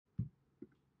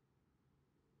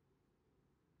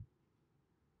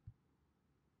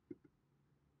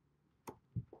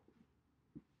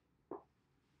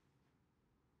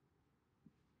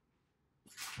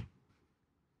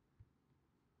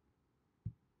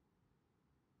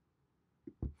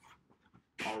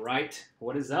All right,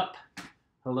 what is up?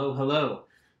 Hello, hello.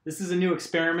 This is a new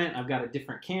experiment. I've got a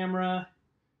different camera.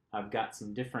 I've got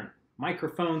some different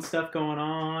microphone stuff going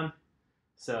on.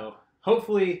 So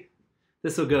hopefully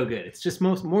this will go good. It's just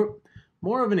more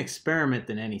of an experiment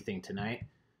than anything tonight.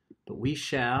 But we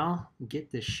shall get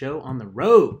this show on the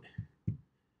road.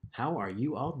 How are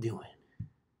you all doing?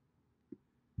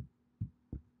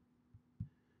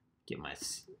 Get my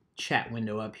chat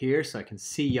window up here so I can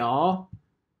see y'all.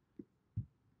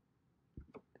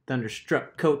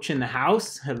 Thunderstruck Coach in the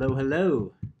house. Hello,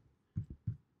 hello.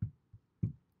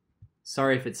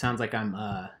 Sorry if it sounds like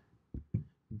I'm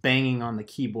banging on the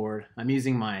keyboard. I'm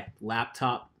using my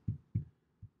laptop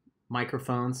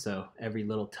microphone, so every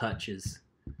little touch is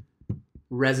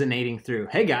resonating through.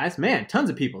 Hey guys, man, tons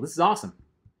of people. This is awesome.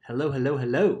 Hello, hello,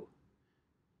 hello.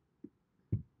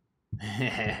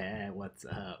 What's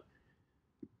up?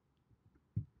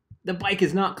 The bike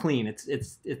is not clean.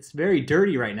 It's very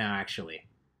dirty right now, actually.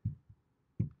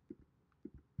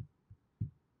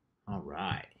 All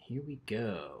right, here we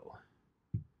go.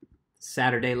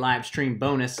 Saturday live stream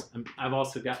bonus. I've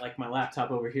also got like my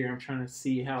laptop over here. I'm trying to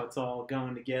see how it's all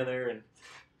going together,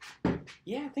 and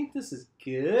yeah, I think this is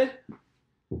good.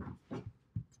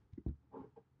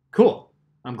 Cool.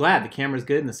 I'm glad the camera's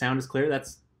good and the sound is clear.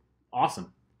 That's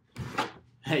awesome.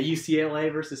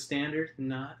 UCLA versus Stanford.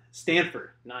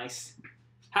 Nice.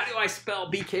 How do I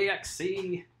spell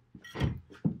BKXC?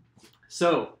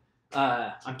 So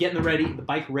I'm getting the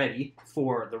bike ready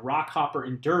for the Rockhopper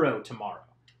Enduro tomorrow.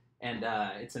 And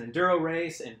it's an enduro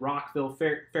race in Rockville,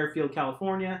 Fairfield,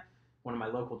 California. One of my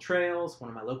local trails, one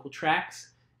of my local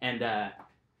tracks. And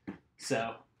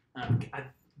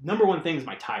number one thing is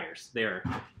my tires. They're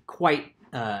quite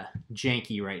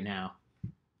janky right now.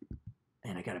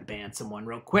 And I gotta band someone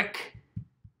real quick.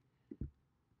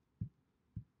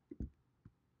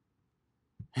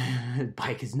 The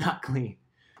bike is not clean.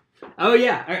 Oh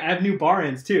yeah, I have new bar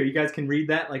ends too. You guys can read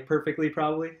that like perfectly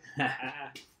probably.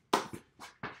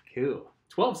 Cool.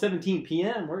 12:17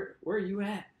 p.m. Where are you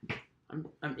at?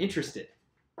 I'm interested.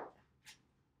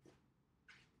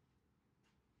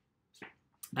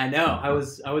 I know. I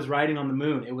was riding on the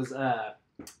moon. It was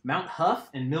Mount Huff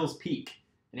and Mills Peak,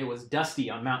 and it was dusty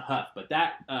on Mount Huff. But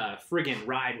that friggin'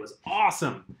 ride was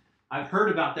awesome. I've heard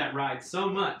about that ride so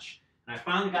much, and I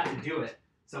finally got to do it.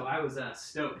 So I was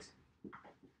stoked.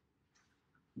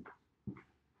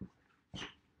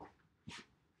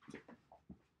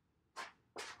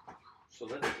 So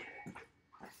let's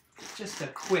just a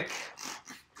quick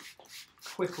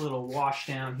little wash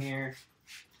down here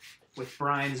with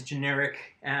Brian's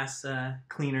generic ass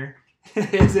cleaner.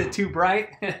 Is it too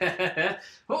bright?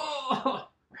 Oh,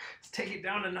 let's take it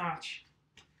down a notch.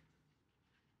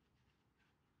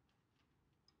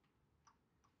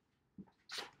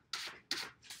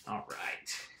 All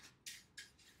right.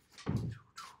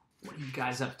 What are you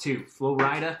guys up to? Flo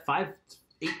Rida,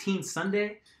 5/18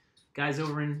 Sunday. Guys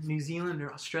over in New Zealand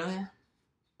or Australia?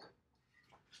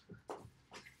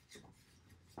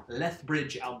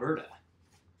 Lethbridge, Alberta.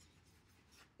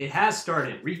 It has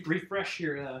started. Refresh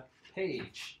your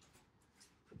page.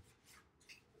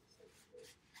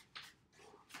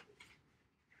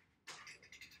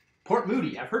 Port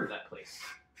Moody. I've heard of that place.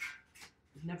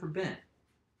 I've never been.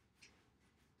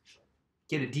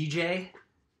 Get a DJ?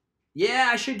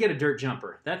 Yeah, I should get a dirt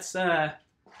jumper. That's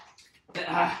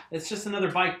it's just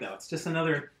another bike, though. It's just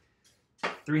another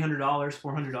 $300,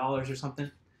 $400 or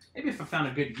something. Maybe if I found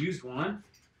a good used one.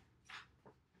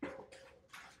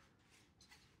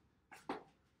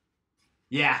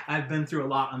 Yeah, I've been through a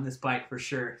lot on this bike for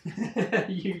sure.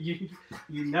 you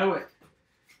know it.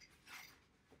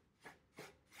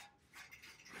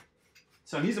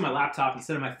 So I'm using my laptop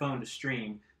instead of my phone to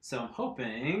stream. So I'm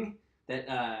hoping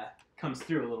that comes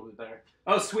through a little bit better.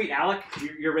 Oh, sweet, Alec,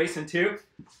 you're racing too?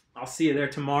 I'll see you there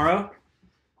tomorrow.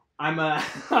 I'm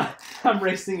I'm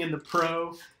racing in the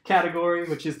pro category,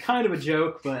 which is kind of a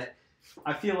joke, but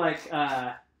I feel like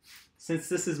since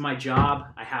this is my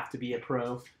job, I have to be a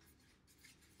pro.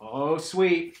 Oh,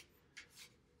 sweet.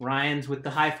 Ryan's with the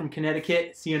hi from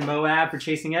Connecticut. See you in Moab for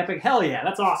Chasing Epic. Hell yeah,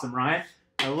 that's awesome, Ryan.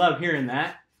 I love hearing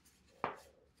that.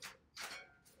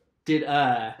 Did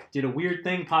a weird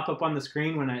thing pop up on the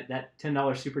screen when that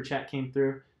 $10 super chat came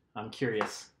through? I'm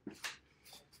curious.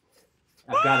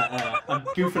 I'm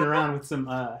goofing around with some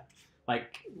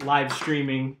like live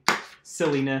streaming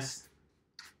silliness.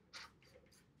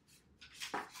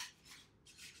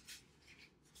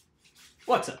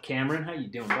 What's up, Cameron? How you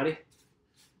doing, buddy?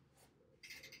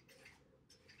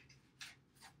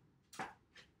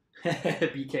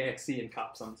 BKXC and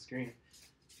cops on the screen.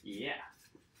 Yeah.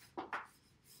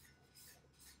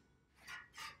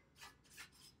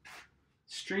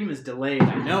 stream is delayed.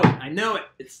 I know it. I know it.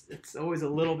 It's always a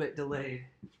little bit delayed.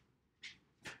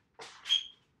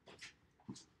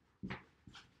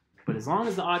 But as long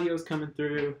as the audio is coming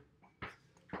through,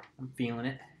 I'm feeling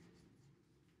it.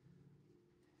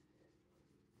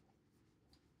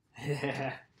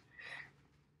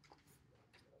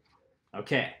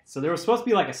 Okay, so there was supposed to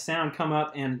be like a sound come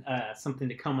up and something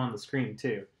to come on the screen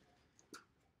too.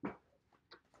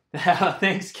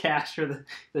 Thanks, Cash, for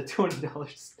the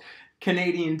 $20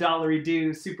 Canadian dollary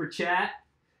due super chat.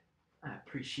 I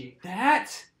appreciate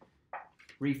that.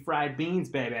 Refried beans,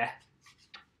 baby.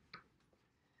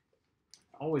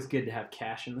 Always good to have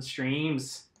Cash in the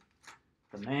streams.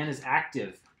 The man is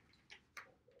active.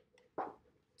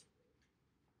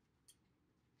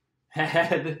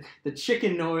 the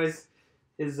chicken noise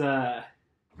is that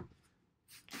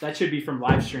should be from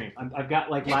live stream. I've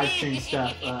got like live stream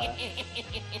stuff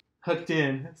hooked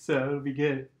in, so it'll be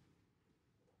good.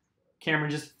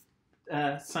 Cameron just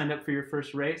signed up for your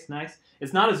first race. Nice.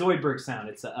 It's not a Zoidberg sound.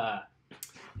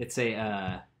 It's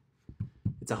a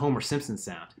Homer Simpson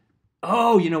sound.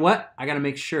 Oh, you know what? I gotta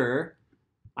make sure.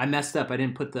 I messed up. I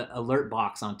didn't put the alert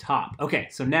box on top. Okay,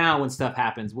 so now when stuff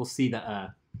happens, we'll see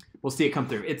it come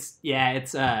through. It's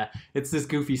this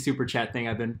goofy super chat thing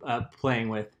I've been playing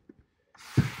with.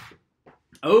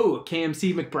 Oh,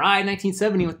 KMC McBride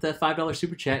 1970 with the $5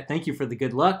 super chat. Thank you for the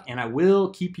good luck, and I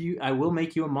will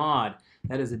make you a mod.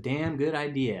 That is a damn good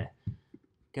idea.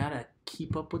 Gotta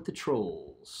keep up with the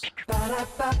trolls.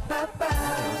 Thank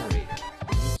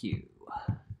you.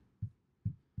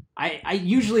 I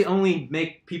usually only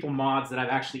make people mods that I've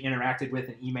actually interacted with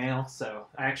in email, so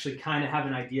I actually kind of have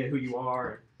an idea who you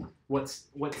are, and what's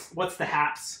the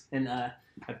haps, and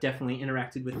I've definitely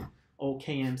interacted with old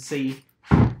KMC.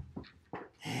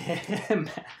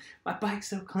 My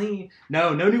bike's so clean.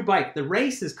 No new bike. The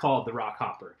race is called the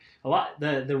Rockhopper.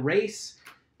 The race.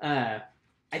 I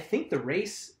think the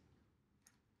race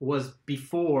was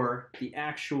before the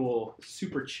actual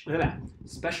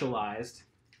specialized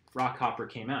Rockhopper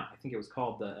came out. I think it was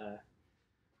called the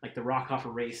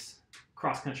Rockhopper race,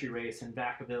 cross country race in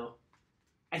Vacaville.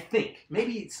 I think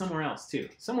maybe it's somewhere else too.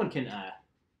 Someone can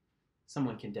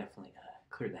definitely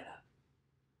clear that up.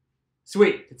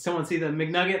 Sweet. Did someone see the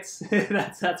McNuggets?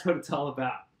 that's what it's all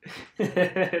about.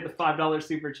 The $5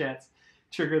 super chats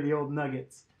trigger the old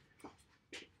nuggets.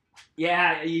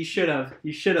 Yeah, you should have.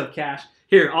 You should have, Cash.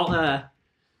 Here,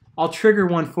 I'll trigger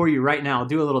one for you right now. I'll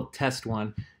do a little test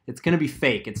one. It's gonna be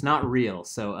fake. It's not real.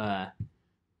 So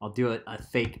I'll do a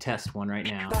fake test one right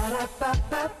now.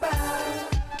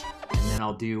 And then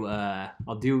I'll do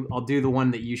the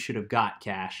one that you should have got,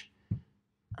 Cash.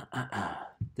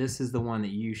 This is the one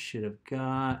that you should have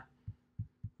got.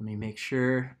 Let me make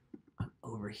sure I'm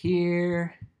over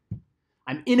here.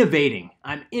 I'm innovating.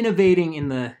 I'm innovating in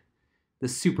the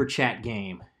super chat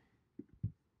game.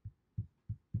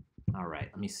 All right,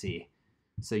 let me see.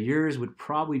 So yours would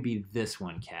probably be this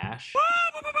one, Cash.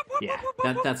 Yeah,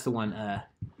 that's the one.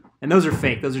 And those are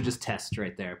fake. Those are just tests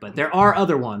right there. But there are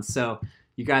other ones, so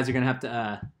you guys are gonna have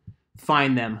to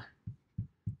find them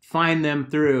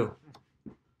through.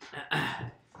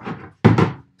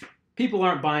 People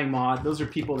aren't buying mod. Those are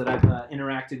people that I've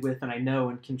interacted with and I know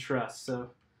and can trust.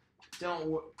 So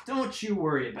don't you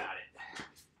worry about it.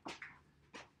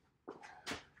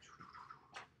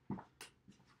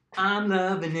 I'm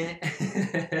loving it.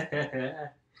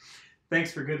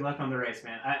 Thanks for good luck on the race,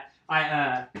 man.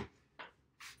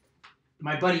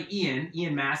 My buddy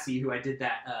Ian Massey, who I did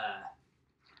that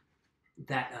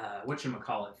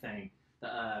whatchamacallit thing,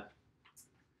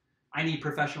 I need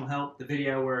professional help, the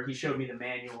video where he showed me the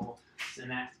manual and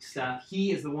that stuff.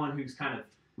 He is the one who's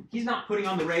he's not putting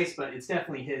on the race, but it's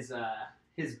definitely his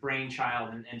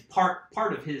brainchild and part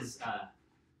of his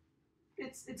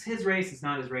it's his race, it's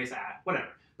not his race, whatever.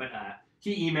 But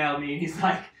he emailed me and he's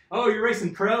like, "Oh, you're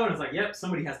racing pro?" And I was like, "Yep,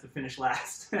 somebody has to finish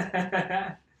last."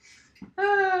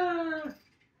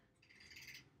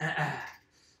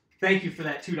 Thank you for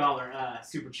that $2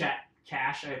 super chat,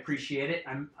 Cash. I appreciate it.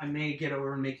 I may get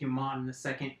over and make you a mod in a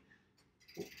second.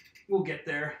 We'll get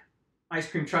there. Ice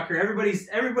cream trucker. Everybody's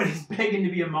begging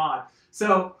to be a mod.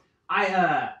 So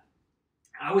I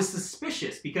was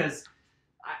suspicious because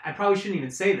I probably shouldn't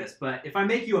even say this, but if I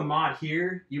make you a mod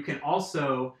here, you can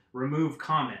also remove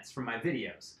comments from my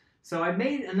videos. So I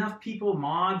made enough people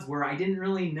mods where I didn't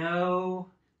really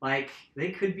know, like, they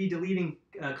could be deleting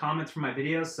comments from my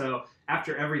videos. So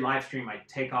after every live stream, I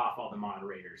take off all the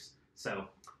moderators. So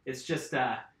it's just,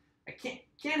 I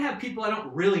can't have people I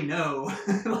don't really know.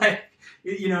 Like,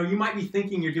 you know, you might be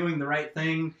thinking you're doing the right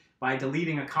thing by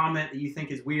deleting a comment that you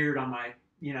think is weird on my,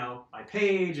 my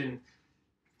page, and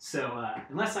So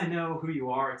unless I know who you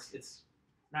are, it's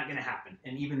not going to happen.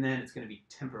 And even then, it's going to be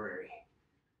temporary.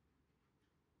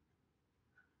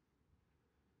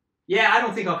 Yeah, I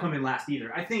don't think I'll come in last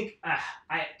either. I think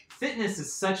fitness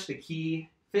is such the key.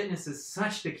 Fitness is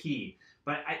such the key.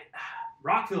 But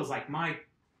Rockville's like my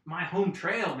home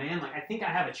trail, man. Like I think I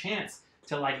have a chance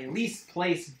to like at least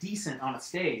place decent on a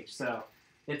stage. So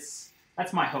that's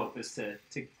my hope, is to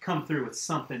come through with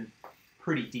something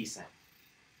pretty decent.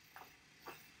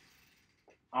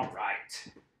 All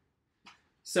right.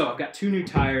 So I've got 2 new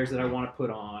tires that I want to put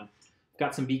on. I've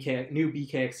got some new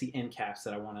BKXC end caps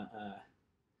that I want to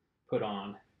put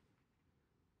on.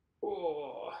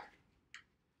 Oh.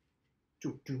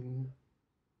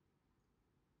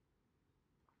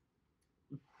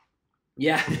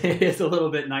 Yeah, it's a little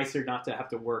bit nicer not to have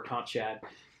to work, huh, Chad?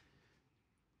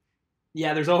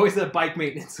 Yeah, there's always a bike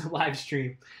maintenance live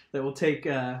stream that will take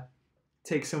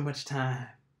so much time.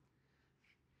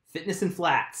 Fitness and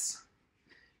flats.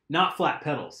 Not flat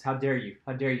pedals. How dare you?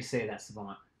 How dare you say that,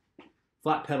 Savant?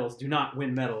 Flat pedals do not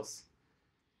win medals.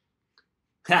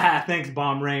 Haha, thanks,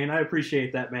 Bomb Rain. I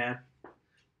appreciate that, man.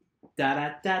 Da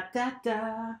da da da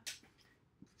da.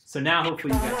 So now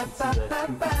hopefully you guys can see the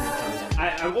goofy thing coming in.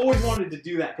 I've always wanted to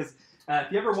do that because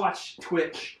if you ever watch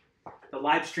Twitch, the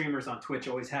live streamers on Twitch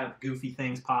always have goofy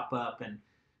things pop up, and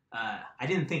I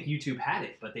didn't think YouTube had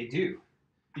it, but they do.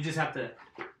 You just have to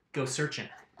go searching.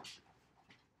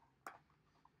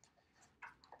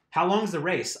 How long's the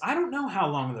race? I don't know how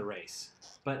long the race,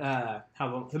 but how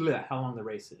long the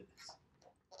race is.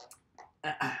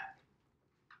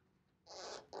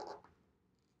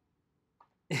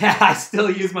 Yeah, I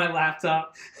still use my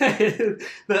laptop. Joe,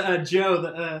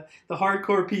 the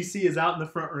hardcore PC is out in the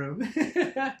front room.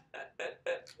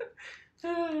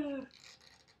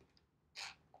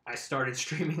 I started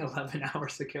streaming 11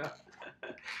 hours ago.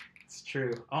 It's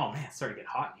true. Oh man, it's starting to get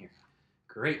hot in here.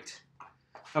 Great.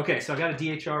 Okay, so I got a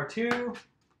DHR2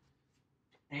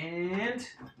 and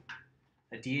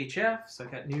a DHF. So I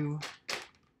got new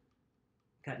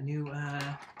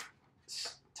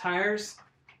tires.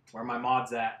 Where are my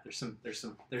mods at? There's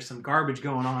some garbage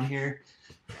going on here.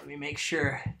 Let me make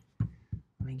sure.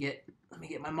 Let me get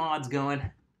my mods going.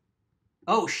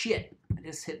 Oh shit! I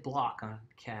just hit block on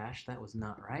cache. That was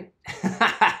not right.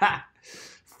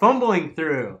 Fumbling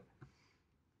through.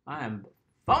 I am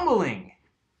fumbling.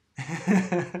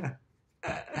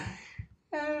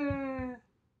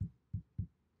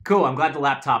 Cool. I'm glad the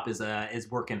laptop is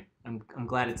working. I'm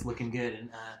glad it's looking good. And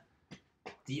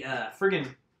the friggin'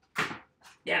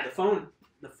 yeah, the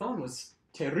phone was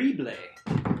terrible.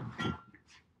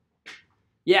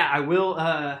 Yeah, I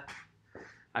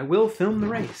will film the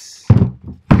race.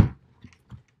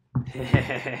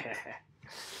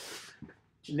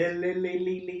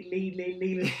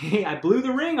 I blew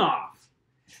the ring off.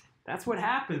 That's what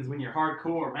happens when you're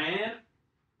hardcore, man.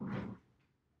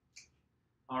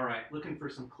 All right, looking for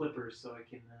some clippers so I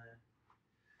can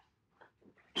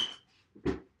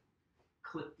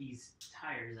clip these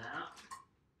tires out.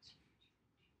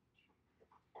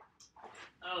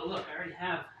 Oh, look, I already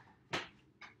have.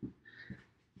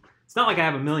 It's not like I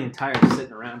have a million tires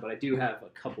sitting around, but I do have a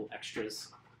couple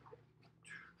extras.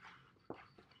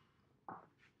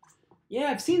 Yeah,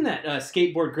 I've seen that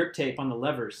skateboard grip tape on the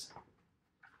levers.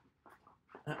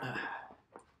 All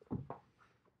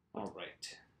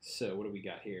right. So what do we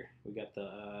got here? We got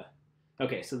the.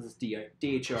 Okay, so this is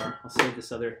DHR. I'll save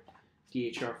this other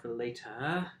DHR for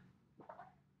later.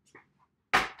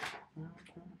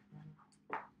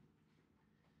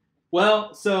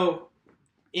 Well, so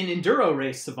in Enduro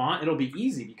race, Savant, it'll be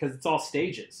easy because it's all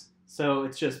stages. So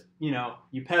it's just, you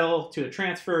pedal to a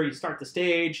transfer, you start the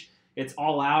stage, it's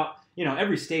all out.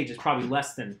 Every stage is probably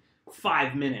less than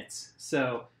 5 minutes.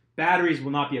 So batteries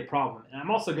will not be a problem. And I'm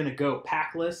also going to go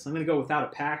packless. I'm going to go without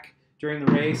a pack during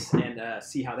the race and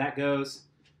see how that goes.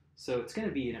 So it's going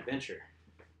to be an adventure.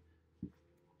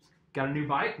 Got a new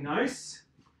bike. Nice.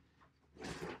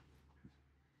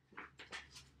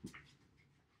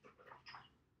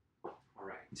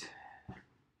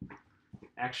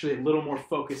 Actually, a little more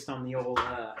focused on the old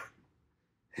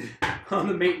on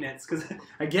the maintenance because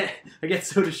I get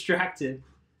so distracted.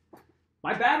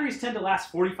 My batteries tend to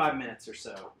last 45 minutes or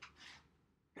so. All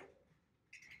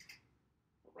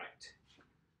right,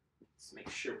 let's make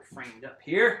sure we're framed up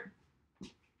here.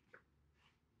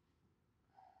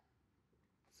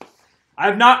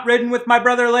 I've not ridden with my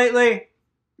brother lately.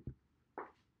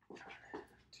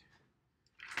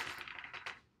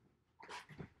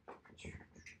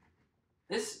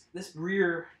 This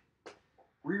rear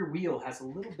wheel has a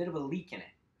little bit of a leak in it.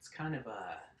 It's kind of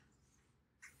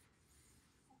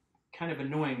kind of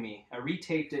annoying me. I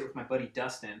retaped it with my buddy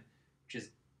Dustin, which is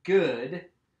good,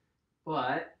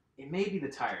 but it may be the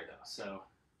tire though. So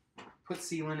put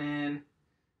sealant in.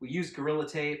 We used Gorilla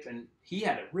Tape, and he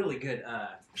had a really good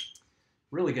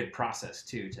process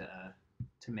too to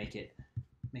make it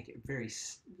very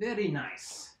very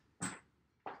nice.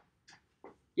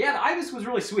 Yeah, the Ibis was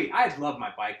really sweet. I love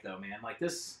my bike though, man. Like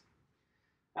this,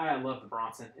 I love the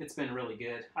Bronson. It's been really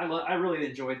good. I really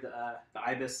enjoyed the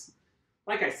Ibis.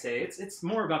 Like I say, it's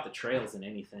more about the trails than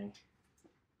anything.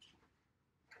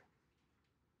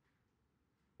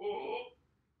 Oh,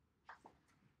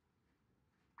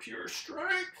 pure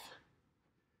strength.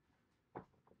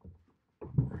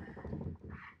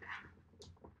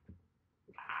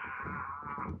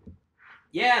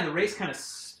 Yeah, the race kind of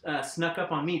snuck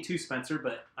up on me too, Spencer,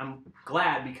 but I'm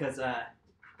glad because I'm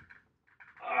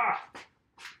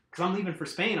leaving for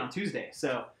Spain on Tuesday.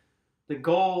 So the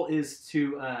goal is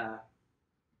to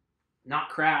not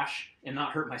crash and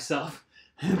not hurt myself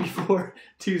before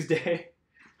Tuesday.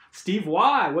 Steve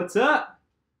Y, what's up?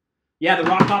 Yeah, the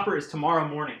Rockhopper is tomorrow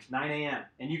morning, 9 a.m.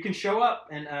 And you can show up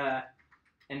and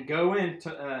go in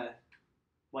to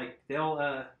like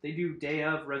they do day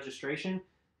of registration.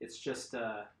 It's just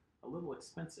a little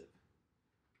expensive.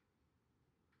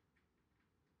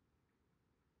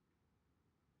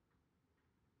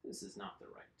 This is not the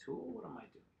right tool. What am I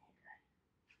doing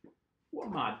here? What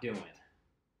am I doing?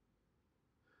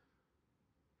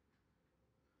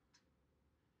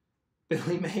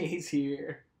 Billy Mays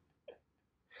here.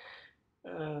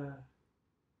 I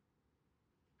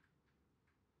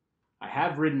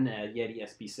have ridden a Yeti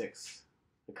SB6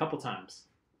 a couple times.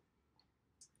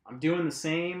 I'm doing the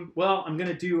same. Well, I'm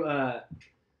gonna do a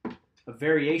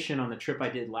variation on the trip I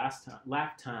did last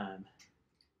time.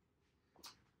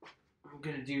 I'm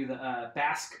gonna do the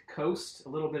Basque Coast, a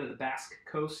little bit of the Basque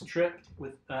Coast trip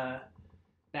with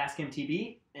Basque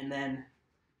MTB, and then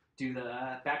do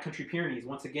the Backcountry Pyrenees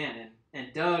once again.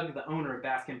 And Doug, the owner of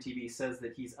Basque MTB, says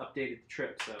that he's updated the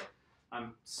trip, so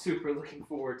I'm super looking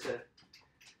forward to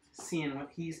seeing what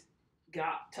he's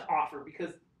got to offer,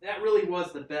 because that really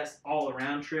was the best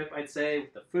all-around trip, I'd say,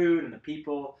 with the food and the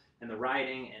people and the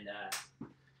riding, and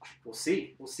we'll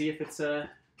see. We'll see if it's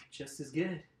just as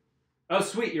good. Oh,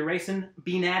 sweet, you're racing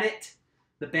Bean At It.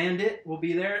 The Bandit will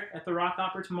be there at the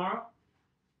Rockhopper tomorrow.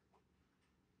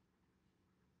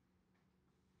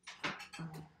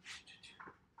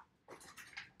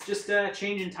 Just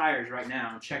changing tires right now.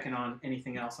 I'm checking on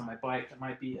anything else on my bike that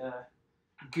might be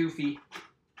goofy.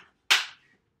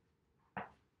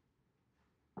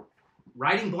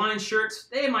 Riding Blind shirts,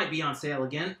 they might be on sale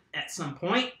again at some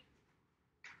point.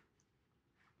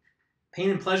 Pain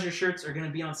and Pleasure shirts are going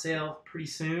to be on sale pretty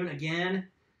soon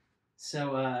again.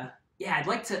 So, yeah, I'd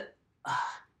like to...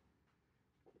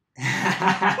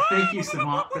 Thank you,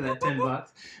 Savant, for that $10.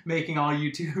 Making all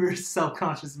YouTubers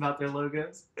self-conscious about their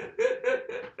logos.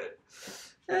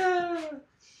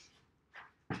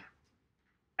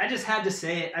 I just had to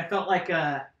say it. I felt like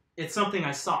it's something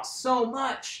I saw so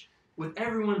much with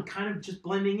everyone kind of just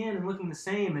blending in and looking the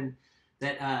same, and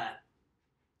that,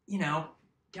 you know,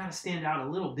 got to stand out a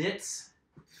little bit.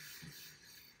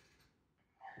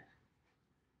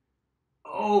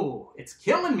 Oh, it's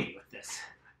killing me with this.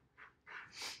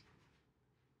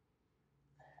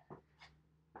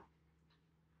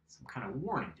 Some kind of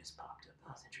warning just popped up.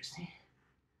 That was interesting.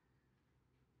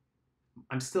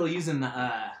 I'm still using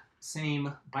the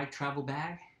same bike travel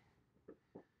bag,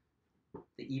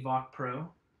 the Evoc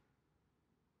Pro.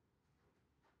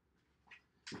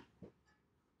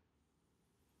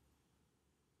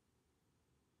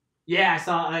 Yeah, I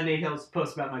saw Nate Hill's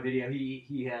post about my video.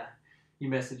 He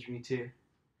messaged me too.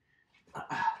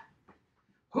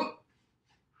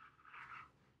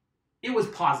 It was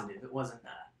positive. It wasn't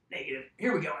negative.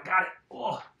 Here we go. I got it.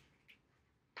 Oh.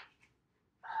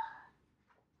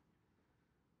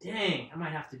 Dang, I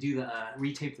might have to do the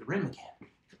retape the rim again.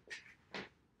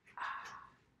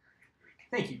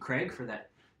 Thank you, Craig, for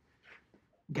that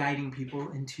guiding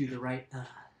people into the right.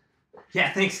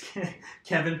 Yeah, thanks,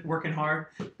 Kevin. Working hard.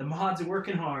 The mods are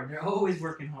working hard. They're always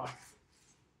working hard.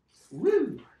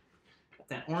 Woo! Got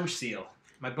that orange seal.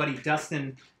 My buddy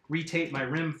Dustin retaped my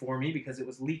rim for me because it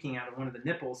was leaking out of one of the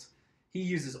nipples. He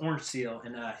uses orange seal,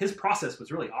 and his process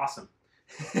was really awesome.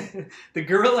 The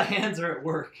gorilla hands are at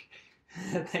work.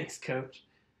 Thanks, Coach.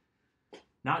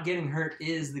 Not getting hurt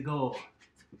is the goal.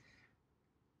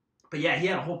 But yeah, he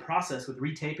had a whole process with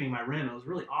retaping my rim. It was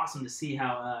really awesome to see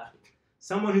how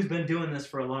someone who's been doing this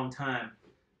for a long time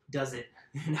does it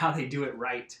and how they do it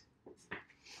right.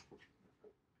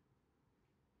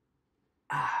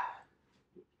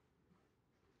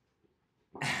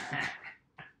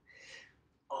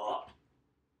 Oh,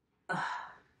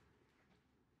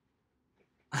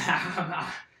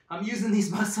 I'm using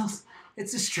these muscles.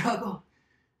 It's a struggle.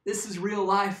 This is real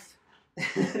life.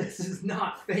 This is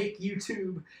not fake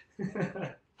YouTube.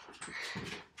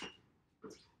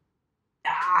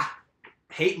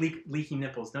 Hate leaky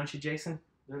nipples, don't you, Jason?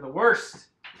 They're the worst.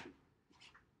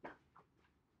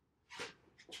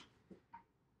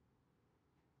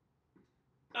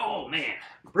 Oh, man.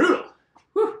 Brutal.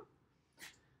 Whew.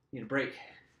 Need a break.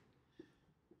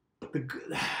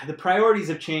 The priorities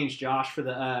have changed, Josh, for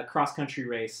the cross-country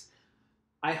race.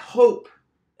 I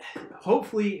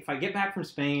hopefully, if I get back from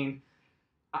Spain,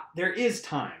 there is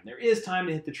time. There is time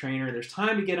to hit the trainer. There's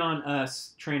time to get on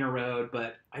trainer road,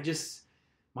 but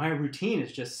my routine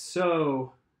is just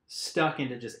so stuck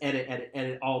into just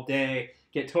edit all day,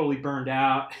 get totally burned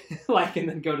out, and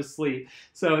then go to sleep.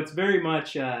 So it's very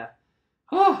much,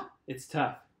 it's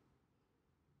tough.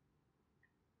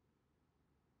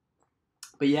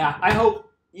 But yeah, I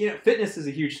hope, fitness is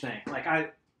a huge thing. I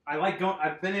like going,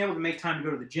 I've been able to make time to go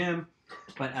to the gym,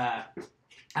 but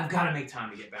I've got to make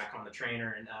time to get back on the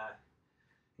trainer and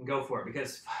go for it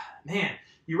because, man,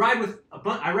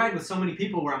 I ride with so many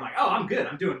people where I'm like, oh, I'm good,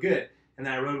 I'm doing good. And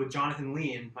then I rode with Jonathan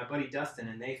Lee and my buddy Dustin,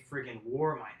 and they friggin'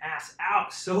 wore my ass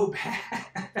out so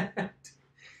bad.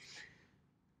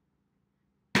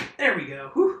 There we go.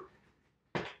 Whew.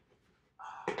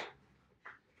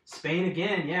 Spain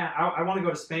again, yeah. I want to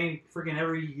go to Spain friggin'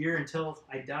 every year until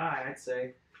I die, I'd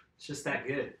say. It's just that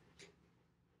good.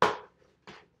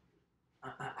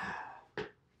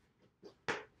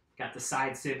 Got the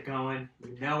side sip going.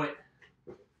 You know it.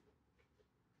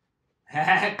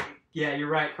 Yeah, you're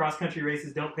right. Cross-country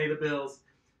races don't pay the bills.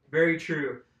 Very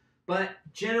true. But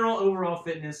general overall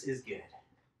fitness is good.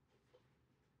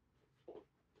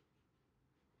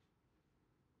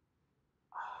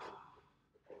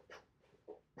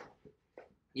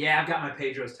 Yeah, I've got my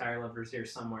Pedro's tire levers here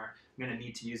somewhere. I'm going to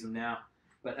need to use them now.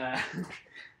 But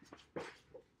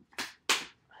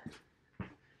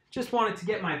just wanted to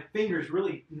get my fingers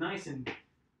really nice and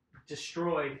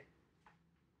destroyed.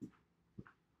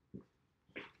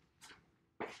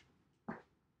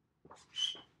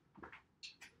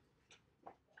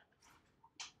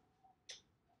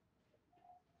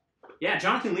 Yeah,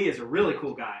 Jonathan Lee is a really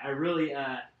cool guy. I really,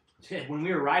 when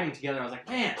we were riding together, I was like,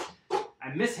 man, I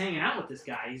miss hanging out with this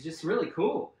guy. He's just really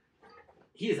cool.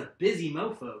 He is a busy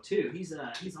mofo too. He's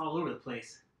all over the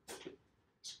place.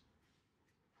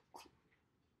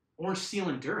 Orange Seal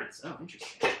Endurance. Oh,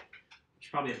 interesting. There's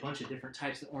probably a bunch of different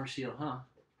types of Orange Seal, huh?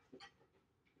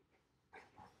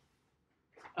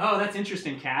 Oh, that's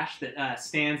interesting, Cash. That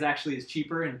Stan's actually is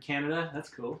cheaper in Canada. That's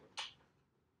cool.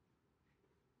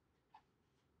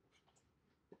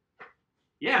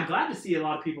 Yeah, I'm glad to see a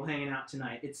lot of people hanging out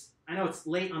tonight. I know it's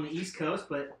late on the East Coast,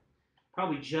 but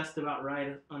probably just about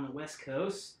right on the West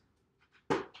Coast.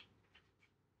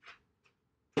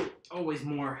 Always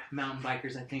more mountain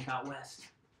bikers, I think, out west.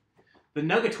 The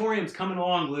Nugatorium's coming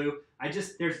along, Lou.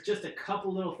 There's just a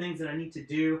couple little things that I need to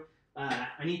do. I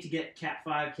need to get Cat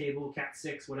 5 cable, Cat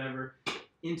 6, whatever,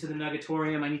 into the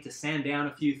Nugatorium. I need to sand down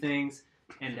a few things,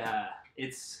 and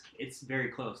it's very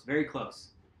close, very close.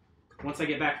 Once I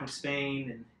get back from Spain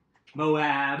and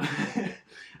Moab,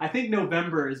 I think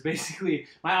November is basically,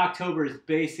 my October is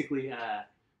basically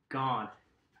gone.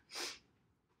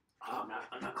 Oh,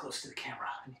 I'm not close to the camera.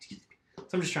 So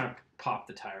I'm just trying to pop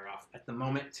the tire off at the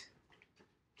moment.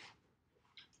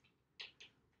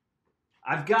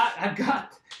 I've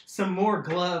got some more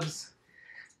gloves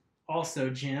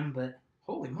also, Jim, but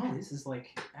holy moly, this is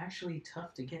actually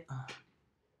tough to get on.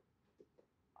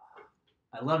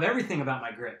 I love everything about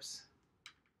my grips.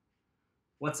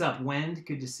 What's up, Wend?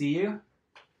 Good to see you.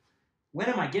 When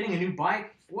am I getting a new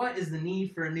bike? What is the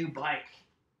need for a new bike?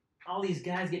 All these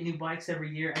guys get new bikes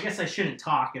every year. I guess I shouldn't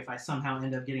talk if I somehow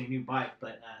end up getting a new bike,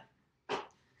 but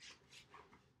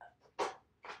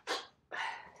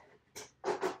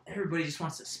everybody just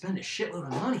wants to spend a shitload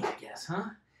of money, I guess, huh?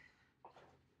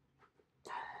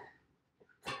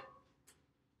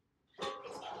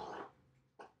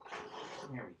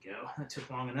 There we go. That took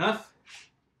long enough.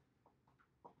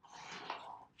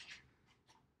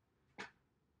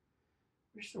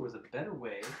 Wish there was a better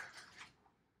way.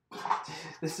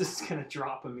 This is going to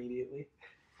drop immediately.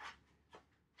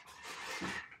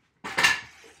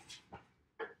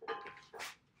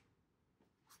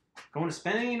 Going to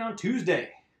Spain on Tuesday.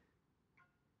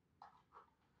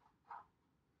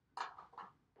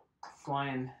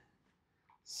 Flying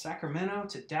Sacramento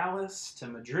to Dallas to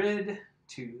Madrid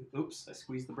to, oops, I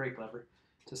squeezed the brake lever,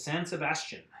 to San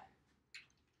Sebastian.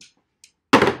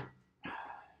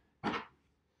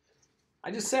 I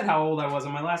just said how old I was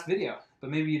on my last video, but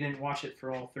maybe you didn't watch it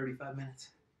for all 35 minutes.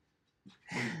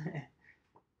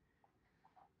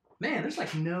 Man, there's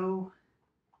like there's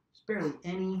barely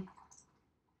any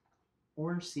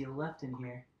orange seal left in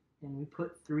here. And we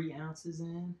put 3 ounces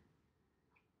in.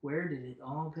 Where did it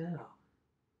all go?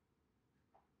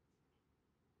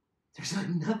 There's like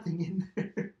nothing in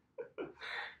there.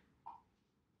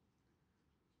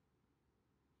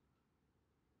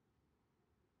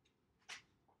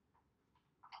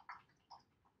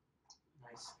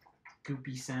 Nice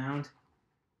goopy sound.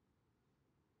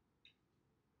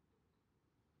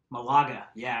 Malaga.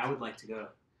 Yeah, I would like to go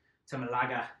to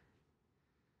Malaga.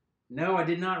 No, I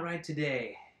did not ride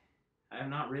today. I have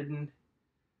not ridden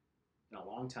in a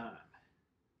long time.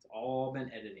 It's all been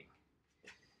editing.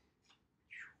 There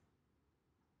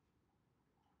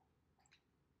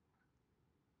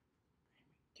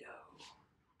we go.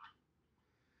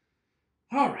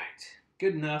 All right.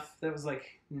 Good enough. That was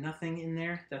like nothing in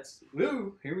there. That's,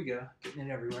 woo, here we go. Getting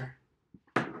it everywhere.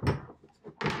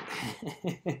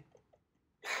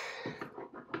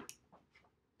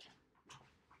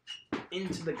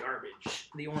 Into the garbage.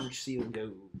 The orange seal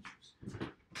goes.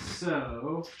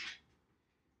 So,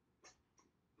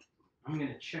 I'm going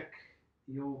to check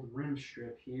the old rim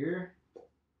strip here.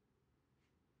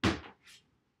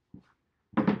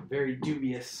 Very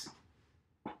dubious.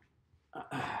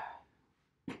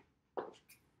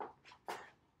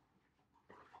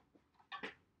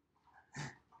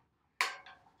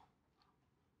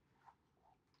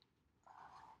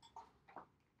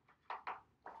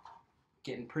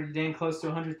 Getting pretty dang close to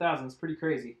 100,000. It's pretty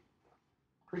crazy.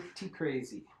 Pretty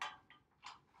crazy.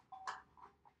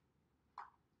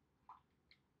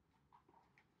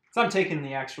 So I'm taking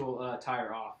the actual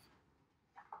tire off.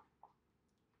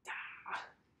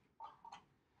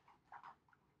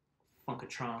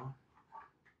 Funkatron.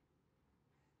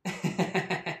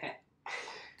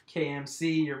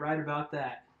 KMC, you're right about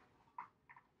that.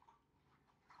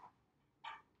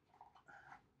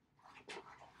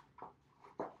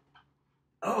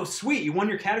 Oh, sweet. You won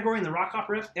your category in the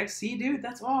Rockhopper XC, dude?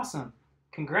 That's awesome.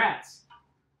 Congrats.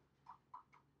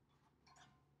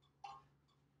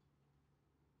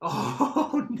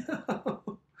 Oh,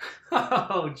 no.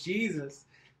 Oh, Jesus.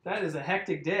 That is a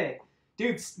hectic day.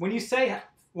 Dude, when you say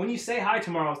hi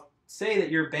tomorrow, say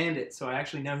that you're a bandit so I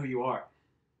actually know who you are.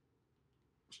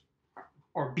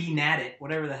 Or be nat it,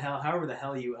 whatever the hell, however the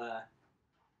hell you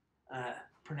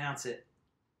pronounce it.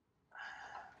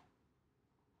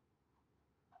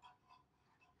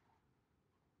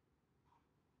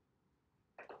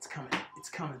 It's coming. It's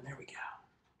coming. There we go.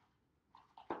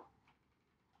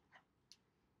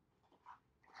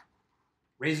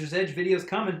 Razor's Edge video's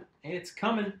coming. It's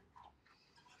coming.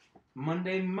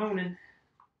 Monday morning.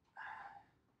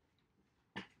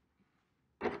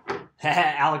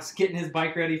 Alex getting his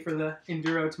bike ready for the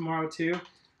Enduro tomorrow too.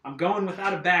 I'm going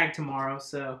without a bag tomorrow,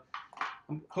 so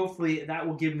hopefully that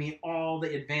will give me all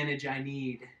the advantage I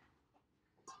need.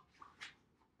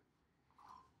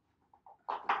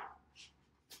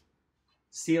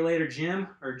 See you later, Jim,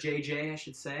 or JJ, I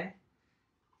should say.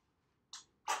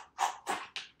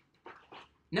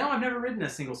 No, I've never ridden a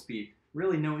single speed.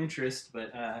 Really no interest,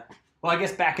 but, well, I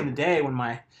guess back in the day when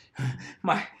my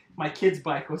kid's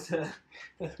bike was,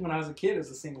 when I was a kid, it was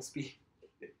a single speed.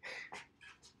 Let's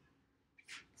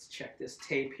check this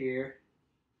tape here.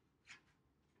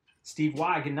 Steve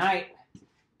Y, good night.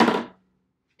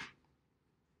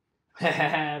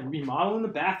 Remodeling the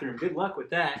bathroom. Good luck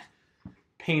with that.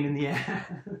 Pain in the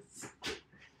ass.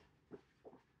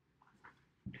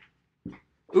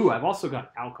 Ooh, I've also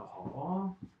got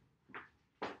alcohol.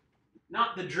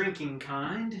 Not the drinking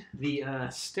kind, the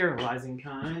sterilizing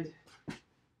kind.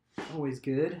 Always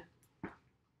good.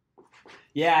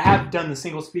 Yeah, I have done the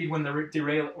single speed when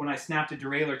I snapped a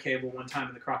derailleur cable one time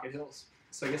in the Crockett Hills.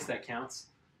 So I guess that counts.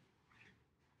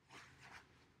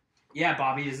 Yeah,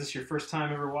 Bobby, is this your first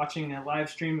time ever watching a live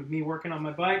stream of me working on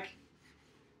my bike?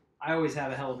 I always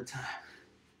have a hell of a time.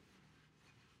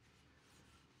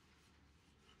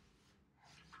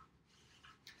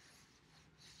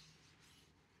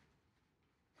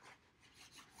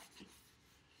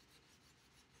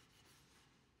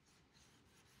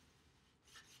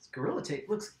 This Gorilla Tape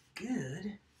looks good.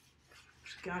 There's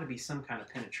got to be some kind of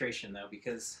penetration, though,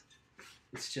 because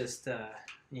it's just,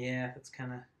 yeah, that's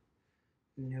kind of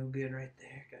no good right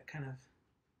there. Got kind of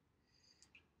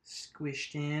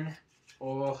squished in.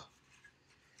 Oh.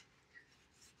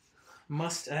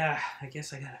 I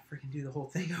guess I gotta freaking do the whole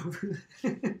thing over.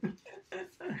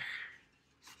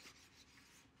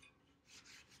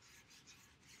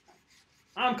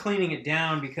 I'm cleaning it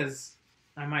down because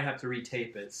I might have to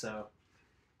retape it, so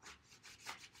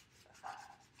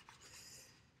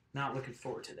not looking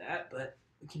forward to that, but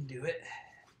we can do it.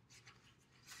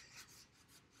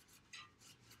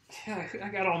 I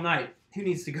got all night. Who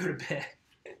needs to go to bed?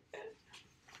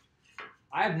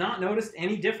 I have not noticed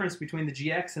any difference between the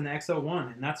GX and the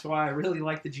X01, and that's why I really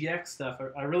like the GX stuff.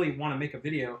 I really want to make a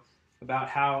video about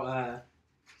how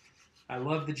I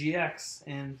love the GX,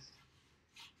 and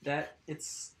that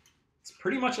it's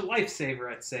pretty much a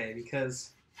lifesaver, I'd say,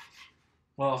 because,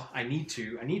 well, I need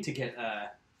to get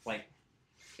like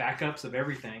backups of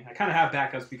everything. I kind of have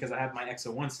backups because I have my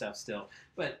X01 stuff still,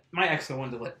 but my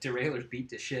X01 derailleurs beat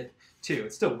to shit too.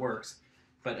 It still works,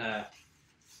 but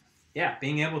yeah,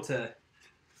 being able to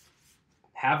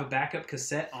have a backup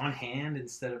cassette on hand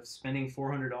instead of spending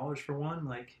 $400 for one,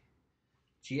 like,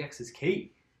 GX is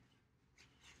key.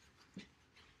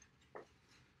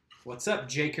 What's up,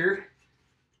 Jaker?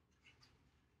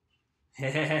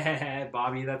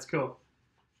 Bobby, that's cool.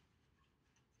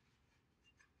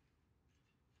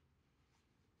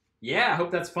 Yeah, I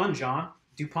hope that's fun, John.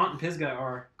 DuPont and Pisgah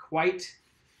are quite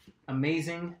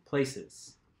amazing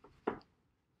places.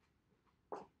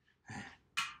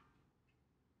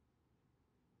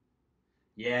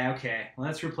 Yeah, okay.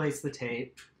 Let's replace the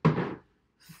tape.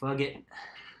 Fug it.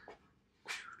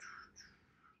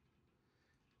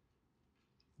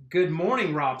 Good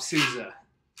morning, Rob Souza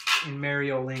in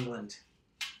Merrill, England.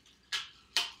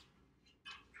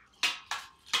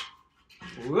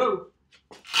 Whoa.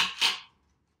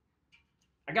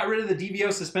 I got rid of the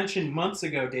DVO suspension months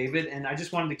ago, David, and I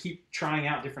just wanted to keep trying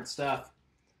out different stuff.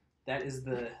 That is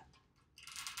the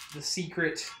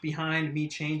secret behind me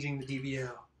changing the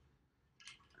DVO.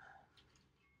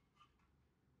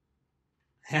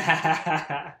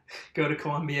 Go to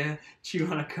Colombia, chew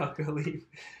on a coca leaf.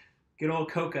 Good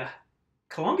old coca.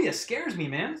 Colombia scares me,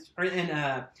 man. Or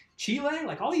in Chile,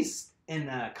 like all these,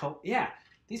 yeah,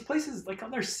 these places, like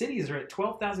other cities are at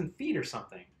 12,000 feet or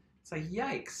something. It's like,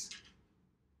 yikes.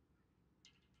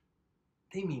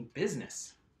 They mean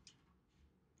business.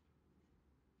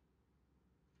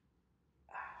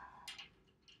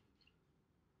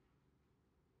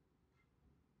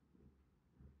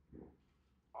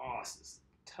 Oh, this is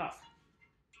tough.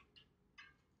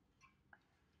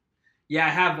 Yeah, I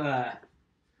have,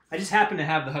 I just happen to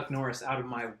have the Huck Norris out of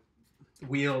my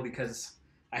wheel because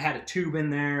I had a tube in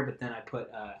there, but then I put,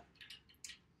 I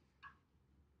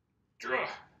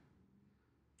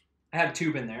had a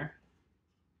tube in there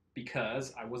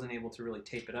because I wasn't able to really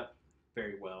tape it up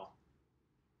very well.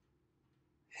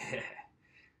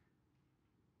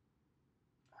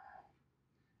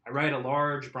 I ride a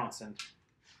large Bronson.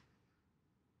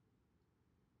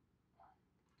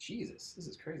 Jesus, this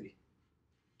is crazy.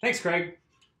 Thanks, Craig.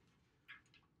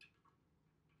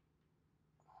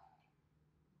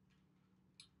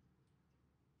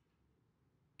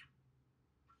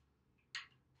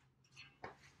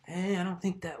 And I don't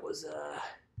think that was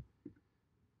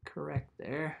correct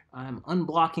there. I'm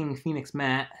unblocking Phoenix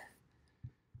Matt.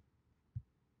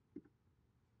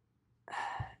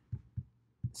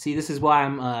 See, this is why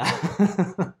I'm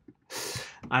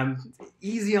I'm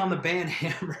easy on the band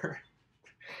hammer.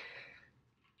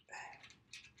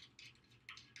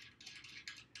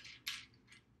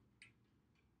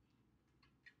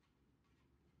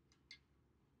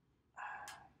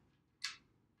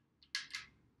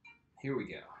 Here we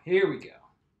go. Here we go.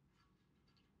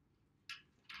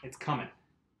 It's coming.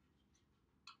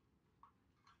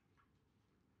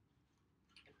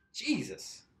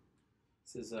 Jesus.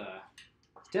 This is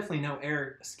definitely no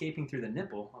air escaping through the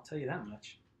nipple, I'll tell you that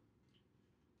much.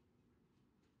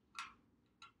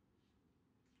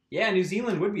 Yeah, New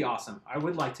Zealand would be awesome. I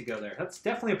would like to go there. That's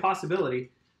definitely a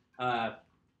possibility.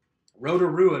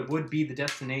 Rotorua would be the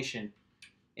destination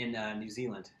in New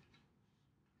Zealand.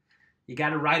 You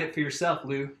got to ride it for yourself,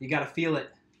 Lou. You got to feel it.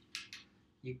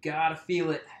 You got to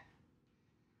feel it.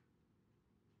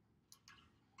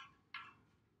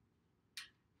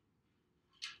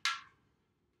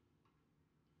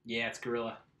 Yeah, it's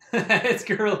Gorilla. It's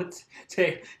Gorilla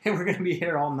tape, and we're going to be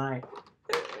here all night.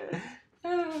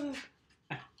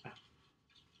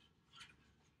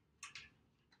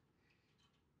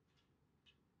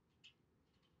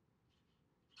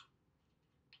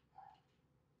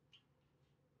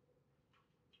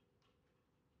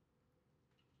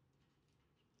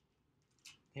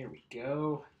 There we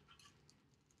go.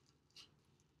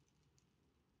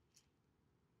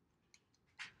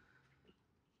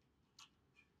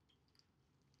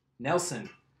 Nelson.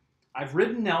 I've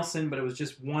ridden Nelson, but it was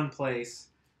just one place.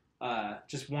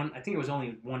 Just one. I think it was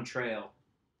only one trail.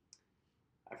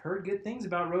 I've heard good things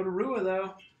about Rotorua,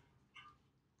 though.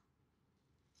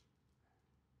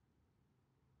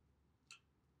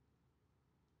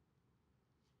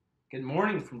 Good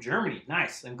morning from Germany.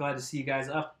 Nice. I'm glad to see you guys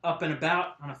up and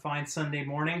about on a fine Sunday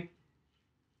morning.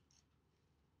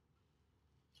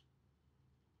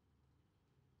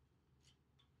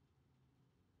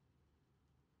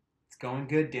 Going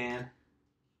good, Dan.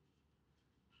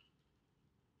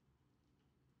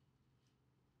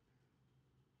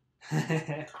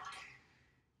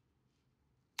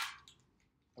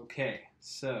 Okay,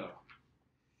 so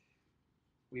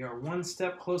we are one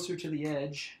step closer to the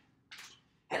edge,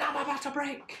 and I'm about to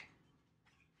break.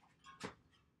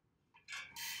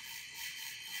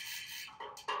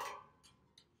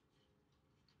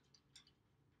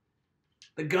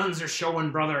 The guns are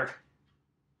showing, brother.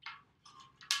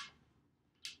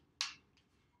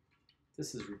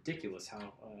 This is ridiculous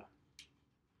how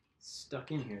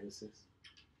stuck in here this is.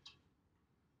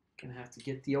 Gonna have to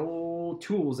get the old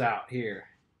tools out here.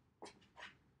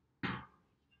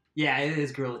 Yeah, it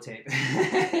is Gorilla Tape.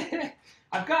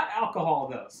 I've got alcohol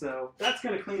though, so that's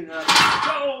gonna clean it up.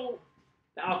 Oh!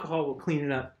 The alcohol will clean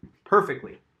it up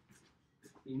perfectly.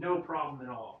 No problem at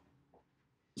all.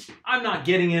 I'm not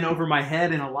getting in over my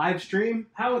head in a live stream.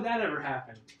 How would that ever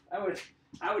happen?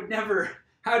 I would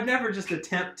never just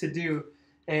attempt to do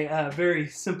a very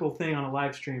simple thing on a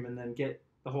live stream and then get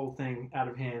the whole thing out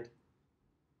of hand.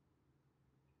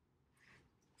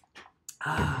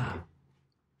 Ah.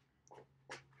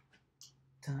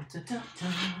 Dun, dun, dun,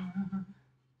 dun.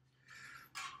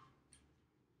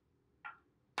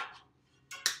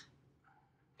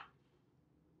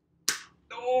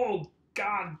 Oh,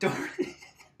 God darn it.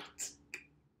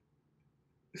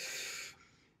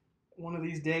 One of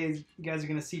these days, you guys are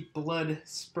going to see blood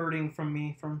spurting from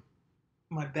me from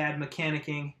my bad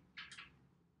mechanicking.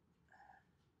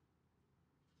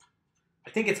 I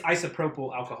think it's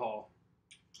isopropyl alcohol.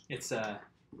 It's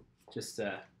just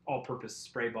an all-purpose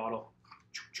spray bottle.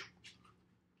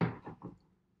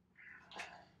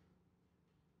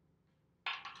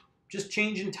 Just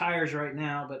changing tires right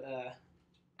now, but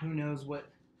who knows what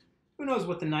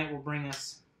the night will bring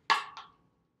us.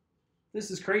 This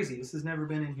is crazy. This has never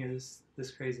been in here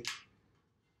this crazy.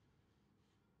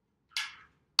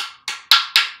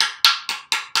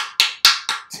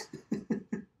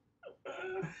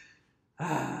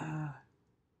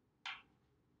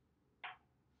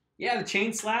 Yeah, the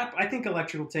chain slap. I think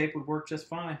electrical tape would work just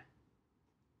fine.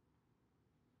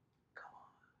 Come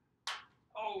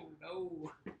on. Oh,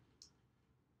 no.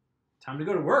 Time to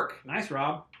go to work. Nice,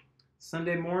 Rob.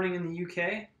 Sunday morning in the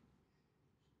UK.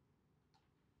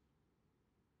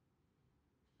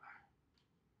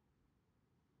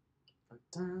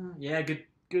 Yeah,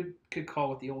 good call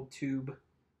with the old tube.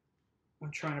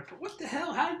 I'm trying to... What the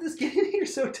hell? How did this get in here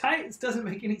so tight? This doesn't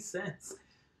make any sense.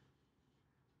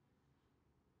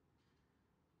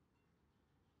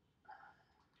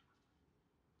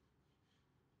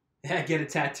 Yeah, get a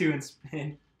tattoo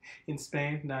in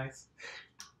Spain. Nice.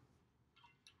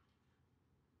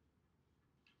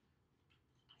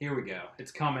 Here we go.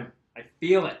 It's coming. I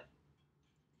feel it.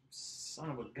 Son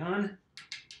of a gun.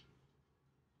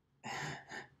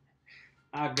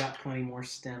 I've got plenty more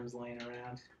stems laying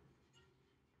around.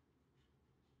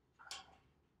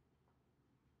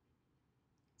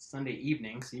 Sunday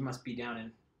evening, so you must be down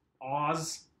in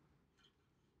Oz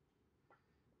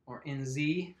or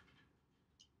NZ.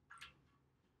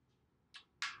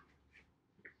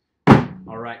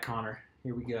 All right, Connor,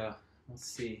 here we go. Let's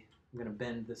see. I'm going to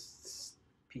bend this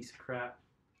piece of crap.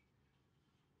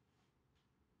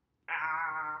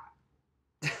 Ah!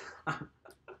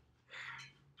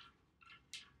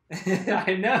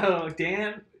 I know,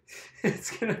 Dan.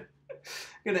 It's gonna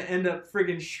end up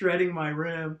friggin' shredding my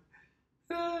rim.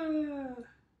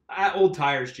 Old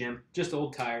tires, Jim. Just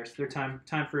old tires. They're time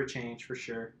for a change for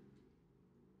sure.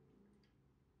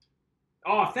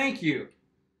 Oh, thank you.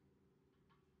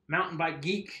 Mountain Bike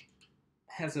Geek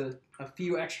has a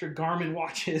few extra Garmin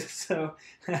watches, so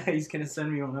he's gonna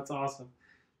send me one. That's awesome.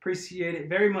 Appreciate it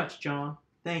very much, John.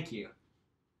 Thank you.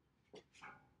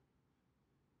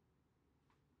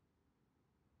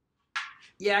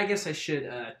 Yeah, I guess I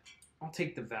should. I'll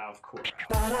take the valve core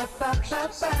out.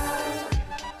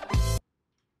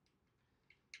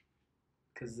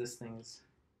 Because this thing is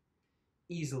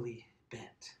easily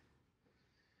bent.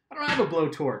 I don't have a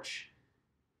blowtorch.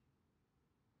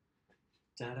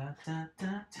 Da, da, da,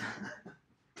 da, da.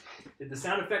 Did the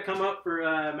sound effect come up for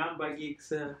Mountain Bike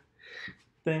Geek's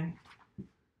thing?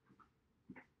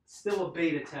 Still a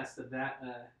beta test of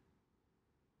that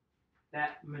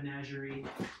that menagerie.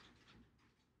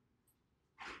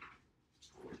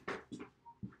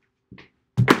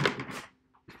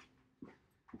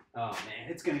 Oh man,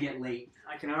 it's gonna get late.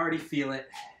 I can already feel it.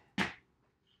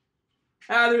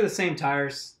 They're the same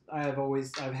tires I've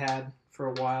had for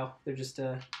a while. They're just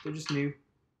new.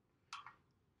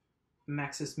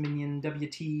 Maxxis Minion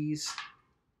WTs.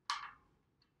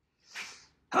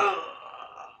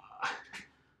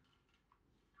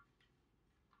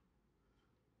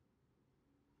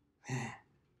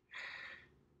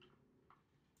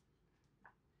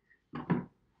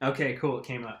 Okay, cool. It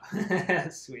came up.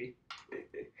 Sweet.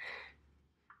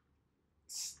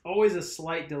 It's always a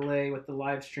slight delay with the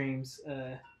live streams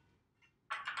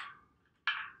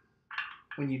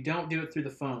when you don't do it through the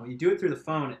phone. When you do it through the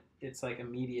phone, it's like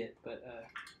immediate. But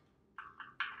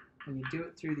when you do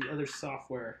it through the other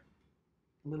software,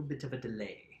 a little bit of a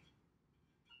delay.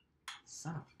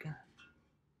 Son of a gun.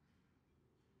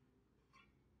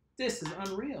 This is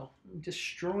unreal. I'm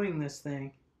destroying this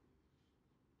thing.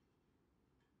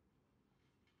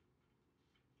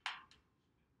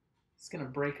 It's going to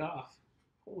break off.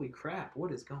 Holy crap,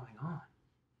 what is going on?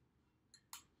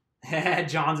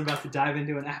 John's about to dive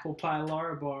into an apple pie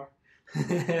Lara bar.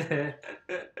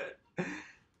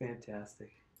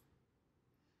 Fantastic.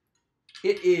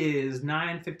 It is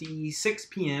 9:56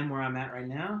 p.m. where I'm at right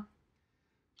now.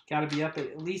 Got to be up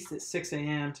at least at 6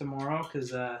 a.m. tomorrow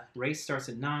because race starts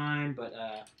at 9. But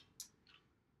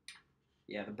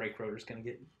yeah, the brake rotor's going to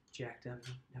get jacked up,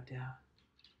 no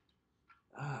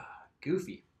doubt.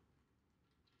 Goofy.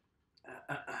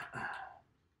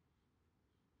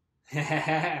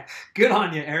 Good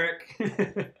on you, Eric.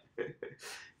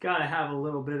 Gotta have a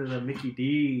little bit of the Mickey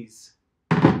D's.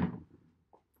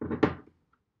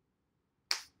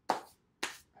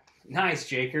 Nice,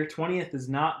 Jaker. 20th is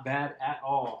not bad at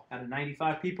all. Out of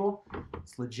 95 people,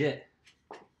 it's legit.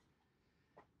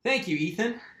 Thank you,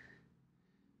 Ethan.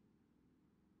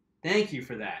 Thank you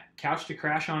for that. Couch to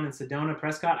crash on in Sedona,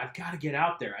 Prescott. I've got to get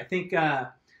out there. I think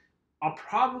I'll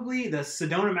probably, the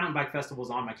Sedona Mountain Bike Festival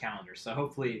is on my calendar, so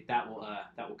hopefully that will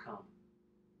come.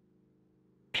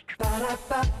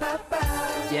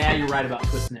 Yeah, you're right about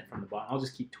twisting it from the bottom. I'll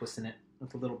just keep twisting it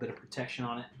with a little bit of protection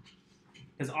on it,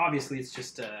 because obviously it's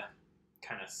just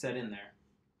kind of set in there.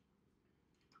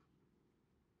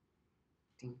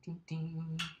 Ding, ding,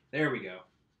 ding. There we go.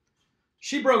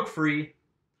 She broke free.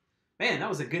 Man, that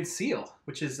was a good seal,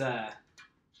 which is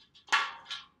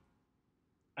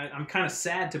I'm kind of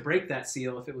sad to break that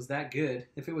seal if it was that good,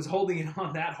 if it was holding it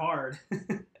on that hard.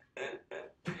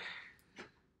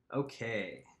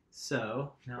 Okay,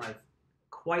 so now I've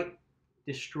quite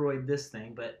destroyed this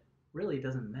thing, but really it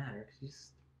doesn't matter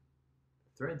because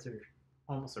the threads are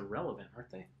almost irrelevant,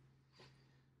 aren't they?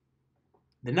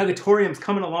 The Nugatorium's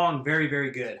coming along very,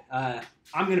 very good.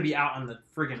 I'm going to be out on the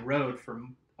friggin' road for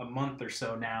a month or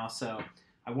so now, so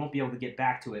I won't be able to get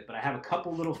back to it, but I have a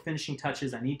couple little finishing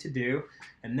touches I need to do,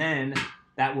 and then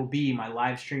that will be my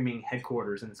live streaming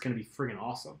headquarters, and it's going to be friggin'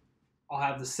 awesome. I'll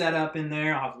have the setup in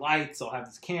there, I'll have lights, I'll have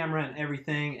this camera and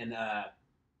everything, and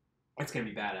it's going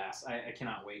to be badass. I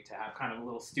cannot wait to have kind of a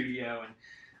little studio, and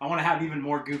I want to have even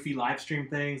more goofy live stream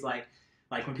things, like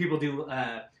when people do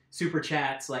super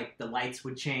chats, like the lights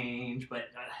would change, but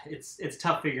it's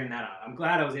tough figuring that out. I'm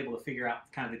glad I was able to figure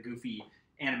out kind of the goofy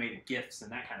animated GIFs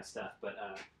and that kind of stuff, but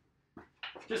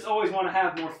just always want to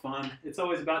have more fun. It's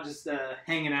always about just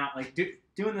hanging out, like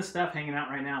doing this stuff, hanging out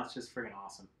right now. It's just friggin'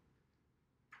 awesome.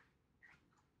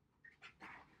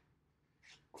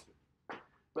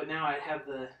 But now I have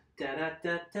the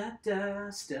da-da-da-da-da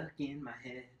stuck in my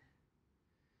head.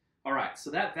 All right, so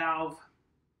that valve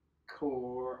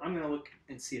core, I'm going to look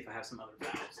and see if I have some other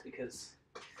valves because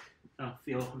I don't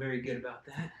feel very good about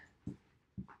that.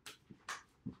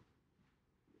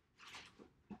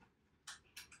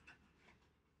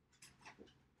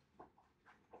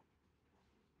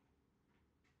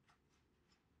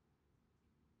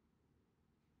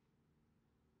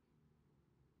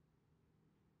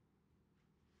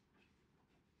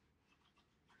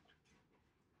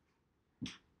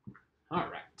 All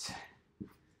right,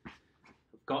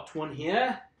 I've got one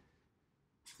here.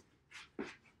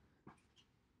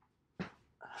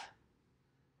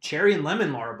 Cherry and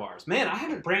lemon Lara bars. Man, I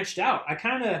haven't branched out. I'm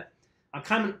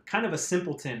kind of a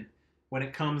simpleton when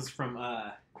it comes to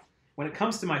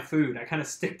my food. I kind of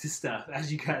stick to stuff,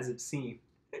 as you guys have seen.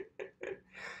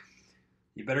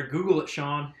 You better Google it,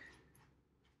 Sean.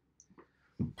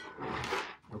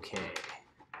 Okay.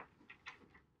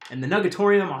 And the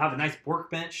Nugatorium, I'll have a nice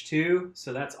workbench too,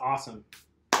 so that's awesome.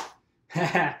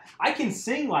 I can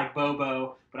sing like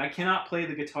Bobo, but I cannot play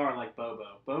the guitar like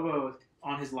Bobo. Bobo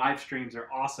on his live streams are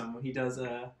awesome when he does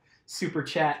super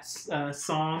chat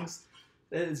songs.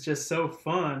 That is just so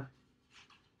fun.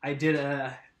 I did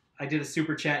a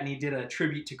super chat and he did a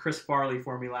tribute to Chris Farley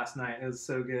for me last night. It was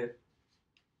so good.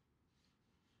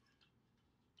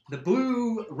 The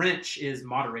blue wrench is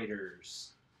moderators.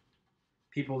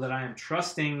 People that I am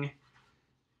trusting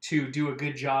to do a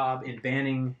good job in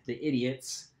banning the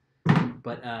idiots,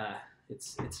 but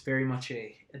it's very much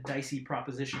a dicey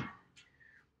proposition.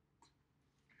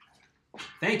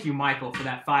 Thank you, Michael, for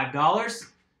that $5.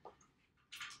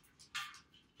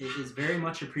 It is very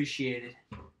much appreciated.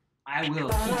 I will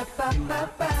keep you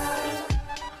up.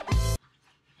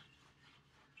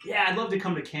 Yeah, I'd love to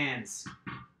come to Cairns,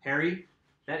 Harry.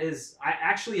 That is, I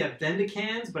actually have been to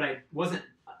Cairns, but I wasn't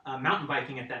mountain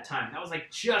biking at that time. That was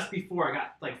like just before I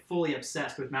got like fully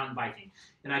obsessed with mountain biking.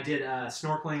 And I did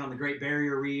snorkeling on the Great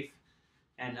Barrier Reef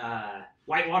and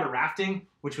whitewater rafting,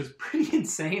 which was pretty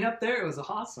insane up there. It was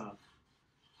awesome.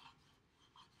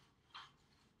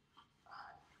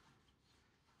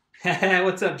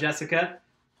 What's up, Jessica?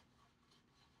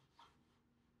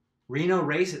 Reno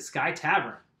race at Sky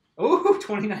Tavern. Oh,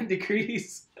 29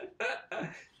 degrees.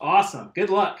 Awesome. Good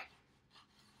luck.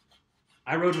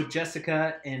 I rode with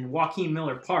Jessica in Joaquin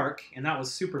Miller Park, and that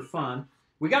was super fun.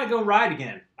 We got to go ride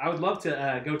again. I would love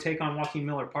to go take on Joaquin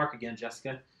Miller Park again,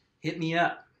 Jessica. Hit me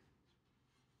up.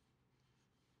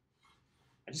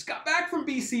 I just got back from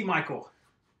BC, Michael.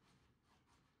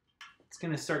 It's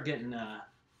going to start getting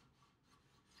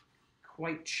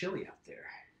quite chilly out there.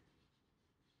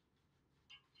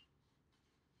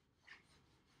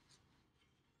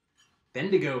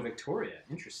 Bendigo, Victoria.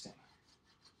 Interesting.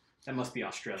 That must be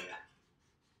Australia.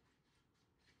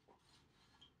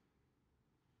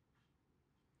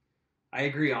 I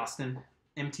agree, Austin.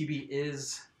 MTB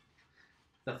is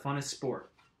the funnest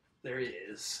sport there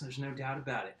is. There's no doubt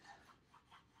about it.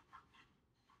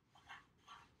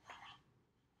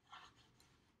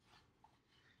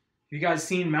 Have you guys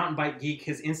seen Mountain Bike Geek,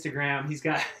 his Instagram? He's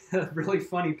got a really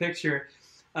funny picture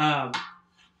of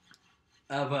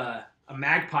a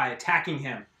magpie attacking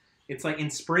him. It's like in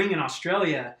spring in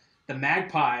Australia, the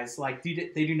magpies, like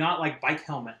they do not like bike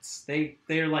helmets.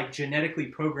 They're like genetically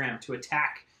programmed to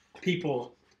attack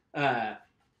people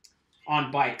on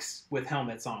bikes with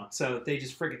helmets on. So they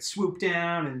just freaking swoop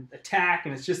down and attack,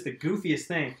 and it's just the goofiest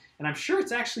thing. And I'm sure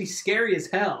it's actually scary as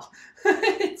hell.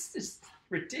 It's just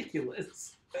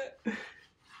ridiculous.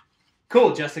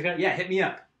 Cool, Jessica. Yeah, hit me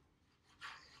up.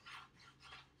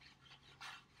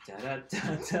 Da, da,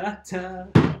 da, da, da.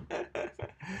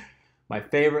 My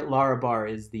favorite Lara bar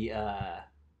is the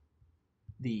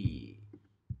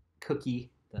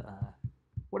cookie,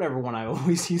 whatever one I'm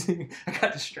always using. I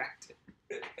got distracted.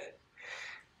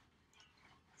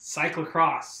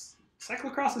 Cyclocross.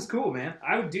 Cyclocross is cool, man.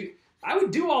 I would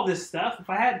do all this stuff if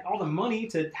I had all the money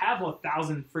to have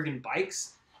 1,000 friggin'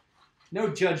 bikes. No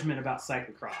judgment about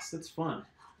cyclocross. It's fun.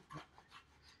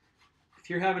 If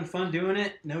you're having fun doing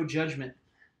it, no judgment.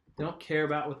 Don't care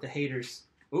about what the haters.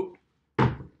 Oop.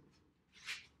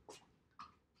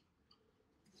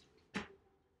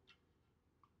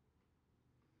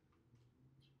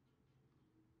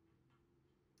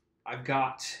 I've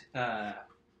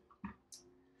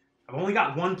only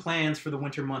got one plans for the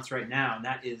winter months right now, and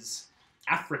that is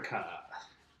Africa.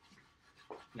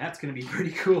 And that's going to be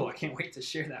pretty cool. I can't wait to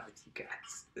share that with you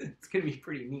guys. It's going to be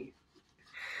pretty neat.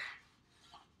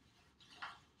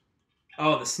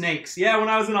 Oh, the snakes. Yeah, when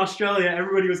I was in Australia,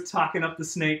 everybody was talking up the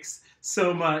snakes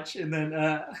so much, and then,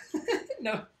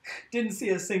 no, didn't see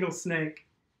a single snake.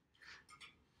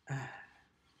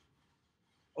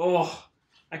 Oh,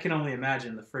 I can only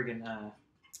imagine the friggin'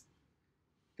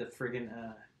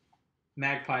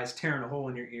 magpies tearing a hole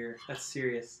in your ear. That's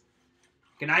serious.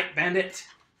 Good night, Bandit.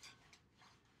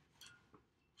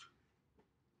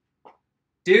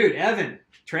 Dude, Evan,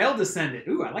 Trail Descendant.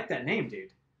 Ooh, I like that name, dude.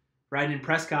 Riding in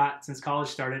Prescott since college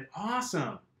started.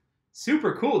 Awesome.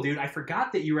 Super cool, dude. I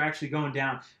forgot that you were actually going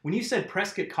down. When you said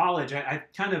Prescott College, I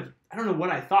don't know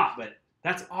what I thought, but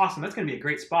that's awesome. That's going to be a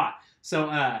great spot.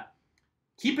 So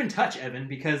keep in touch, Evan,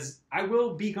 because I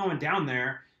will be going down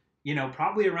there, you know,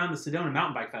 probably around the Sedona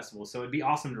Mountain Bike Festival. So it'd be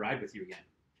awesome to ride with you again.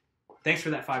 Thanks for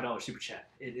that $5 super chat.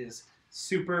 It is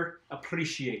super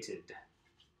appreciated.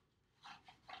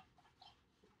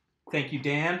 Thank you,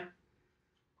 Dan.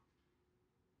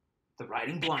 The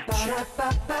Riding Blind Show.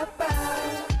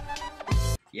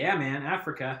 Yeah, man,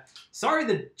 Africa. Sorry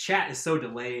the chat is so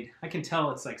delayed. I can tell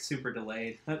it's like super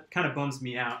delayed. That kind of bums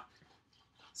me out.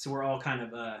 So we're all kind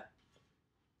of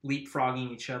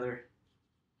leapfrogging each other.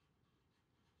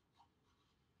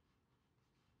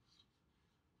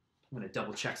 I'm going to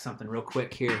double check something real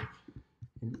quick here.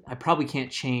 And I probably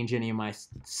can't change any of my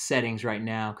settings right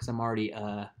now because I'm already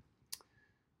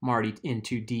in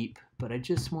too deep. But I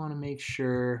just want to make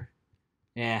sure.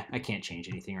 Yeah, I can't change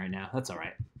anything right now. That's all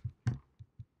right.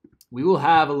 We will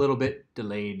have a little bit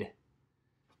delayed.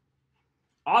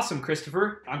 Awesome,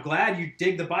 Christopher. I'm glad you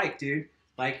dig the bike, dude.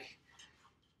 Like,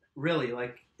 really,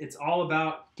 like, it's all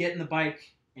about getting the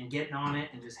bike and getting on it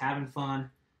and just having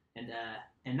fun and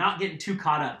not getting too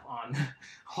caught up on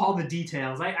all the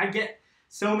details. I get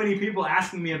so many people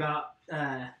asking me about,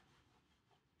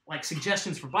 like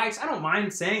suggestions for bikes, I don't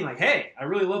mind saying like, hey, I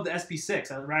really love the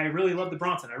SP6. I really love the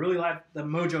Bronson. I really like the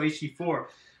Mojo HD4.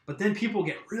 But then people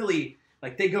get really,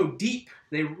 like they go deep.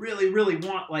 They really, really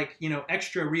want like, you know,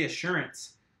 extra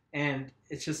reassurance. And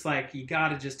it's just like, you got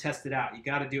to just test it out. You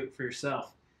got to do it for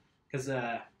yourself. Because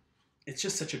it's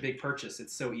just such a big purchase.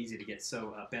 It's so easy to get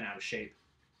so bent out of shape.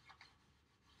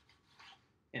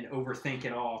 And overthink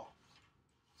it all.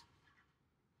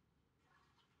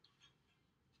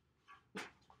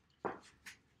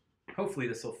 Hopefully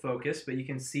this will focus, but you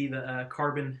can see the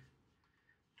carbon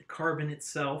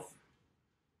itself.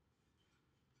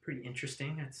 Pretty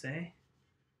interesting, I'd say.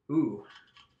 Ooh,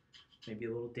 maybe a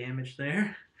little damage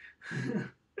there.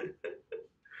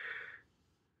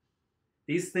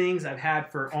 These things I've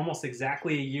had for almost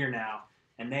exactly a year now,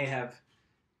 and they have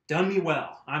done me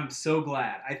well. I'm so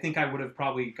glad. I think I would have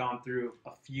probably gone through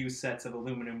a few sets of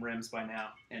aluminum rims by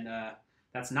now, and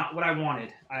that's not what I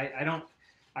wanted.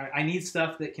 I need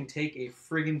stuff that can take a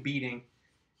friggin' beating,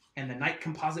 and the Nike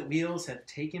composite wheels have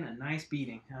taken a nice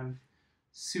beating. I'm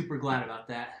super glad about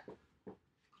that.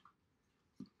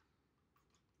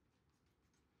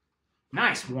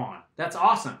 Nice, Juan. That's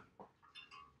awesome.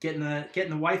 Getting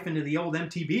the wife into the old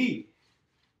MTB.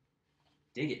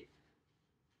 Dig it.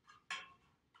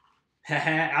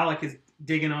 Alec is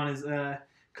digging on his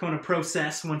Kona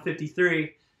Process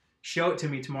 153. Show it to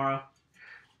me tomorrow.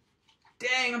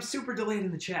 Dang, I'm super delayed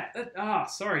in the chat.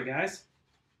 Sorry, guys.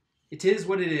 It is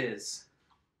what it is.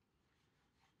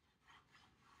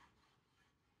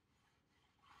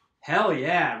 Hell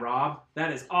yeah, Rob.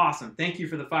 That is awesome. Thank you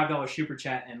for the $5 super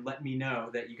chat and let me know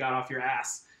that you got off your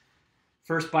ass.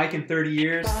 First bike in 30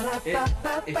 years.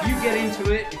 If you get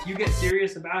into it, if you get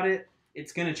serious about it,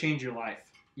 it's going to change your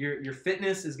life. Your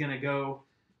fitness is going to go...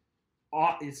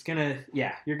 It's going to...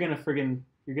 Yeah, you're going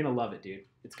to love it, dude.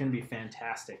 It's going to be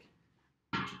fantastic.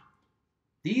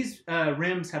 These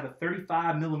rims have a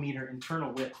 35 millimeter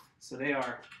internal width, so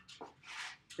they're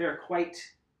quite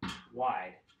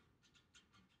wide.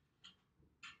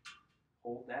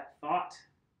 Hold that thought.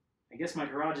 I guess my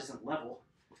garage isn't level.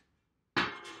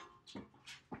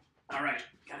 All right,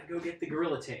 gotta go get the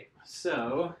Gorilla Tape.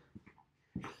 So,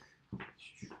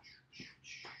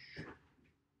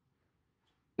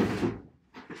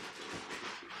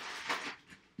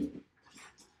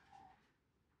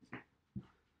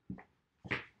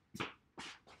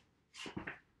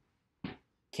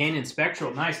 Canyon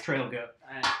Spectral, nice trail goat.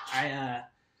 I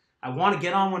want to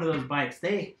get on one of those bikes.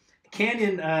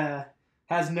 Canyon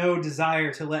has no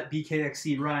desire to let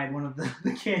BKXC ride one of the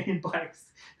Canyon bikes.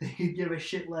 They give a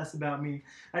shit less about me.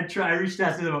 I reached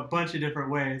out to them a bunch of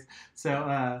different ways,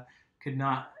 so could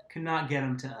not get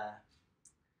them to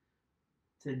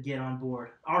get on board.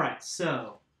 All right,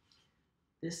 so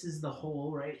this is the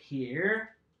hole right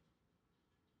here.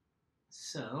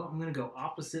 So I'm gonna go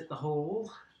opposite the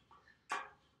hole.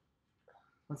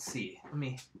 Let's see. Let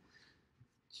me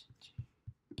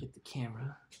get the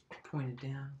camera pointed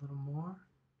down a little more.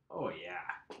 Oh yeah.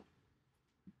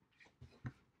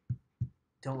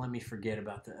 Don't let me forget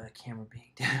about the camera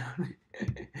being down.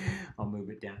 I'll move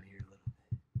it down here a little bit.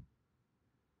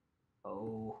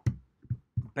 Oh,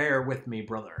 bear with me,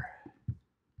 brother.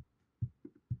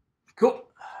 Cool.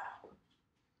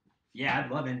 Yeah,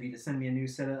 I'd love Envy to send me a new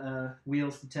set of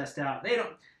wheels to test out. They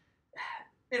don't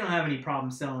have any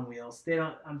problem selling wheels. They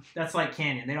don't. That's like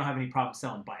Canyon. They don't have any problem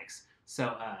selling bikes.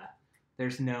 So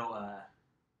there's no.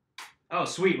 Oh,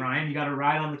 sweet, Ryan. You got a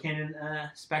ride on the Canyon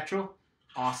Spectral?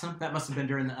 Awesome. That must have been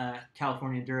during the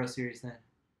California Enduro series then.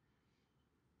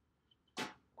 I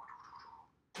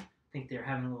think they're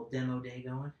having a little demo day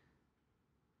going.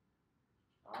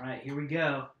 All right, here we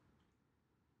go.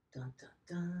 Dun,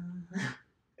 dun,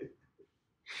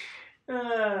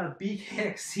 dun.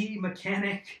 BKXC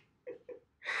mechanic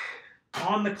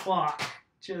on the clock,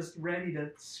 just ready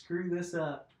to screw this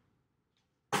up.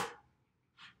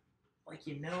 Like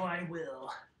you know I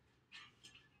will.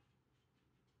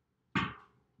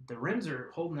 The rims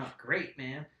are holding up great,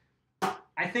 man.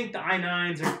 I think the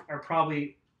i9s are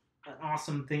probably an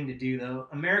awesome thing to do, though.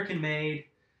 American made.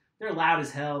 They're loud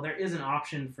as hell. There is an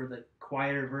option for the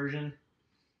quieter version.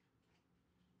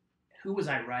 Who was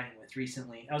I riding with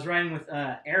recently? I was riding with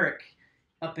Eric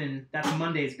up in, that's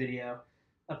Monday's video,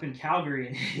 up in Calgary,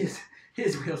 and his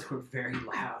wheels were very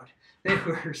loud. They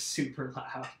were super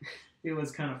loud. It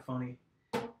was kind of funny.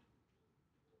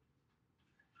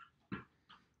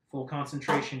 Full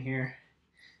concentration here.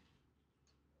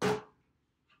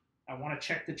 I want to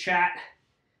check the chat.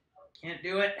 Can't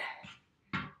do it.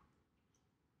 I'm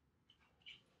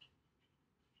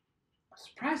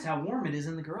surprised how warm it is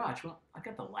in the garage. Well, I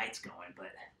got the lights going,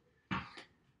 but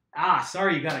Ah,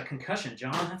 sorry you got a concussion,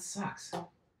 John. That sucks.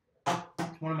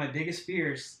 It's one of my biggest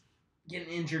fears, getting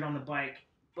injured on the bike.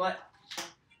 But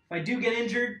if I do get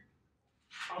injured,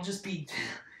 I'll just be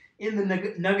in the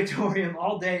nugatorium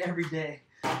all day, every day,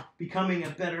 becoming a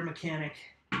better mechanic.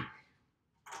 Come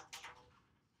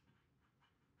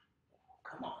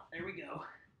on, there we go.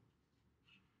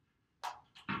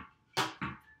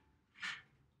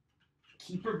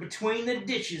 Keep her between the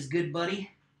ditches, good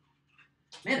buddy.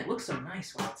 Man, it looks so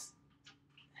nice while it's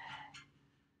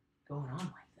going on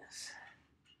like this.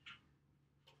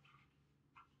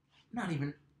 Not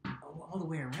even all the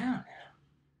way around now.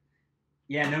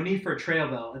 Yeah, no need for a trail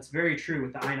bell. It's very true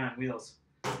with the i9 wheels.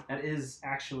 That is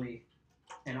actually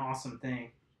an awesome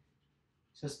thing.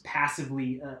 Just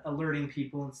passively alerting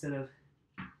people instead of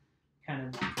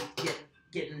kind of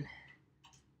getting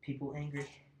people angry.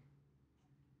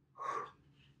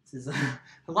 This is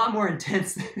a lot more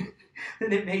intense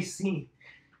than it may seem.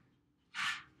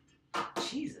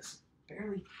 Jesus,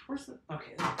 barely. Where's the?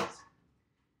 Okay, there it is.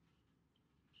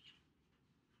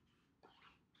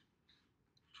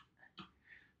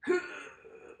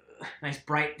 Nice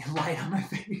bright light on my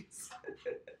face.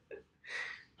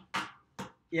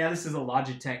 Yeah, this is a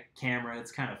Logitech camera.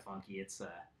 It's kind of funky. It's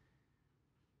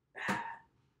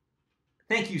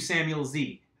Thank you, Samuel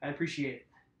Z. I appreciate it.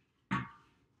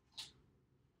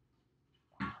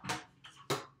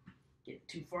 Getting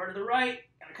too far to the right.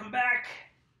 Gotta come back.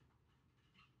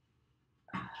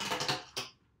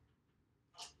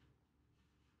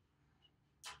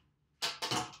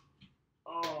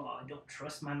 Oh, I don't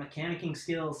trust my mechanicking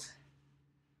skills.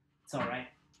 It's all right.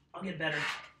 I'll get better.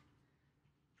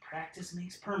 Practice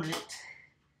makes permanent.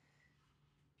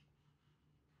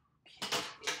 Okay,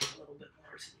 a little bit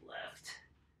more to the left.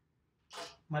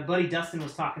 My buddy Dustin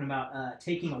was talking about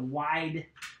taking a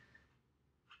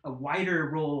wider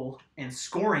roll and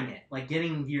scoring it, like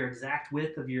getting your exact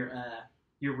width of your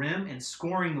rim and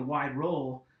scoring the wide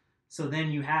roll, so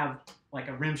then you have like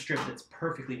a rim strip that's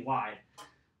perfectly wide.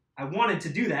 I wanted to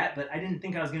do that, but I didn't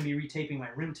think I was going to be retaping my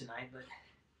rim tonight, but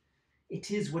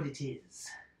it is what it is.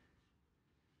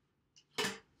 All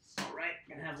right,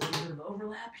 I'm going to have a little bit of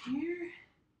overlap here.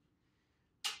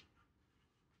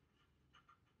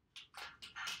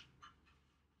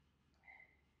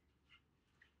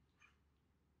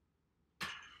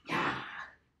 Yeah.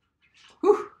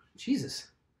 Whew, Jesus.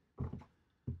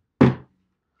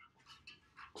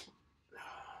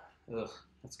 Ugh,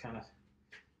 that's kind of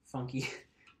funky.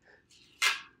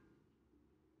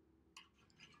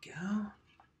 Go.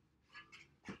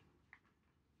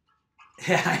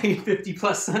 Yeah, I need 50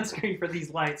 plus sunscreen for these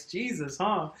lights. Jesus,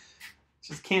 huh?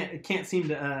 Just it can't seem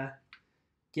to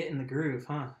get in the groove,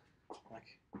 huh?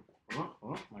 Like, oh,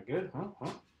 am I good? Huh?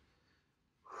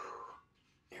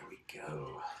 There we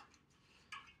go.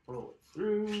 Roll it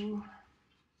through.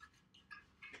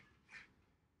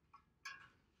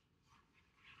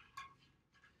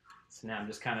 So now I'm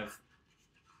just kind of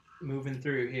moving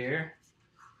through here.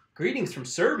 Greetings from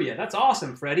Serbia. That's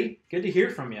awesome, Freddie. Good to hear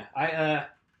from you.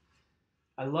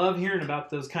 I love hearing about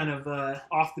those kind of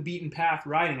off the beaten path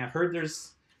riding. I've heard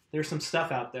there's some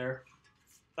stuff out there.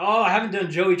 Oh, I haven't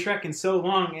done Joey Trek in so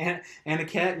long, Anna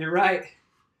Cat. You're right.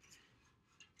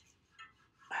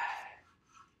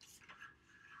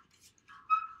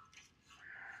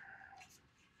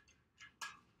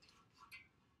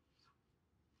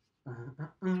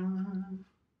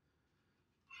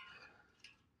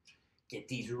 Get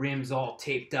these rims all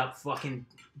taped up fucking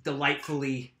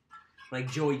delightfully like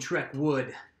Joey Trek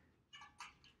would.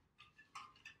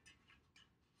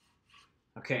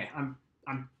 Okay, I'm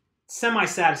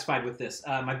semi-satisfied with this.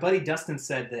 My buddy Dustin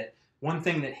said that one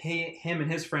thing that him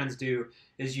and his friends do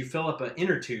is you fill up an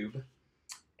inner tube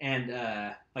and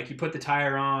like you put the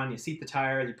tire on, you seat the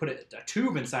tire, you put a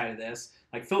tube inside of this,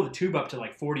 like fill the tube up to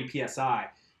like 40 psi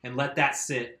and let that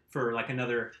sit for like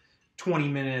another 20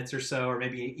 minutes or so, or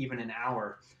maybe even an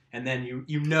hour, and then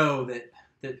you know that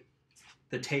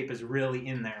the tape is really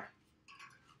in there.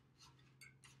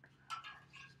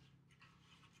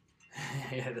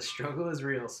 Yeah, the struggle is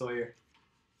real, Sawyer.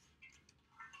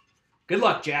 Good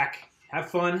luck, Jack.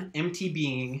 Have fun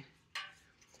MTBing.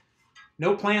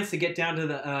 No plans to get down to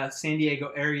the San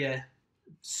Diego area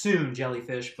soon,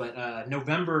 Jellyfish, but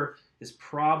November is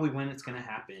probably when it's going to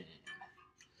happen.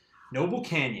 Noble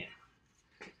Canyon.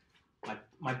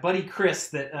 My buddy Chris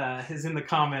that is in the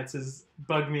comments has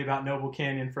bugged me about Noble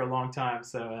Canyon for a long time,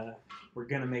 so we're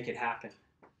going to make it happen.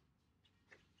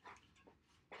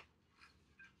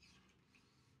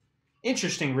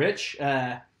 Interesting, Rich.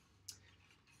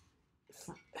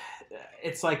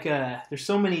 It's like there's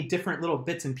so many different little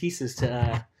bits and pieces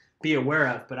to be aware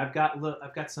of, but I've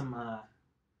got some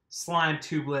slime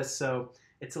tubeless, so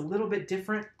it's a little bit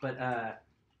different, but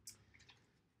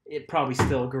it probably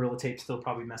still, Gorilla Tape still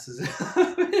probably messes it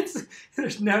up.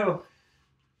 There's no...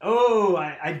 Oh,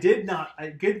 I did not...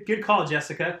 Good call,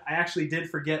 Jessica. I actually did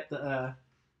forget the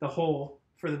hole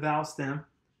for the valve stem.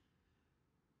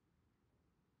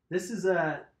 This is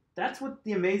that's what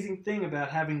the amazing thing about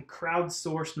having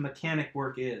crowdsourced mechanic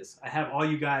work is. I have all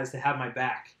you guys to have my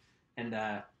back and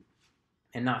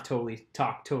not totally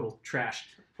talk total trash.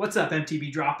 What's up,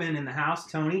 MTB Drop-In in the house,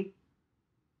 Tony?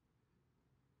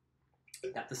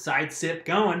 Got the side sip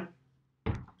going.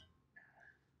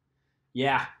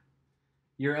 Yeah,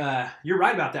 you're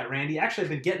right about that, Randy. Actually, I've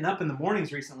been getting up in the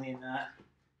mornings recently, and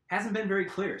hasn't been very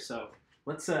clear. So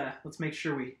let's make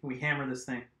sure we hammer this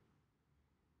thing.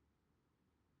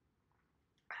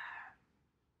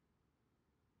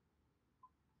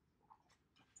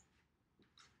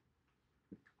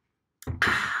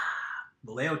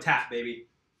 Vallejo tap, baby.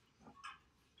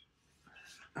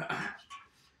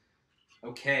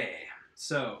 Okay,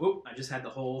 so I just had the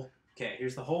hole. Okay,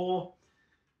 here's the hole.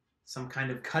 Some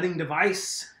kind of cutting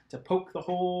device to poke the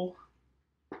hole.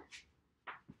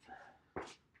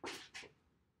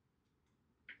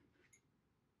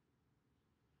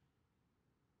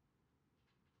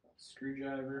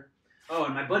 Screwdriver. Oh,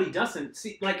 and my buddy Dustin,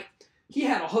 see, like, he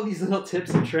had all these little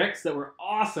tips and tricks that were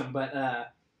awesome, but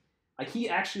like he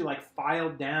actually like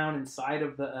filed down inside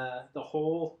of the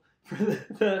hole for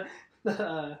the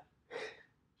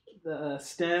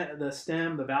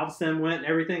stem, the valve stem went, and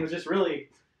everything. It was just really,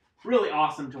 really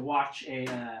awesome to watch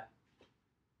an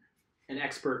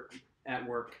expert at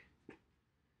work.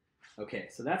 Okay,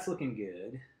 so that's looking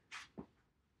good.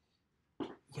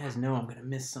 You guys know I'm gonna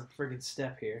miss some friggin'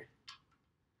 step here.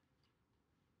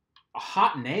 A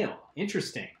hot nail,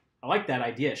 interesting. I like that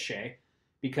idea, Shay,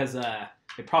 because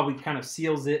it probably kind of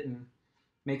seals it and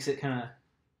makes it kind of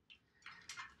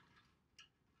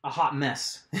a hot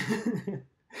mess.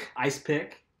 Ice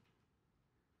pick.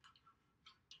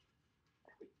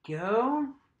 There we go.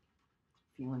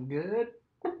 Feeling good.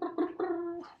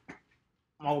 I'm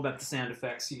all about the sound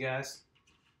effects, you guys.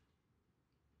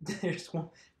 There's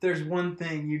one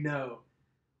thing you know.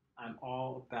 I'm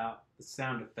all about the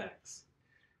sound effects.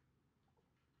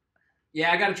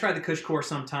 Yeah, I got to try the Kush Core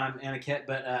sometime, Aniket,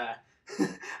 but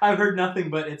I've heard nothing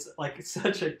but it's like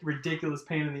such a ridiculous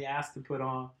pain in the ass to put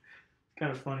on.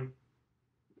 Kind of funny.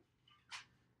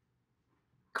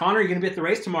 Connor, you're going to be at the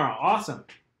race tomorrow. Awesome.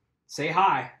 Say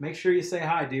hi. Make sure you say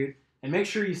hi, dude. And make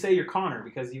sure you say you're Connor,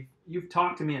 because you've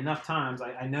talked to me enough times.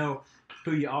 I know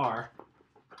who you are.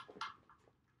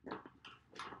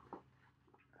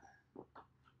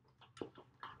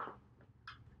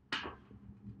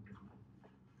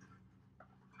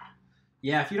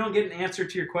 Yeah, if you don't get an answer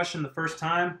to your question the first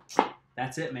time,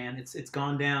 that's it, man. It's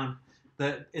gone down.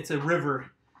 It's a river.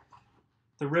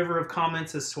 The river of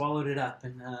comments has swallowed it up,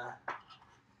 and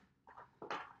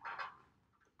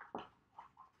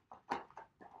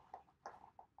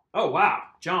oh wow,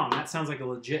 John, that sounds like a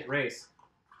legit race.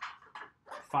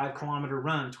 5-kilometer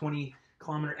run,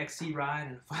 20-kilometer XC ride,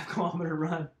 and a 5-kilometer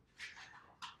run.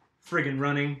 Friggin'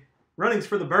 running. Running's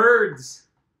for the birds.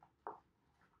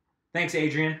 Thanks,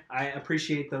 Adrian. I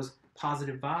appreciate those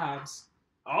positive vibes.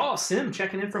 Oh, Sim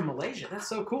checking in from Malaysia. That's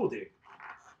so cool, dude.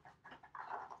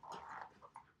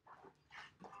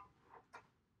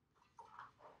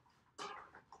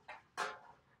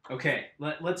 Okay,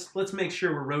 let's make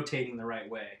sure we're rotating the right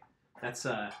way. That's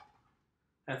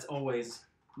always...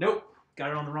 Nope,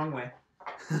 got it on the wrong way.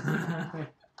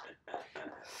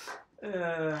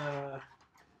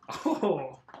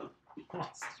 Oh,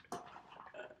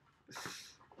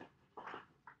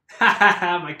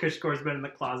 my Kush Core's been in the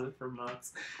closet for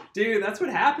months. Dude, that's what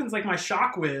happens, like my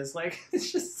Shock Whiz. Like, it's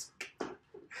just...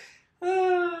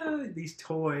 these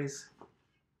toys.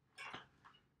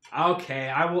 Okay,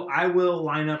 I will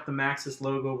line up the Maxxis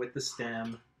logo with the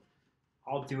stem.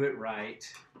 I'll do it right.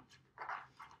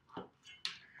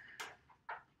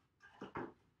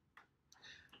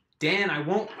 Dan,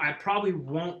 I probably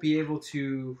won't be able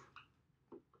to...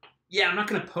 Yeah, I'm not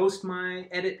going to post my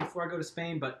edit before I go to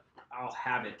Spain, but I'll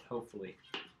have it, hopefully.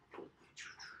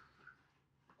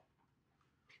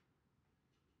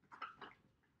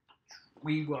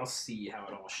 We will see how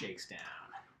it all shakes down.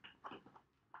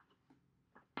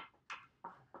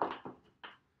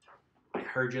 I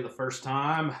heard you the first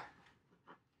time.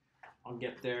 I'll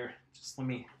get there. Just let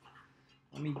me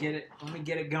get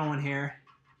it going here.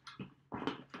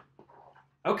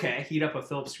 Okay, heat up a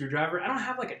Phillips screwdriver. I don't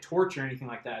have like a torch or anything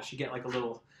like that. I should get like a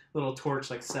little torch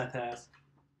like Seth has.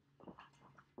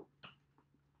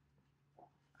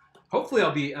 Hopefully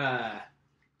I'll be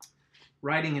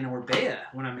riding in Orbea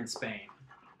when I'm in Spain.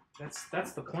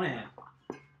 That's the plan.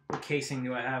 What casing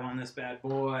do I have on this bad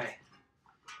boy?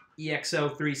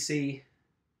 EXO 3C.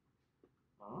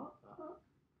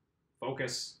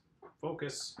 Focus.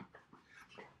 Focus.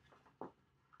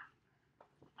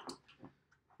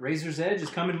 Razor's Edge is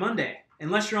coming Monday.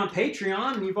 Unless you're on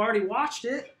Patreon and you've already watched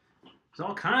it. There's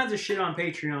all kinds of shit on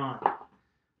Patreon.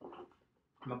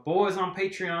 My boys on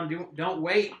Patreon don't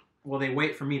wait. Well, they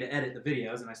wait for me to edit the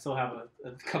videos, and I still have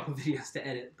a couple of videos to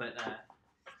edit, but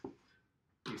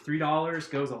your $3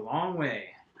 goes a long way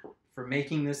for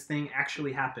making this thing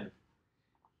actually happen.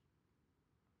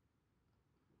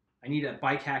 I need a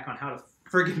bike hack on how to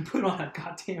friggin' put on a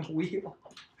goddamn wheel.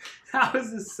 How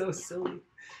is this so silly?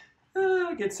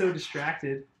 I get so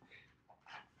distracted.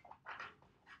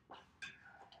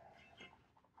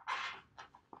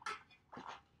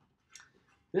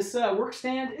 This work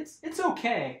stand, it's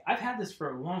okay. I've had this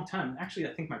for a long time. Actually,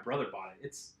 I think my brother bought it.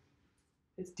 It's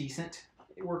decent.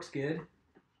 It works good.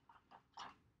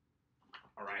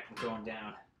 All right, I'm going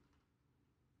down.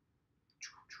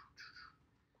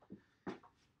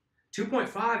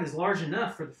 2.5 is large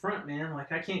enough for the front, man.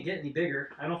 Like, I can't get any bigger.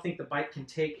 I don't think the bike can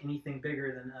take anything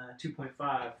bigger than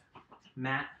 2.5.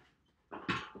 Matt.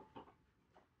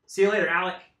 See you later,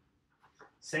 Alec.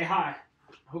 Say hi.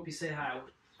 I hope you say hi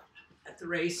at the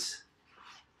race.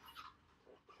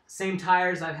 Same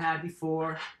tires I've had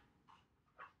before.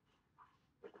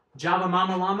 Java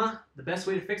Mama Llama, the best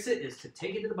way to fix it is to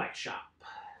take it to the bike shop.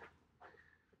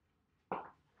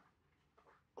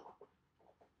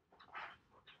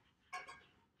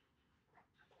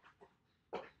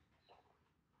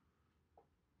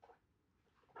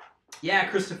 Yeah,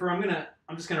 Christopher,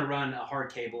 I'm just gonna run a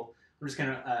hard cable. I'm just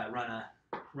gonna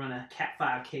run a Cat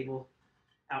 5 cable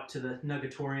out to the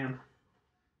Nugatorium.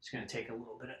 It's gonna take a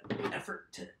little bit of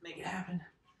effort to make it happen.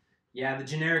 Yeah, the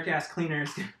generic ass cleaner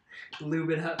is gonna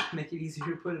lube it up, make it easier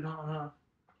to put it on.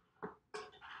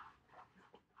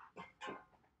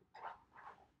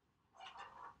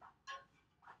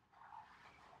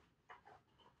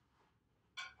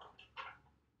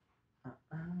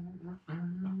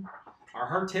 Our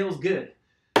hardtail's good.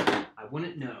 I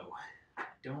wouldn't know.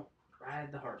 Don't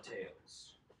ride the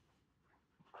hardtails.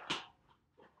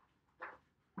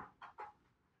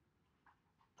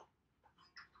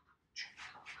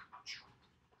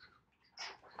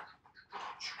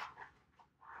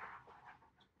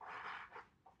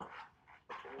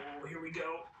 Oh, here we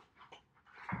go.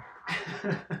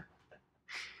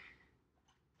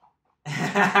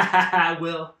 I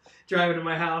will drive into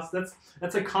my house.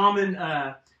 That's a common.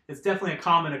 It's definitely a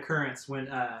common occurrence when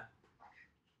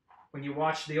you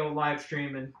watch the old live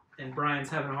stream and Brian's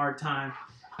having a hard time.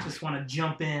 Just want to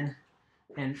jump in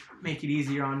and make it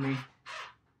easier on me.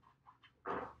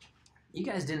 You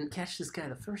guys didn't catch this guy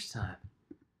the first time.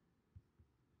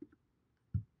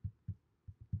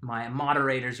 My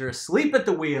moderators are asleep at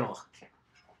the wheel.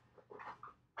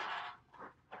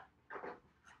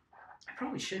 I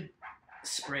probably should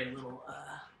spray a little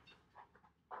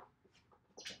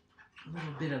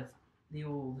bit of the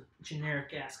old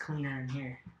generic gas cleaner in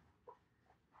here.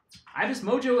 Ibis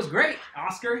Mojo was great,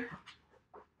 Oscar.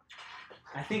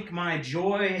 I think my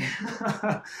joy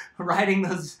riding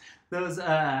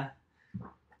that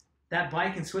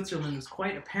bike in Switzerland was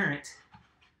quite apparent.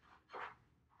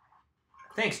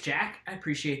 Thanks, Jack. I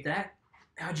appreciate that.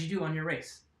 How'd you do on your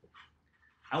race?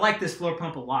 I like this floor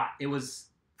pump a lot. It was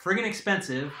friggin'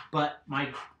 expensive, but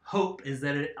my hope is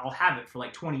that I'll have it for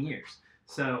like 20 years.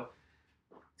 So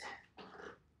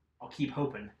I'll keep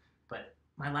hoping. But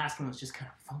my last one was just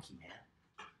kind of funky, man.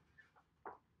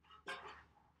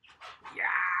 Yeah!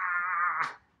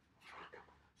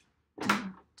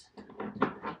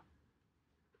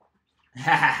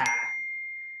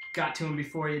 Got to him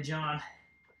before you, John.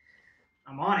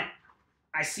 I'm on it.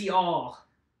 I see all.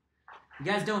 You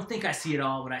guys don't think I see it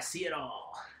all, but I see it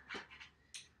all.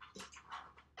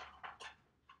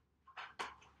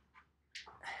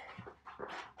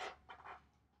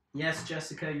 Yes,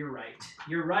 Jessica, you're right.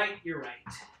 You're right, you're right.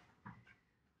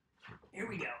 Here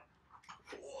we go.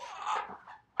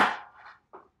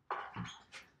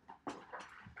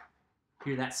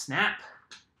 Hear that snap?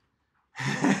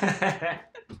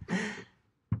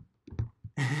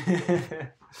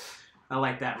 I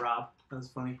like that, Rob. That was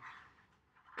funny.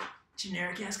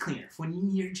 Generic gas cleaner. When you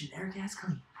need your generic gas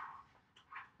cleaner.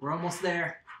 We're almost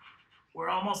there. We're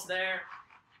almost there.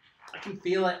 I can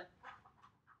feel it.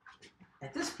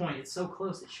 At this point, it's so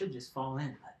close, it should just fall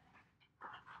in. But...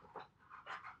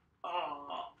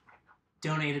 oh.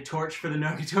 Donate a torch for the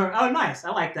Nogator. Oh, nice.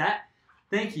 I like that.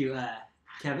 Thank you,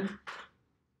 Kevin.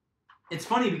 It's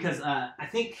funny because I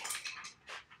think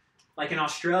Like in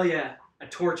Australia, a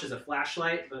torch is a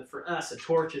flashlight, but for us, a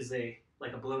torch is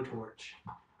like a blowtorch.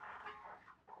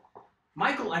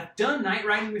 Michael, I've done night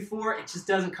riding before. It just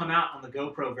doesn't come out on the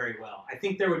GoPro very well. I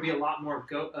think there would be a lot more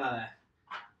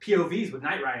POVs with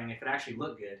night riding if it actually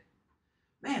looked good.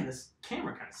 Man, this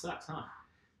camera kind of sucks, huh?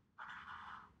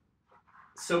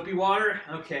 Soapy water?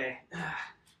 Okay.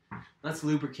 Let's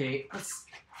lubricate. Let's...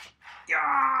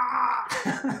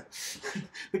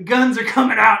 The guns are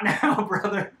coming out now,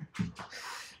 brother.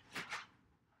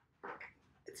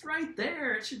 It's right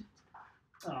there. It should...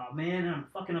 Oh, man, I'm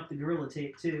fucking up the Gorilla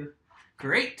Tape, too.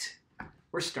 Great.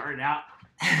 We're started out.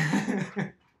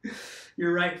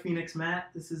 You're right, Phoenix Matt.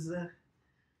 This is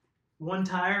one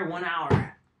tire, 1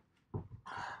 hour.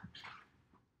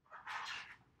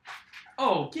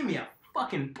 Oh, give me a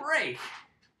fucking break.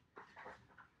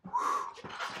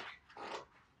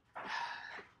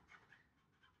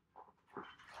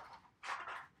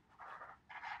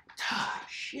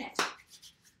 Shit.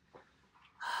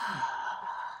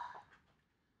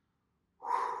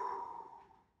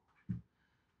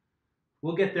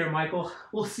 We'll get there, Michael.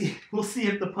 We'll see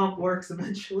if the pump works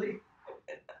eventually.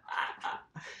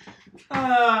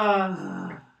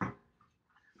 Proper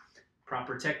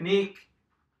technique.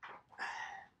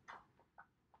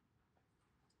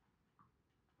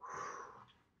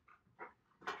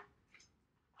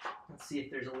 Let's see if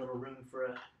there's a little room for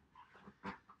a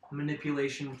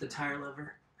manipulation with the tire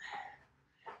lever.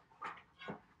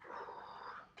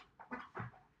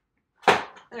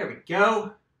 There we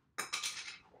go.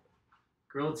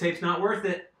 Gorilla Tape's not worth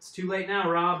it. It's too late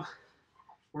now, Rob.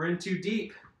 We're in too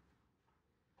deep.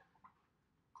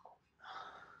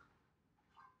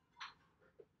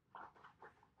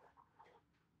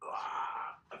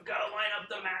 I've got to line up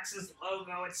the Maxxis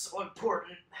logo. It's so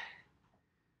important.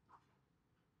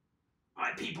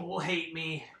 My people will hate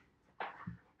me.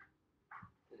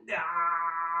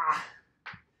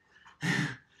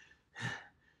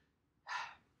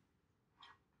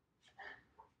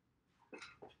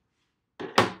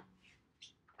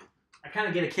 I kind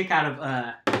of get a kick out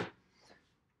of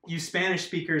you Spanish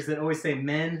speakers that always say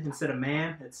men instead of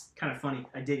man. It's kind of funny.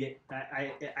 I dig it.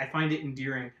 I find it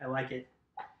endearing. I like it.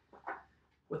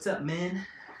 What's up, men?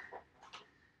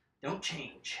 Don't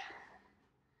change.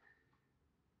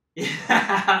 Yeah,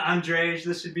 Andrej,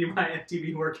 this should be my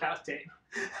MTV workout tape.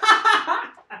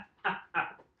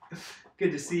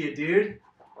 Good to see you, dude.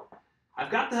 I've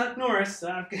got the Huck Norris,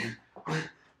 so I've got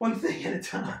one thing at a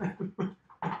time.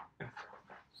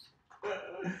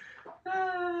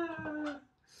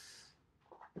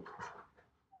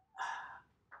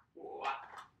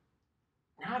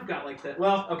 Now I've got like the,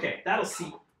 well, okay, that'll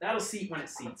seat when it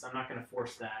seats. I'm not gonna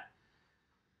force that.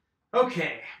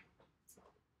 Okay.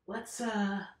 Let's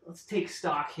take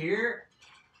stock here.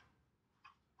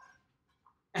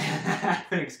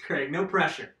 Thanks, Craig. No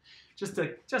pressure. Just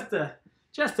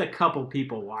a couple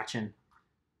people watching.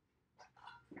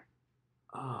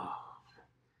 Oh.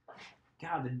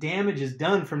 God, the damage is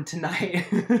done from tonight.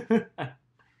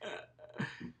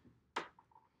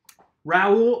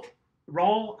 Raul,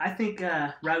 I think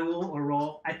Raul or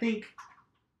Raul, I think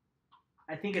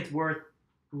it's worth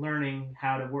learning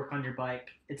how to work on your bike.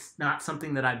 It's not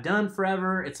something that I've done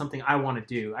forever. It's something I want to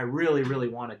do. I really, really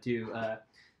want to do.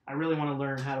 I really want to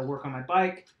learn how to work on my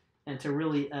bike and to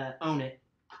really own it.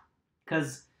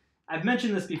 Because I've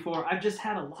mentioned this before, I've just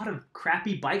had a lot of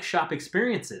crappy bike shop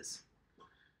experiences.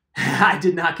 I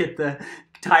did not get the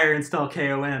tire install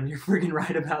KOM. You're freaking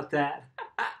right about that.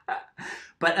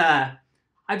 But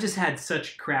I've just had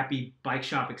such crappy bike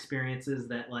shop experiences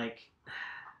that, like,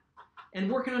 and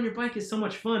working on your bike is so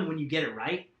much fun when you get it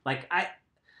right. Like,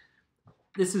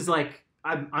 this is like,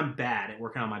 I'm bad at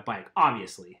working on my bike,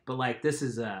 obviously, but like this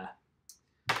is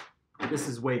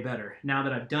way better now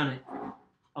that I've done it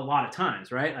a lot of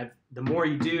times, right? The more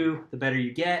you do, the better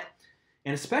you get,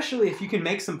 and especially if you can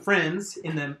make some friends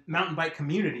in the mountain bike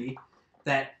community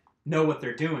that know what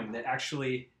they're doing, that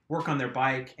actually work on their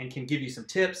bike and can give you some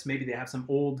tips. Maybe they have some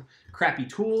old crappy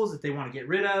tools that they want to get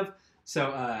rid of.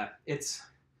 So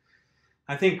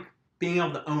I think being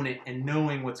able to own it and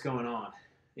knowing what's going on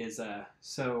is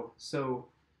so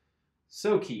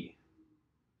key.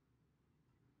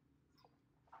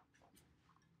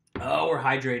 Oh, we're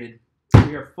hydrated.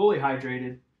 We are fully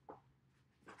hydrated.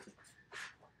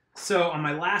 So on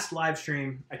my last live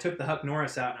stream, I took the Huck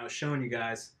Norris out and I was showing you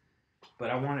guys, but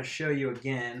I want to show you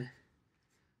again.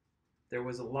 There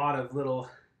was a lot of little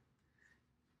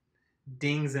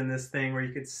dings in this thing where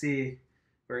you could see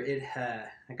where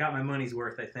I got my money's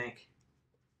worth, I think.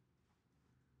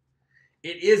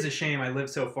 It is a shame I live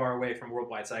so far away from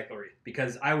Worldwide Cyclery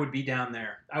because I would be down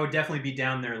there. I would definitely be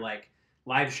down there like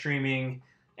live streaming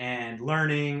and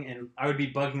learning, and I would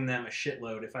be bugging them a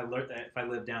shitload if I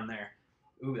lived down there.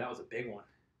 Ooh, that was a big one.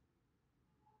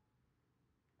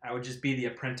 I would just be the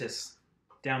apprentice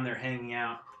down there hanging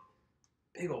out.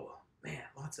 Big old man,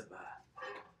 lots of.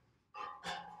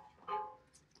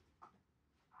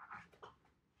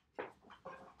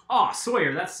 Oh,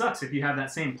 Sawyer, that sucks if you have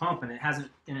that same pump and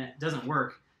it doesn't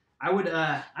work. I would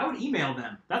email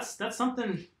them. That's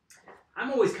something.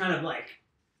 I'm always kind of like.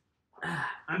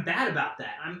 I'm bad about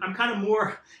that. I'm kind of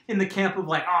more in the camp of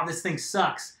like, oh, this thing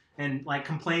sucks, and like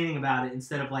complaining about it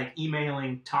instead of like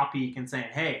emailing Topic and saying,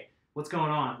 hey, what's going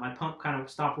on? My pump kind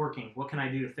of stopped working. What can I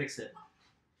do to fix it?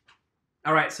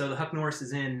 All right, so the Huck Norris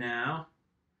is in now.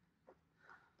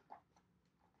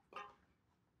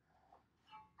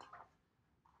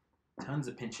 Tons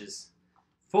of pinches.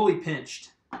 Fully pinched.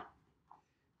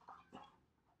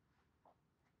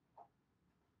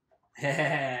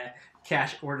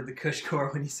 Cash ordered the Kush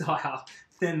Core when he saw how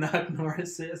thin the Huck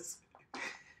Norris is.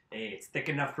 Hey, it's thick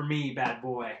enough for me, bad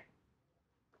boy.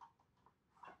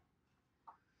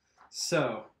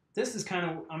 So, this is kind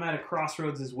of, I'm at a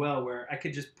crossroads as well where I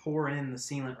could just pour in the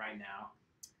sealant right now.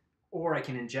 Or I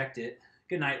can inject it.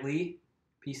 Good night, Lee.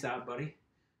 Peace out, buddy.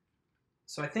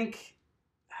 So I think,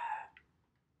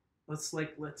 let's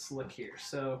look here.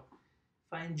 So,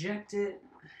 if I inject it,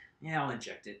 yeah, I'll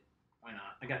inject it. Why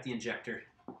not? I got the injector.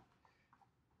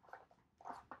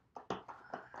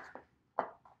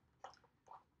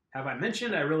 Have I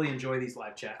mentioned I really enjoy these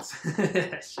live chats?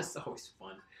 It's just always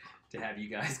fun to have you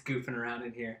guys goofing around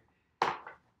in here.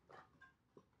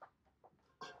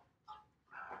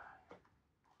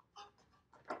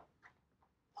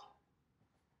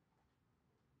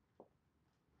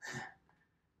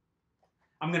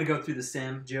 I'm going to go through the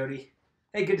sim, Jody.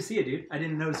 Hey, good to see you, dude. I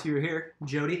didn't notice you were here,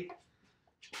 Jody.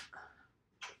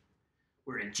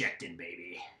 We're injecting,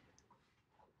 baby.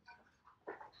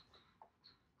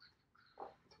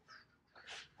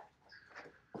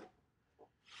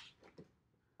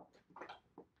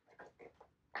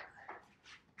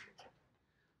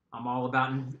 I'm all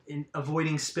about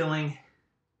avoiding spilling.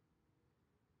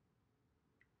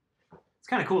 It's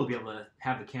kind of cool to be able to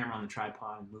have the camera on the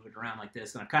tripod and move it around like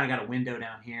this. And I've kind of got a window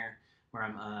down here where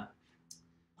I'm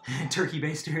turkey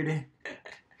basted in.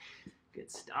 Good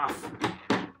stuff.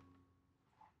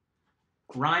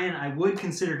 Ryan, I would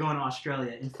consider going to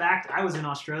Australia. In fact, I was in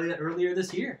Australia earlier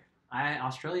this year.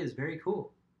 Australia is very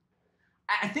cool.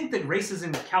 I think that races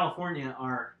in California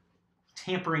are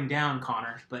tampering down,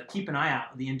 Connor, but keep an eye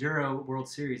out. The Enduro World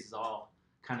Series is all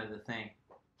kind of the thing.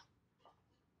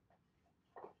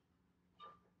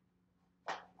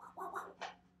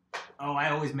 Oh, I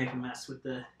always make a mess with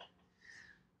the...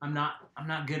 I'm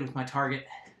not good with my target.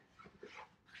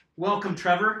 Welcome,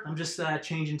 Trevor. I'm just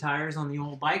changing tires on the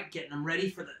old bike, getting them ready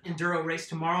for the Enduro race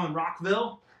tomorrow in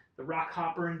Rockville, the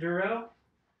Rockhopper Enduro.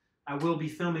 I will be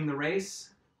filming the race.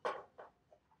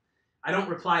 I don't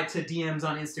reply to DMs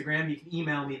on Instagram. You can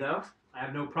email me though. I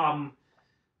have no problem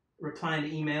replying to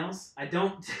emails. I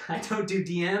don't do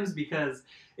DMs because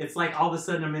it's like all of a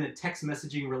sudden I'm in a text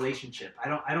messaging relationship.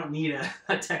 I don't need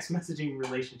a text messaging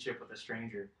relationship with a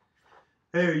stranger.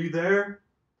 Hey, are you there?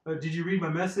 Did you read my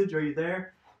message? Are you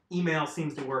there? Email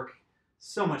seems to work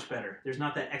so much better. There's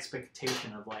not that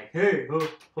expectation of like, hey,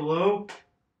 hello?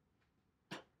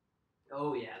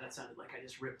 Oh yeah, that sounded like I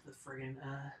just ripped the friggin'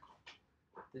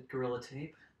 the Gorilla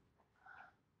Tape.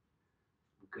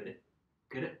 I'm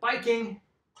good at biking.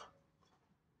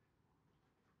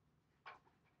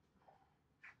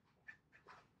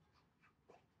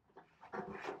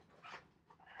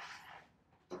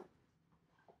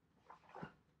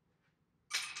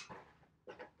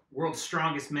 World's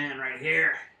strongest man right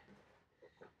here.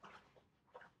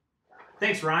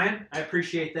 Thanks, Ryan. I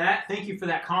appreciate that. Thank you for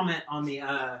that comment on the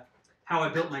how I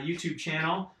built my YouTube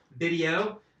channel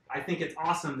video. I think it's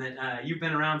awesome that you've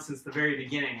been around since the very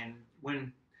beginning. And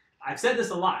when I've said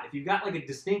this a lot, if you've got like a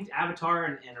distinct avatar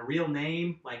and a real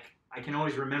name, like I can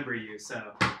always remember you.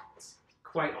 So it's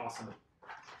quite awesome.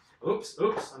 Oops,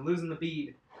 I'm losing the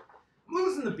bead. I'm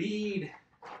losing the bead.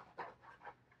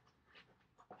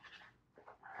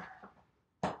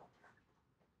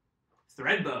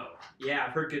 Threadbow. Yeah,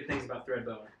 I've heard good things about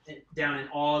Threadbow. Down in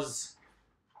Oz.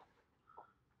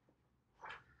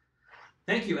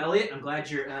 Thank you, Elliot. I'm glad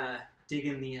you're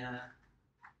digging the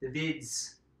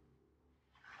vids.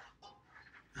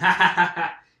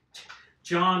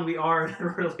 John, we are in a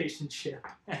relationship.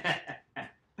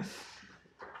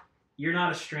 You're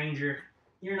not a stranger.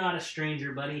 You're not a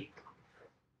stranger, buddy.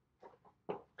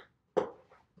 Oh,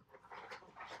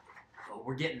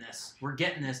 we're getting this. We're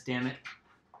getting this, damn it.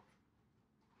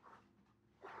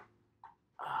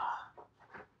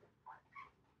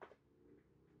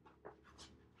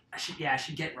 Yeah, I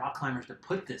should get rock climbers to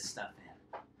put this stuff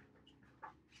in.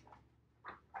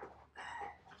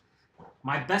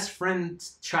 My best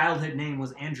friend's childhood name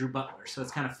was Andrew Butler, so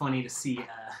it's kind of funny to see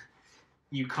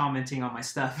you commenting on my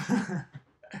stuff.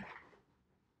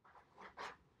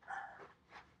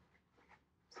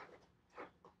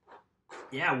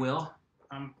 Yeah, Will.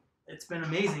 It's been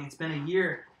amazing. It's been a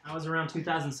year. I was around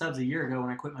 2,000 subs a year ago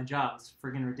when I quit my job. It's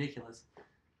friggin' ridiculous.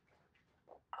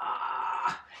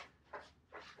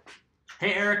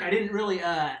 Hey, Eric, I didn't really,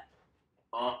 I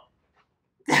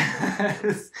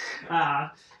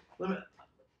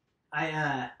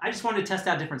just wanted to test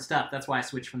out different stuff. That's why I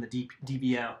switched from the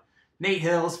DBO. Nate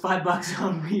Hills, $5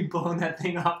 on me blowing that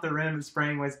thing off the rim and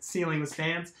spraying my ceiling with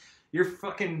stands. Your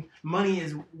fucking money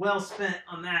is well spent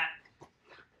on that.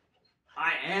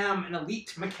 I am an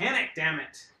elite mechanic, damn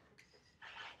it.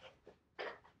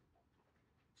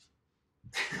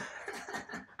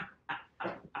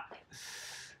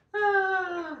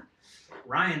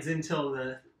 Ryan's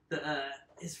until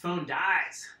his phone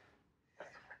dies.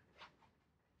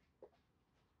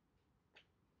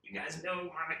 You guys know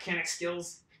my mechanic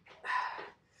skills.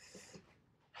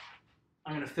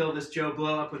 I'm gonna fill this Joe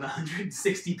Blow up with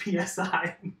 160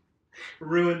 PSI and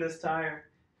ruin this tire.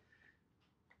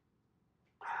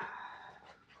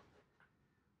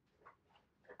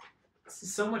 This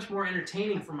is so much more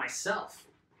entertaining for myself.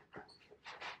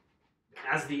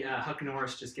 As the Huck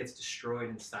Norris just gets destroyed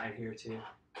inside here too.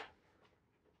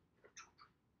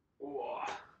 Whoa.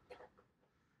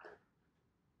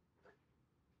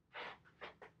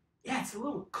 Yeah, it's a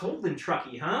little cold and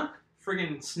trucky, huh?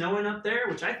 Friggin' snowing up there,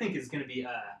 which I think is going to be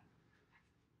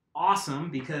awesome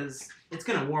because it's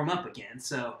going to warm up again.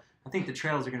 So I think the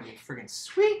trails are going to be friggin'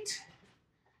 sweet.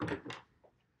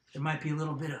 There might be a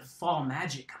little bit of fall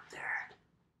magic up there.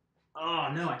 Oh,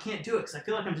 no, I can't do it because I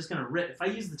feel like I'm just going to rip. If I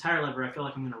use the tire lever, I feel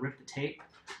like I'm going to rip the tape.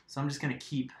 So I'm just going to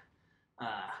keep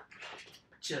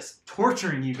just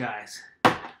torturing you guys.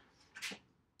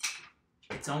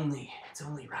 It's only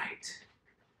right.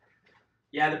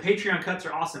 Yeah, the Patreon cuts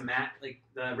are awesome, Matt. Like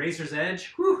the Razor's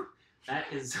Edge, whew,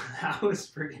 that was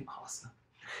freaking awesome.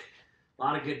 A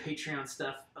lot of good Patreon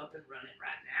stuff up and running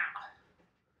right now.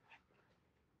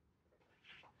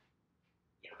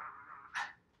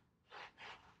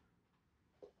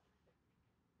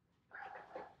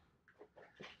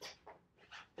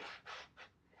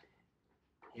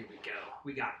 Here we go.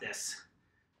 We got this.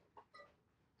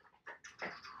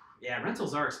 Yeah,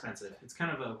 rentals are expensive. It's kind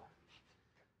of a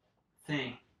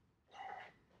thing.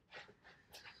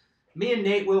 Me and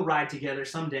Nate will ride together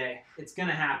someday. It's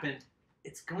gonna happen.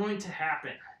 It's going to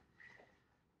happen.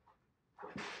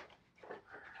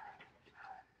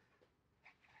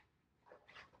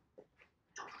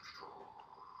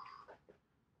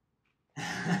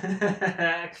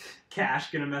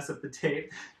 Cash gonna mess up the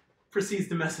tape. Proceeds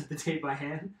to mess up the tape by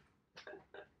hand.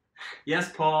 Yes,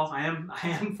 Paul, I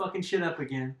am fucking shit up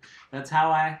again. That's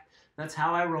how I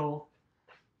roll.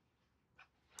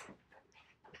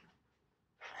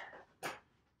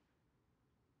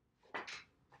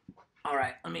 All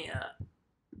right, let me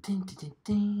ding ding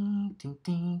ding ding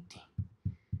ding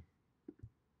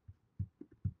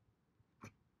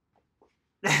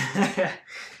ding.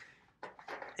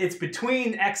 It's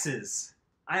between X's.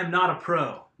 I am not a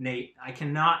pro, Nate. I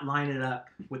cannot line it up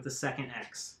with the second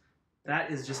X.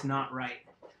 That is just not right.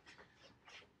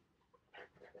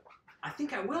 I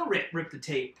think I will rip the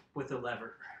tape with the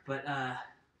lever, but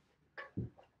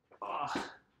oh.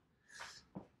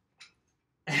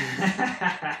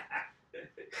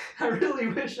 I really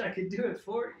wish I could do it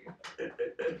for you.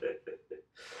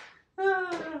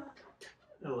 I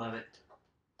love it.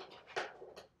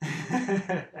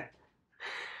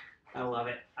 I love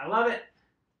it. I love it.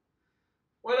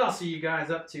 What else are you guys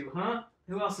up to, huh?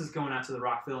 Who else is going out to the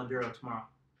Rockville Enduro tomorrow?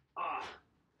 Oh.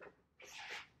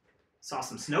 Saw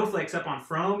some snowflakes up on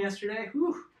Frome yesterday.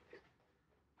 Whew.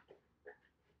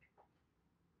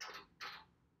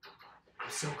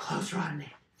 I'm so close,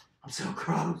 Rodney. I'm so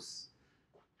close.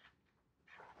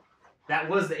 That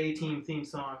was the A-Team theme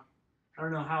song. I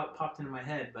don't know how it popped into my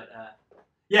head, but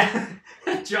yeah,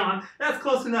 John, that's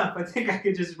close enough. I think I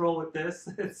could just roll with this.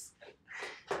 It's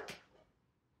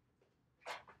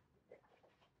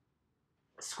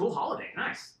school holiday,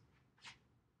 nice.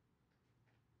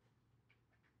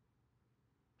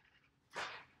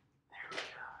 There we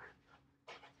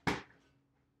go.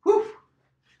 Whew.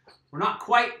 We're not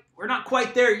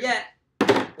quite there yet.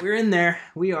 We're in there.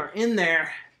 We are in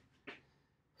there.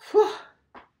 Whew.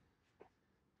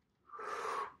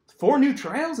 4 new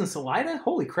trails in Salida?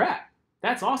 Holy crap.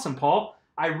 That's awesome, Paul.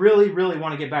 I really, really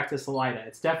want to get back to Salida.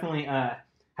 It's definitely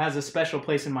has a special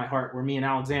place in my heart where me and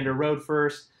Alexander rode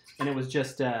first. and it was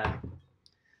just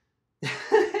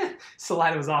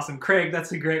Salida was awesome. Craig,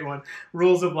 that's a great one.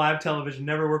 Rules of live television: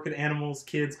 never work with animals,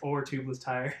 kids, or tubeless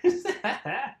tires.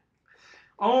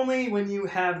 Only when you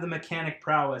have the mechanic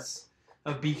prowess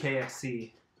of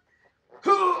BKXC.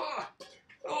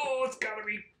 Oh, it's gotta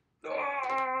be.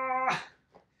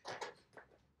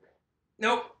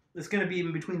 Nope. It's gonna be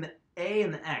in between the A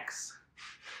and the X.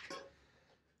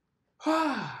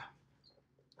 All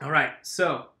right.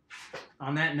 So,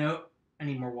 on that note, I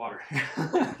need more water.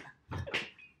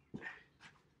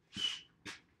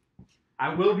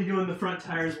 I will be doing the front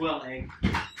tire as well, Egg.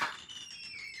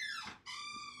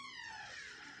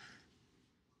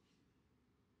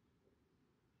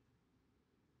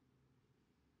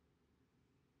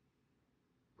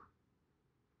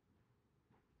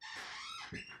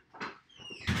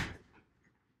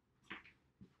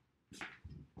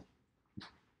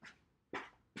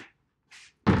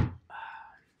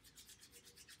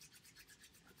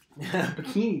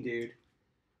 Bikini, dude.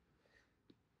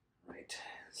 Right.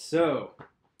 So,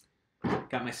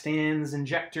 got my stands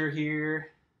injector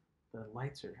here. The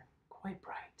lights are quite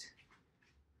bright.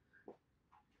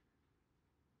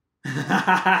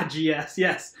 GS,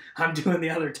 yes. I'm doing the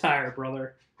other tire,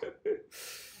 brother.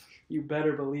 You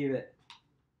better believe it.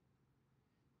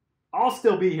 I'll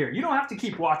still be here. You don't have to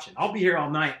keep watching. I'll be here all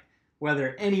night,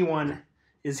 whether anyone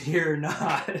is here or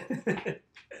not.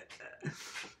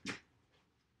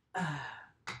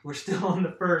 We're still on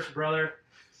the first, brother.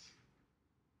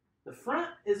 The front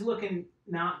is looking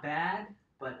not bad,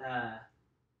 but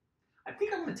I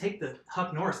think I'm going to take the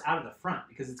Huck Norris out of the front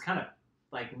because it's kind of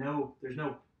like there's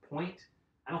no point.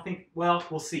 I don't think, well,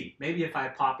 we'll see. Maybe if I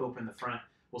pop open the front,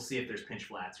 we'll see if there's pinch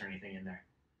flats or anything in there.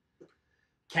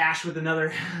 Cash with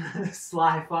another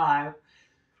Sly 5.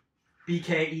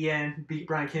 BKEN,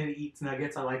 Brian Kennedy eats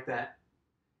nuggets. I like that.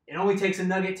 It only takes a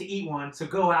nugget to eat one, so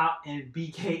go out and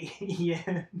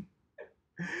BKEN.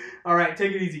 All right,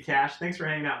 take it easy, Cash. Thanks for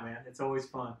hanging out, man. It's always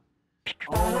fun.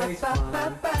 Always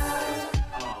fun.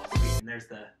 Oh, sweet. And there's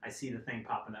I see the thing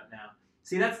popping up now.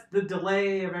 See, that's the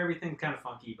delay of everything, kind of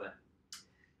funky, but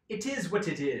it is what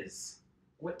it is.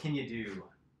 What can you do?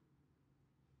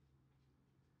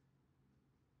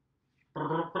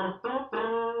 All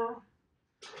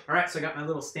right, so I got my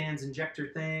little stands injector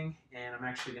thing, and I'm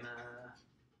actually going to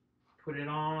put it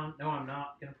on. No, I'm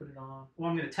not going to put it on. Well,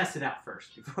 I'm going to test it out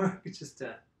first before it's just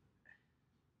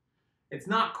it's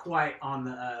not quite on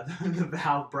the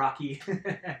valve Brocky.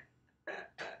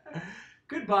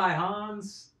 Goodbye,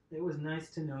 Hans. It was nice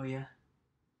to know you.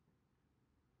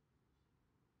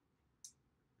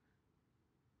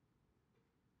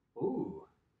 Ooh,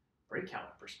 brake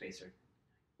caliper spacer.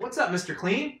 What's up, Mr.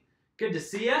 Clean? Good to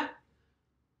see ya.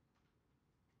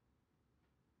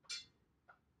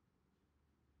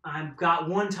 I've got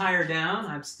one tire down.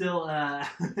 I'm still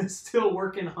still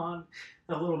working on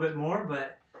a little bit more,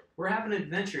 but we're having an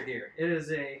adventure here. It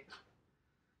is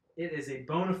a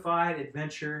bona fide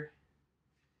adventure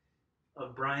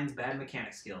of Brian's bad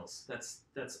mechanic skills.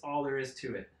 That's all there is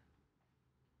to it.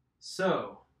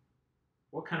 So,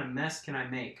 what kind of mess can I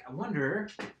make? I wonder.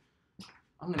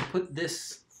 I'm going to put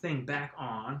this thing back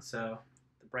on. So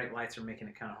the bright lights are making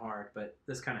it kind of hard, but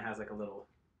this kind of has like a little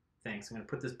thing. So I'm going to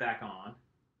put this back on.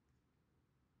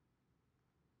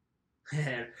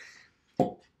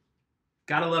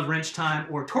 Gotta love wrench time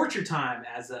or torture time,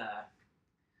 as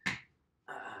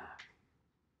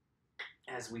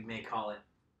we may call it.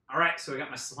 All right, so I got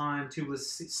my Slime Pro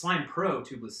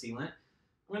tubeless sealant.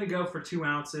 I'm gonna go for 2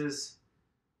 ounces,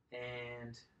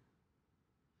 and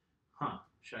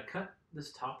should I cut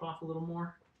this top off a little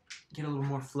more? Get a little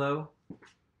more flow.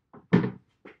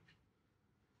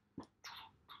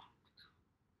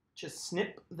 Just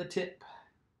snip the tip.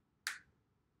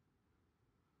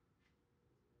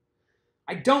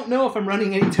 I don't know if I'm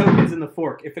running any tokens in the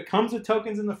fork. If it comes with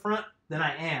tokens in the front, then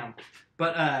I am.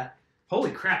 But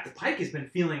holy crap, the pike has been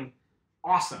feeling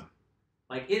awesome.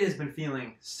 Like, it has been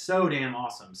feeling so damn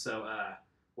awesome. So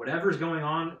whatever's going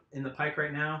on in the pike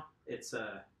right now, it's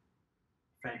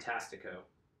fantastico.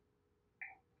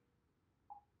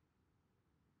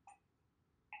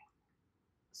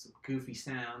 Some goofy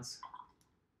sounds.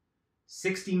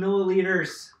 60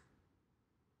 milliliters.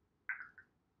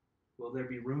 Will there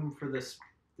be room for the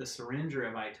syringe, or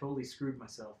have I totally screwed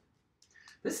myself?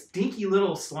 This dinky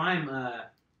little slime, there's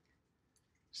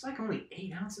like only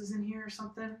 8 ounces in here or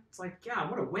something. It's like, yeah,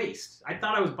 what a waste. I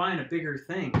thought I was buying a bigger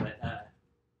thing, but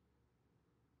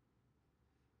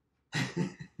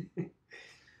I'm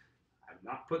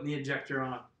not putting the ejector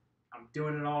on. I'm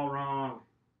doing it all wrong.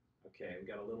 Okay, we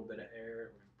got a little bit of air. We're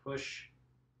gonna push.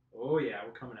 Oh yeah,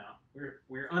 we're coming out.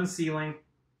 We're unsealing.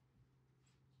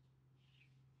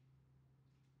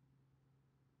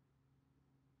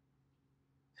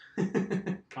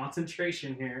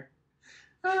 Concentration here.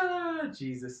 Ah,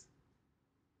 Jesus.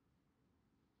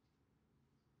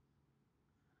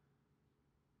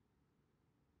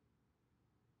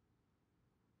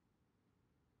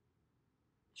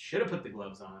 Should have put the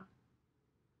gloves on.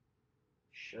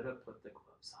 Should have put the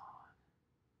gloves on.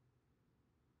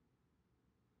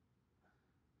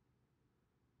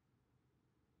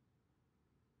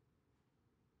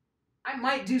 I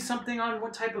might do something on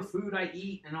what type of food I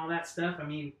eat and all that stuff. I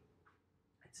mean,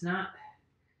 it's not.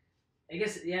 I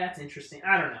guess, yeah, it's interesting.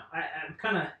 I don't know. I'm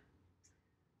kind of.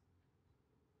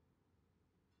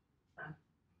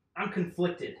 I'm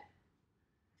conflicted.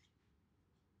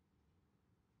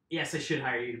 Yes, I should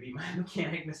hire you to be my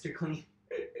mechanic, Mr. Clean.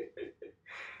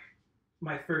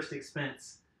 My first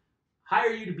expense.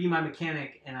 Hire you to be my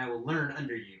mechanic, and I will learn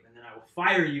under you. And then I will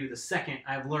fire you the second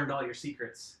I've learned all your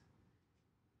secrets.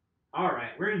 All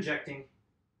right, we're injecting.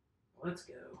 Let's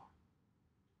go.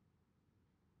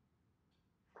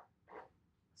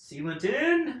 Sealant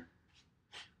in.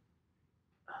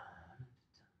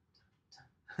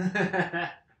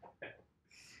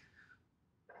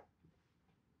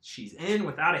 She's in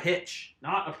without a hitch.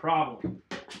 Not a problem.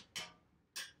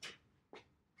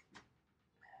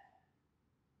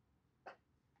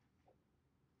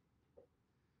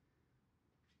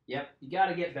 Yep, you got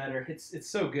to get better. It's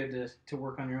so good to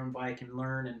work on your own bike and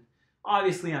learn. And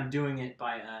obviously, I'm doing it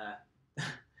by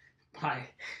by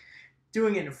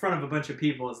doing it in front of a bunch of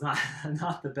people is not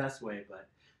the best way, but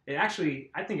it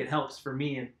actually, I think it helps for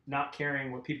me in not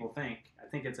caring what people think. I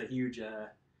think it's a huge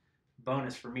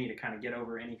bonus for me to kind of get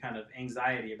over any kind of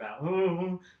anxiety about,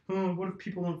 what if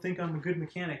people don't think I'm a good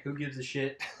mechanic? Who gives a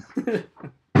shit?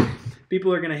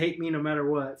 People are going to hate me no matter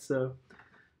what, so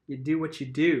you do what you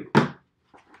do.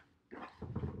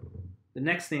 The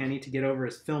next thing I need to get over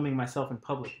is filming myself in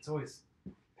public. It's always a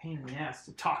pain in the ass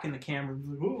to talk in the camera.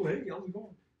 Like, oh, hey, how's it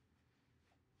going?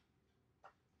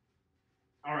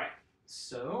 All right,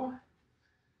 so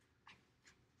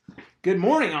good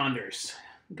morning, Anders.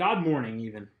 God morning,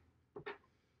 even.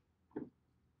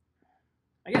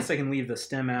 I guess I can leave the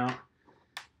stem out,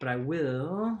 but I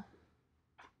will.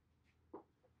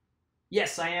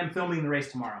 Yes, I am filming the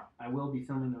race tomorrow. I will be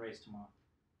filming the race tomorrow.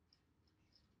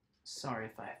 Sorry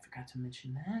if I forgot to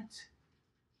mention that.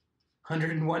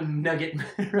 101 nugget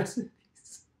recipes.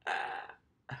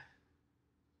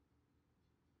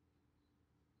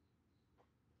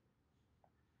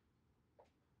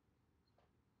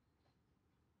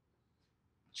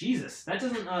 Jesus, that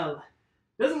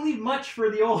doesn't leave much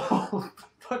for the old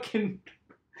fucking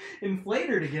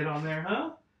inflator to get on there,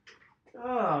 huh?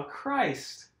 Oh,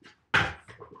 Christ. Am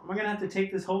I gonna have to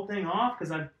take this whole thing off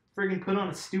because I friggin' put on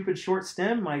a stupid short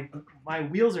stem? My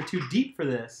wheels are too deep for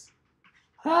this.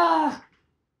 Ah!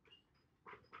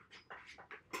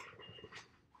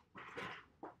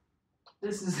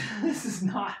 This is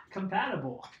not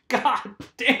compatible. God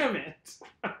damn it.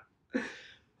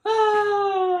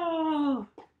 Oh!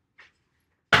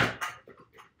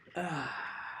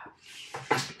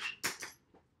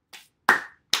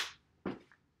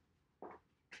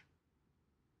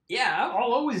 Yeah,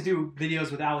 I'll always do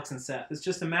videos with Alex and Seth. It's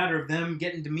just a matter of them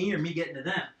getting to me or me getting to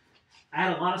them. I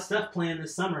had a lot of stuff planned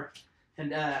this summer,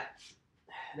 and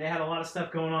they had a lot of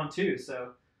stuff going on too,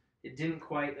 so it didn't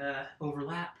quite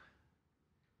overlap.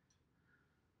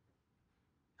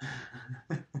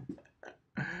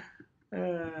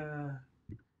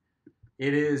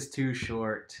 It is too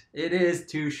short. It is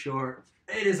too short.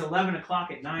 It is 11 o'clock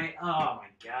at night. Oh my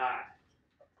God.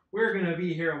 We're going to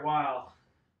be here a while,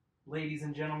 ladies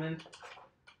and gentlemen.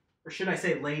 Or should I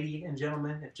say lady and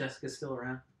gentlemen, if Jessica's still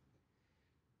around.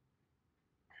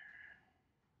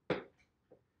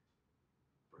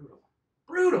 Brutal.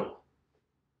 Brutal.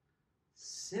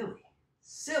 Silly.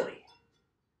 Silly.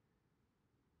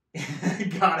 You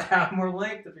gotta have more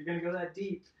length if you're going to go that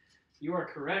deep. You are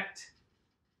correct.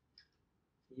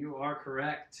 You are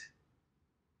correct.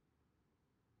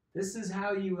 This is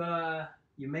how you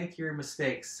make your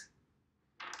mistakes.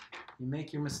 You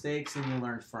make your mistakes and you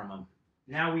learn from them.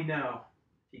 Now we know.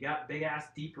 If you got big ass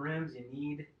deep rims, you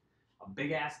need a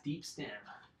big ass deep stem.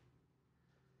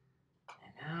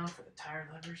 And now for the tire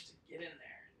levers to get in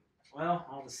there. Well,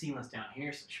 all the sealant's down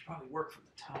here, so it should probably work from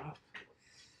the top.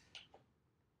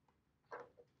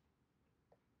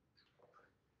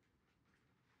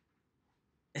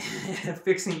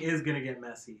 Fixing is going to get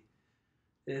messy.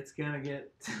 It's going to get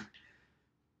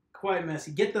quite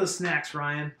messy. Get those snacks,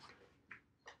 Ryan.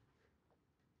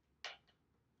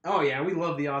 Oh, yeah, we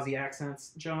love the Aussie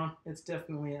accents, John. It's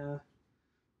definitely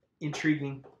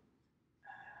intriguing.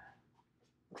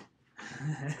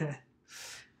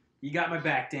 You got my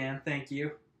back, Dan. Thank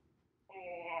you.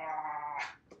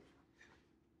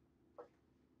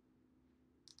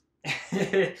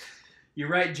 You're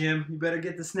right, Jim. You better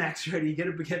get the snacks ready. You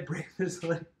gotta get breakfast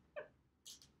ready.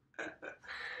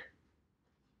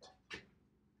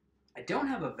 I don't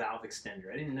have a valve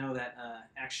extender. I didn't know that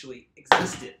actually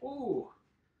existed. Ooh,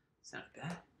 it's not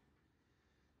bad.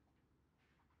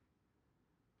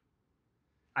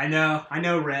 I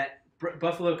know, Rhett.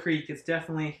 Buffalo Creek, it's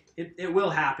definitely, it will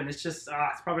happen. It's just,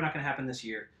 it's probably not going to happen this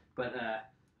year. But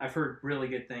I've heard really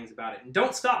good things about it. And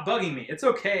don't stop bugging me. It's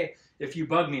okay if you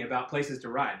bug me about places to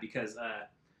ride, because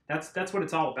that's what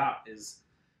it's all about, is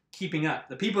keeping up.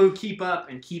 The people who keep up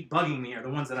and keep bugging me are the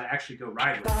ones that I actually go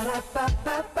ride with.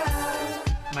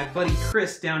 My buddy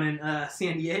Chris down in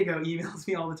San Diego emails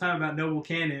me all the time about Noble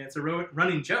Canyon. It's a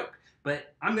running joke.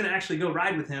 But I'm going to actually go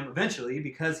ride with him eventually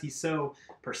because he's so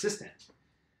persistent.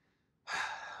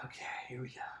 Okay, here we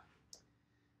go.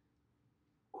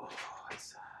 Oh,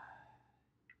 it's,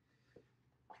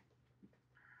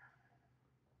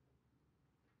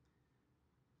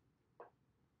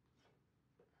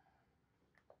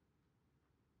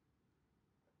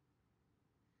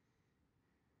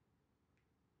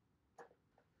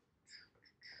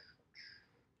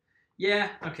 Yeah,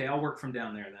 okay, I'll work from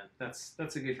down there then.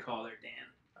 That's a good call there, Dan.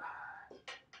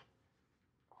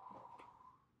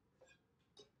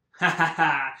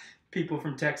 People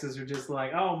from Texas are just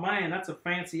like, oh man, that's a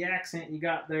fancy accent you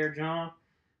got there, John.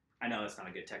 I know that's not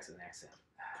a good Texan accent.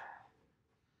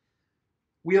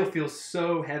 Wheel feels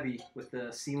so heavy with the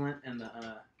sealant and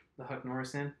the Huck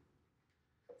Norris in.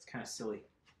 It's kind of silly.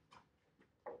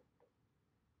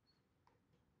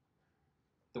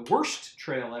 The worst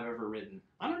trail I've ever ridden.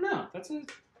 I don't know.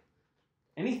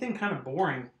 Anything kind of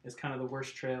boring is kind of the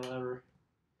worst trail ever.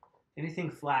 Anything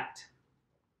flat.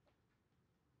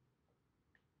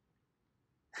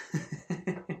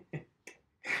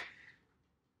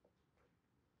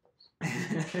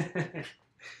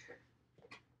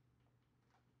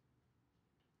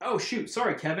 Oh shoot,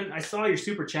 sorry Kevin. I saw your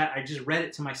super chat. I just read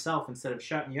it to myself instead of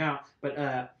shouting you out.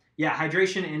 But yeah,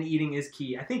 hydration and eating is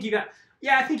key. I think you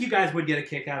guys would get a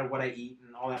kick out of what I eat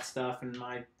and all that stuff and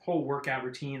my whole workout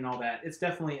routine and all that. It's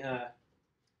definitely a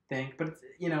thing, but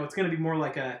it's going to be more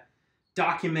like a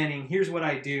documenting, here's what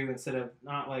I do, instead of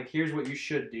not like, here's what you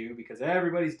should do, because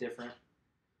everybody's different.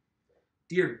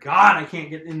 Dear God, I can't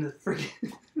get in the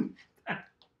freaking...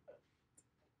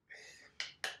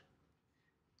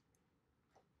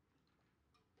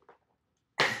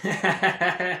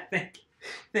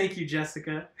 Thank you,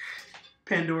 Jessica.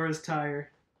 Pandora's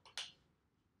tire.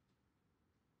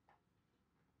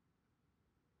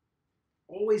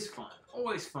 Always fun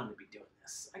to be doing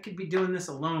this. I could be doing this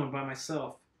alone by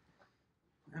myself.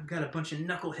 I've got a bunch of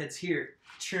knuckleheads here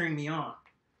cheering me on.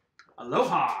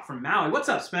 Aloha from Maui. What's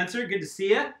up, Spencer? Good to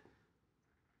see you.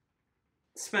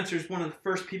 Spencer's one of the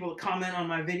first people to comment on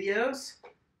my videos.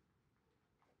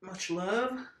 Much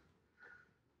love.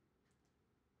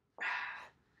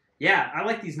 Yeah, I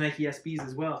like these Nike SBs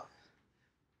as well.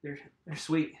 They're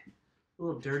sweet. A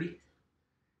little dirty.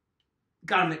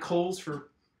 Got them at Kohl's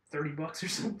for $30 or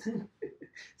something.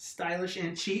 Stylish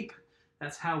and cheap.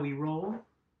 That's how we roll.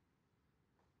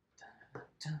 Dun,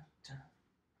 dun, dun.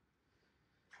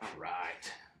 All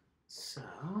right. So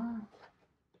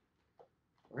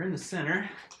we're in the center.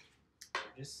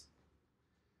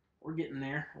 We're getting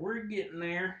there. We're getting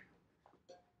there.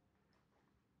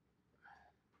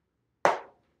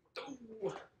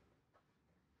 Ooh.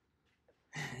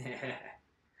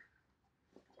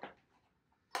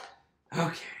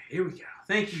 Okay, here we go.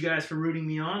 Thank you guys for rooting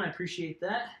me on. I appreciate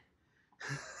that.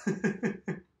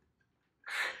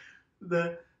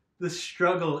 The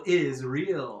struggle is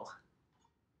real.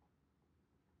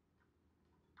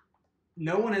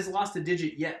 No one has lost a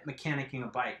digit yet mechanicking a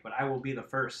bike, but I will be the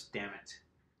first, damn it.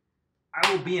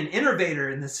 I will be an innovator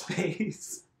in this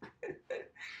space.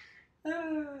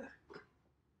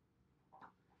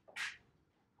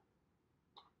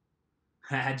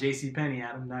 JCPenney,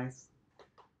 Adam, nice.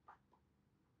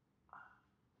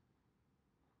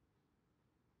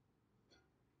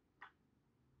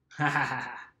 I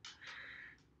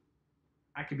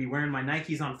could be wearing my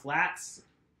Nikes on flats.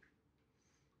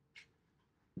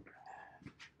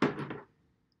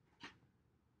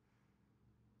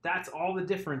 That's all the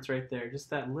difference right there. Just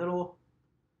that little,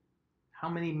 how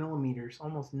many millimeters?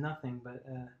 Almost nothing, but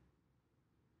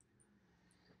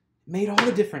made all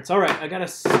the difference. All right, I got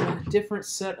a different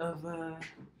set of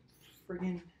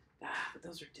friggin', but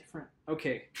those are different.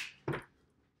 Okay,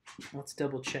 let's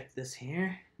double check this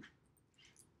here.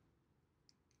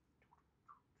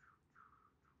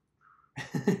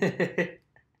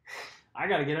 I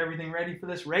got to get everything ready for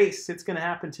this race. It's going to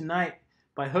happen tonight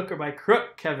by hook or by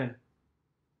crook, Kevin.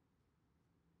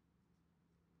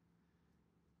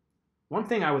 One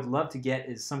thing I would love to get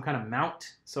is some kind of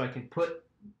mount so I can put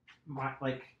my,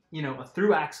 like, you know, a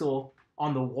through axle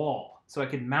on the wall. So I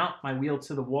can mount my wheel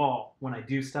to the wall when I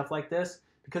do stuff like this.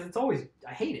 Because it's always,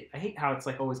 I hate it. I hate how it's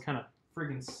like always kind of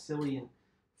friggin' silly and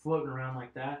floating around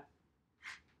like that.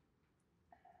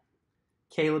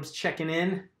 Caleb's checking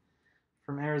in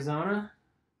from Arizona.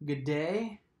 Good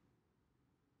day.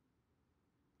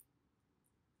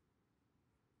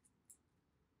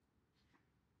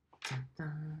 Dun,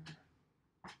 dun.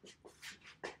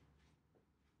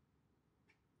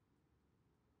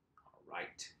 All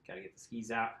right, gotta get the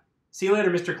skis out. See you later,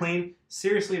 Mr. Clean.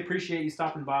 Seriously appreciate you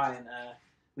stopping by and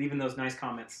leaving those nice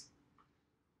comments.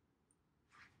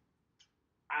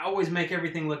 I always make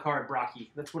everything look hard,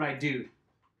 Brocky. That's what I do.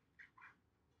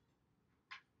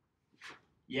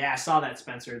 Yeah, I saw that,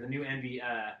 Spencer. The new Envy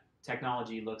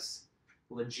technology looks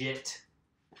legit.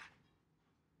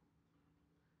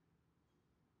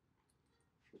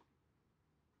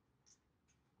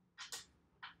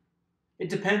 It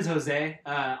depends, Jose.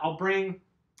 I'll bring,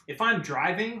 if I'm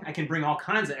driving, I can bring all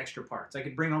kinds of extra parts. I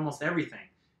could bring almost everything.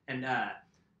 And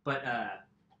but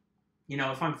you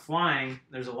know, if I'm flying,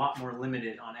 there's a lot more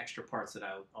limited on extra parts that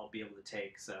I'll be able to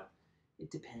take. So it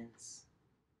depends.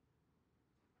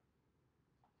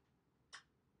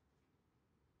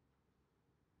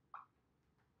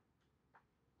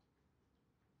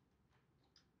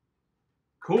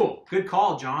 Cool. Good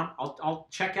call, John. I'll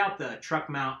check out the truck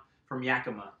mount from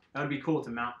Yakima. That would be cool to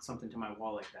mount something to my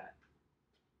wall like that.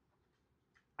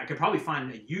 I could probably find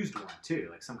a used one too,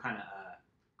 like some kind of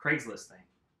Craigslist thing.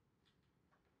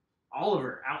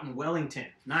 Oliver out in Wellington.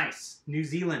 Nice. New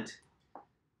Zealand.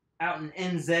 Out in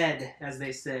NZ, as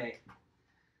they say.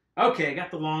 Okay,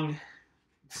 got the long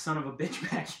son of a bitch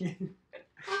back in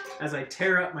as I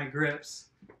tear up my grips,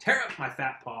 tear up my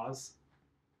fat paws.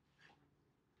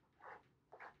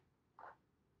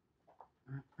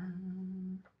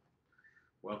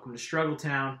 Welcome to Struggle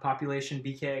Town, population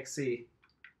BKXC.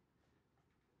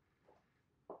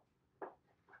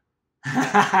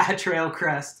 Trail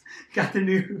Crest. Got the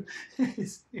new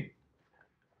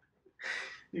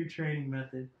training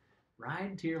method.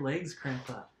 Ride until your legs cramp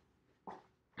up.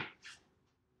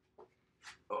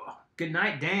 Oh, good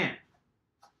night, Dan.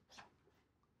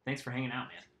 Thanks for hanging out,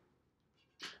 man.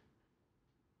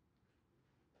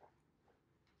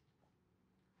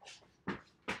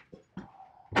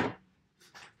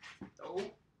 Oh,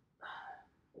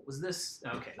 what was this?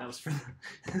 Okay, that was for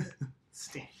the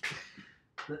stand.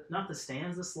 Not the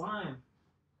stands, the slime.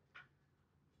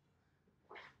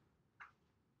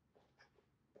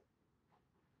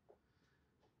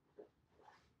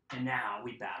 And now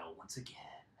we battle once again.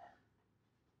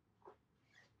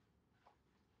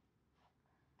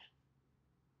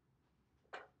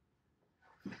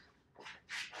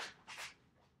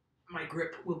 My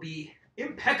grip will be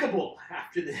impeccable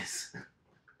after this.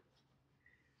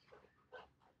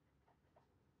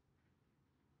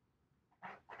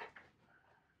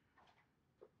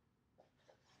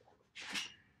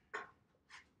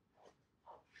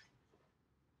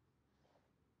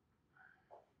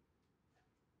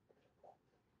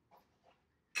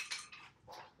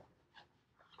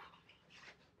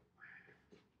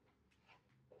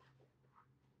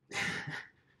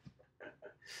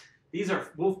 These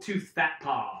are Wolf Tooth Fat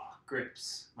Paw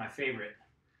grips, my favorite.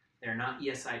 They're not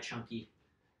ESI chunky.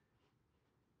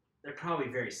 They're probably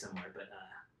very similar, but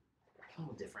a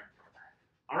little different.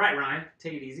 All right, Ryan,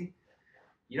 take it easy.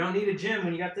 You don't need a gym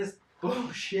when you got this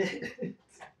bullshit.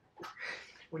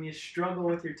 When you struggle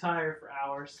with your tire for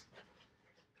hours.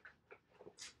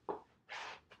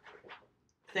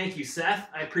 Thank you, Seth.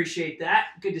 I appreciate that.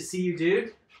 Good to see you,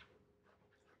 dude.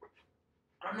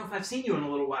 I don't know if I've seen you in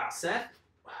a little while, Seth.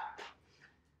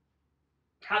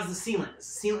 How's the sealant?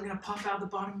 Is the sealant going to pop out the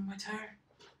bottom of my tire?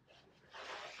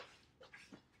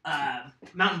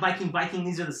 Mountain biking,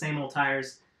 these are the same old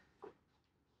tires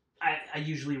I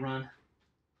usually run.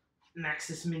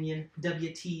 Maxxis Minion,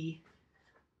 WT,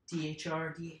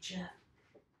 DHR, DHF.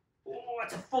 Oh,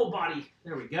 it's a full body.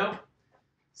 There we go.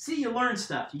 See, you learn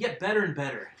stuff. You get better and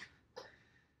better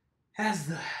as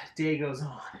the day goes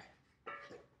on.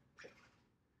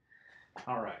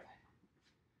 All right.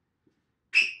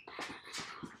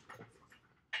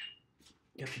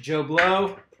 Got the Joe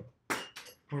Blow.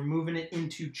 We're moving it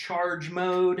into charge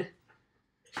mode.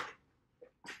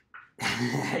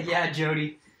 Yeah,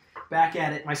 Jody. Back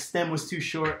at it. My stem was too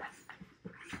short.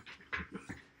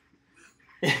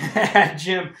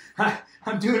 Jim,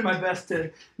 I'm doing my best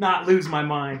to not lose my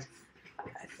mind.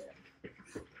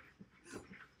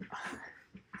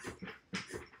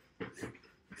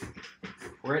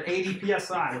 We're at 80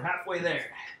 PSI. We're halfway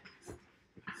there.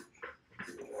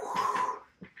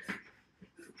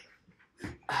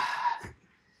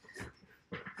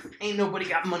 Ain't nobody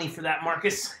got money for that,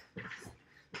 Marcus.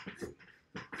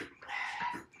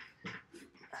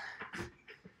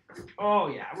 Oh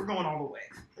yeah, we're going all the way.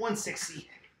 160.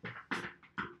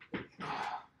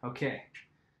 Okay.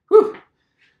 Whew.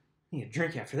 Need a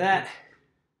drink after that.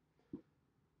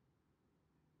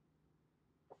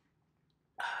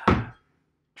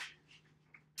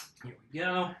 Here we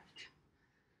go.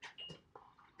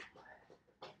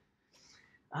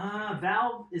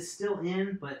 Valve is still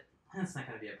in, but that's not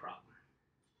going to be a problem.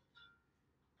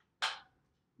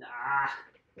 Ah.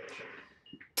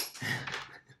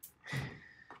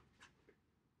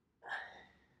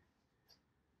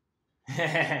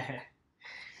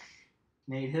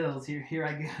 Nate Hills, here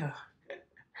I go.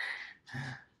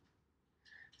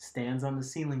 Stands on the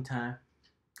ceiling time.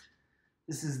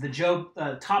 This is the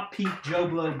Top Peak Joe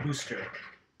Blow booster.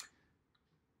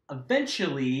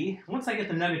 Eventually, once I get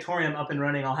the Nugatorium up and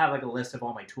running, I'll have like a list of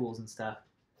all my tools and stuff.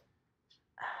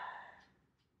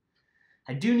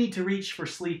 I do need to reach for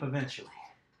sleep eventually,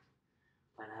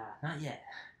 but not yet.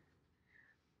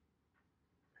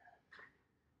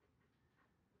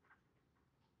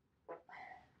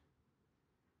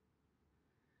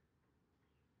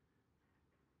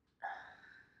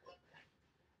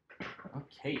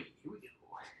 Okay, here we go.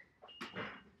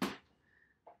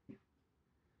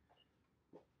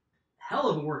 Hell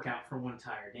of a workout for one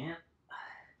tire, Dan.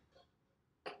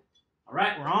 All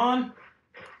right, we're on.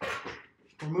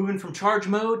 We're moving from charge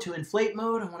mode to inflate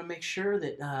mode. I want to make sure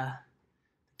that the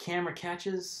camera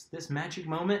catches this magic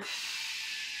moment.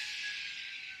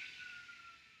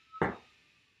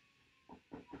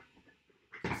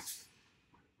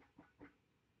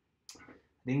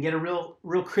 Didn't get a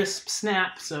real crisp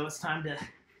snap, so it's time to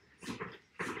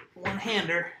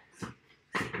one-hander.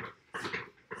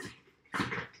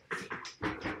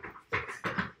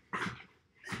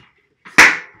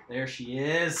 There she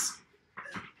is.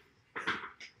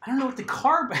 I don't know what the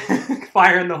carb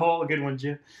fire in the hole. Good one,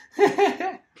 Jim.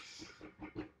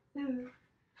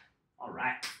 All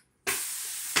right.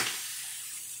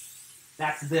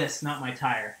 That's this, not my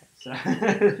tire. So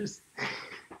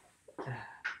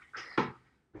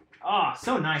oh,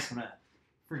 so nice when a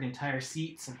freaking tire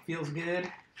seats and feels good.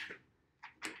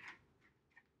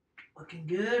 Looking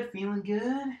good, feeling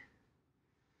good.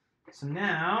 So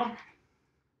now,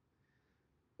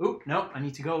 oop, nope, I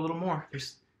need to go a little more.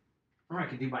 Or I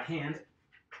could do by hand.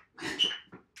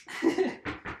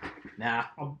 Nah,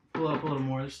 I'll pull up a little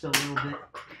more. There's still a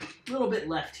little bit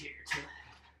left here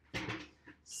to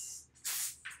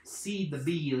seed the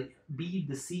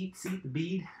bead, seed the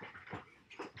bead.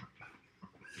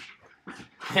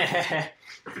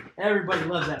 Everybody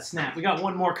loves that snap. We got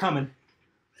one more coming.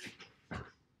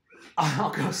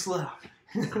 I'll go slow.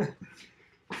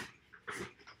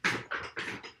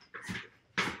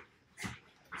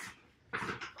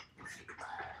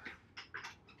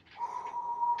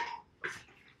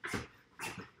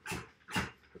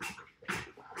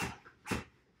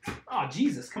 Oh,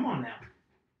 Jesus, come on now.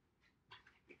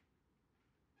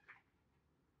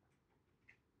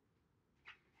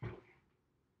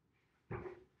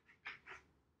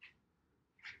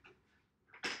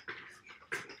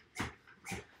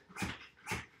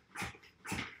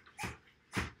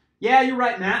 Yeah, you're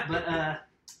right, Matt, but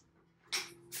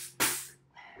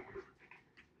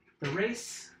the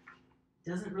race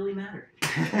doesn't really matter.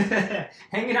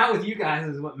 Hanging out with you guys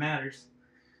is what matters.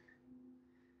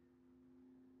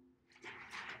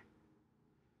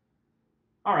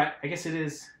 All right, I guess it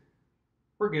is.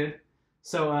 We're good.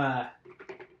 So,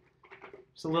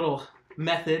 just a little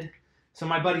method. So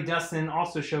my buddy Dustin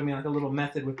also showed me like a little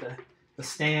method with the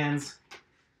stands.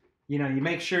 You know, you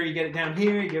make sure you get it down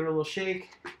here, you give it a little shake,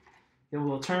 give it a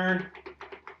little turn,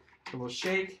 a little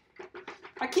shake.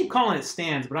 I keep calling it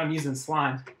stands, but I'm using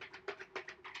slime.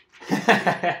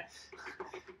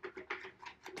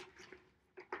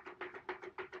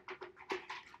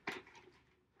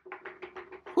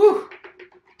 Whew.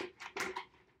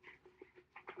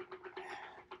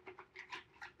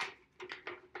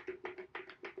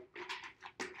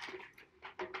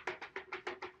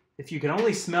 If you can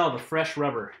only smell the fresh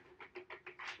rubber,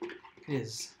 it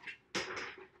is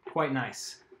quite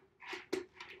nice.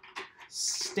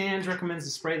 Stans recommends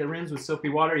to spray the rims with soapy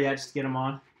water. Yeah, just to get them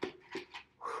on.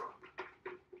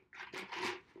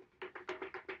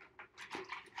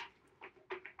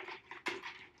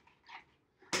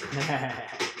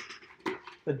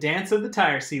 The dance of the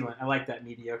tire sealant. I like that,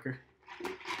 mediocre.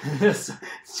 This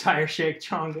tire shake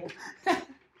chonga.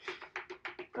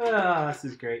 Oh, this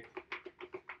is great.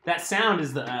 That sound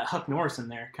is the Huck Norris in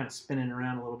there, kind of spinning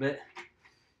around a little bit.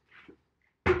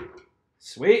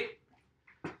 Sweet.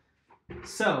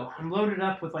 So I'm loaded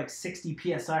up with like 60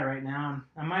 psi right now.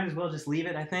 I might as well just leave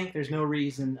it. I think there's no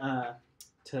reason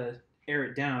to air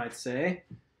it down, I'd say.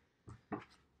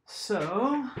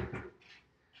 So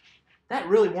that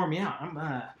really wore me out. I'm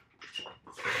not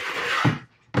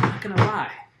gonna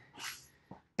lie.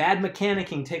 Bad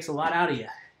mechanicking takes a lot out of you.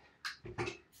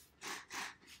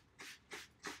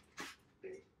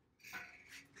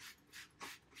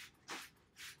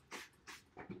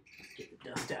 Get the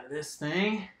dust out of this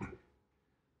thing.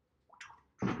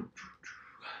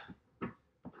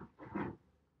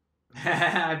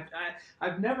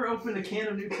 I've never opened a can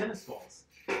of new tennis balls.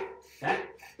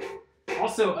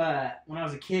 Also, when I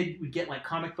was a kid, we'd get like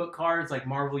comic book cards, like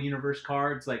Marvel Universe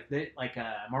cards, like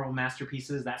Marvel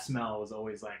Masterpieces. That smell was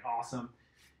always like awesome.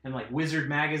 And like Wizard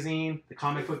magazine, the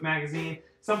comic book magazine,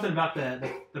 something about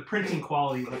the printing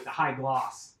quality, like the high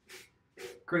gloss.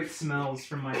 Great smells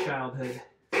from my childhood.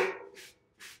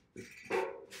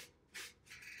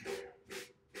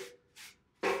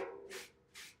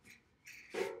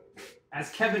 As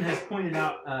Kevin has pointed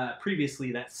out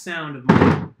previously, that sound of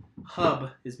my hub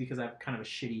is because I have kind of a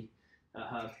shitty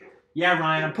hub. Yeah,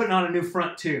 Ryan, I'm putting on a new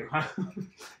front too.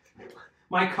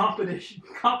 My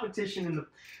competition in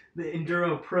the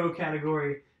Enduro Pro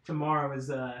category tomorrow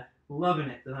is loving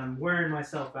it, that I'm wearing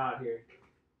myself out here.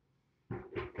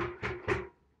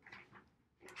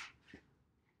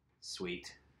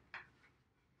 Sweet.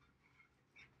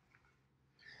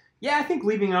 Yeah, I think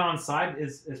leaving it on side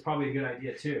is probably a good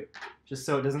idea too, just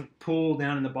so it doesn't pull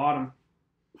down in the bottom.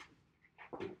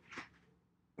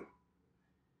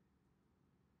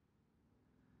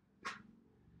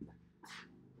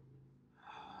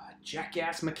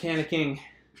 Jackass mechanicking.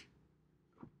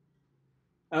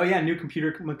 Oh yeah, new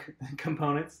computer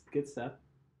components. Good stuff.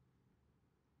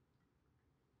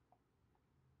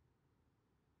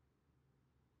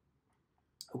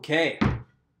 Okay.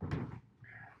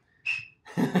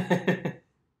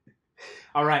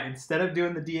 All right, instead of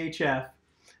doing the DHF,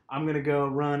 I'm gonna go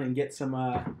run and get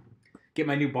some get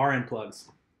my new bar end plugs.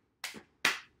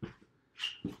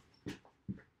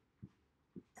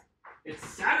 It's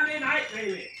Saturday night,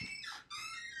 baby.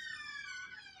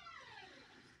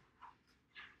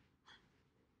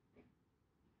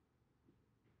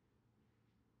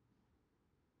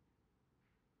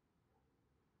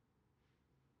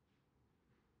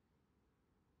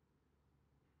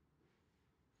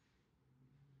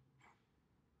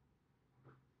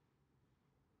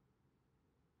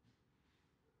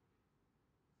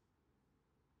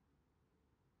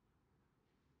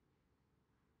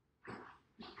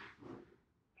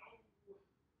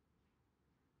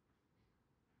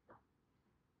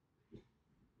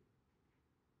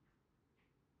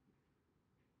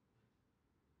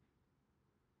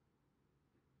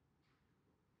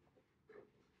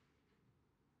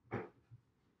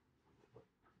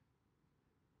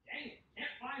 Dang it, can't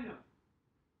find them.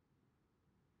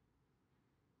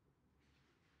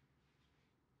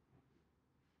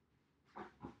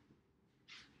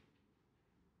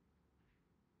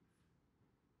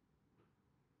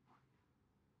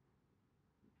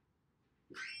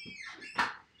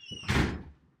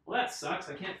 Well, that sucks.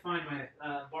 I can't find my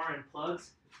bar end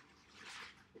plugs.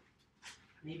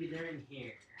 Maybe they're in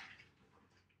here.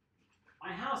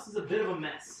 My house is a bit of a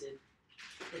mess.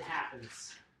 It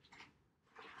happens.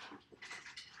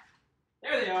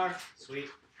 There they are. Sweet.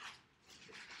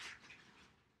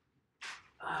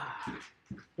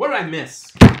 What did I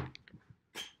miss?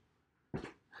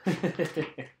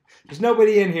 There's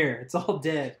nobody in here. It's all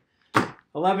dead.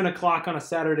 11 o'clock on a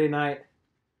Saturday night.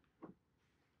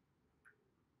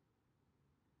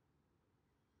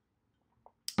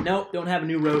 Nope, don't have a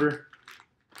new rotor.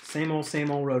 Same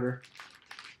old rotor.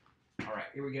 All right,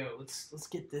 here we go. Let's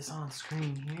get this on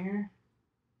screen here.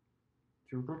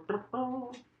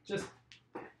 Just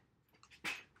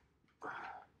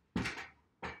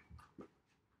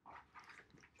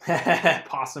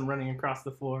possum running across the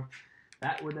floor.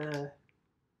 That would it's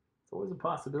always a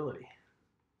possibility.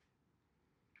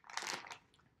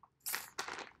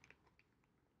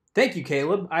 Thank you,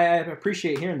 Caleb. I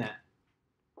appreciate hearing that.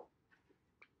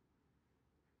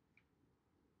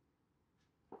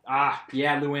 Ah,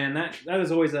 yeah, Luann, that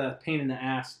is always a pain in the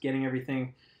ass, getting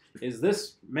everything. Is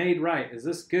this made right? Is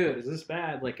this good? Is this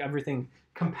bad? Like, everything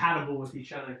compatible with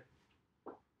each other.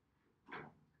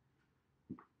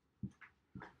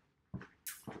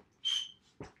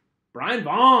 Brian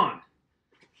Vaughn.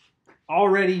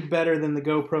 Already better than the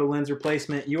GoPro lens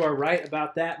replacement. You are right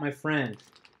about that, my friend.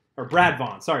 Or Brad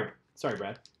Vaughn. Sorry,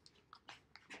 Brad.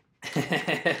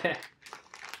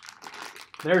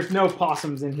 There's no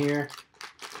possums in here.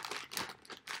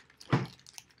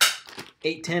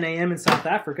 8:10 a.m. in South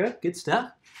Africa. Good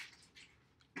stuff.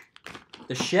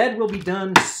 The shed will be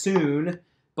done soon,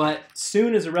 but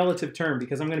soon is a relative term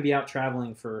because I'm going to be out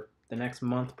traveling for the next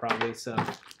month probably, so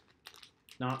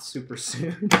not super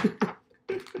soon.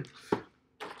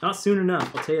 Not soon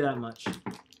enough, I'll tell you that much.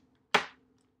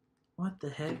 What the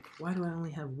heck? Why do I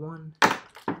only have one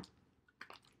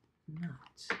nut?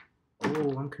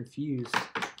 Oh, I'm confused.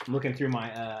 I'm looking through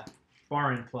my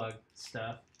bar end plug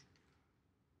stuff.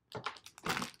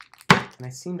 And I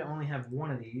seem to only have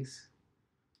one of these.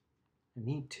 I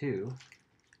need two.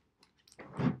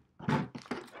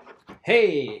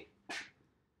 Hey!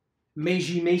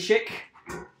 Meji Meshik.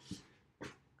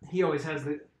 He always has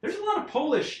the... There's a lot of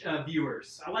Polish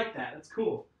viewers. I like that. That's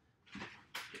cool.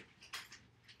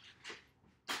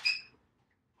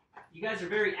 You guys are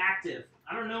very active.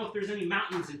 I don't know if there's any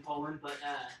mountains in Poland, but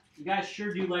you guys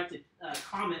sure do like to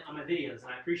comment on my videos,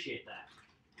 and I appreciate that.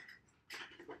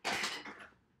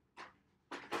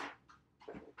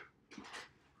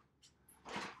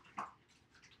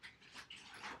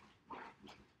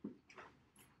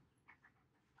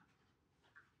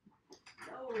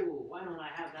 Oh, why don't I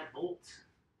have that bolt?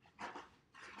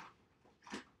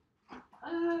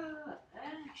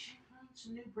 Actually,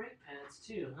 some new brake pads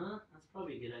too, huh? That's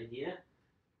probably a good idea.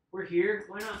 We're here.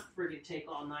 Why not friggin' take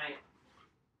all night?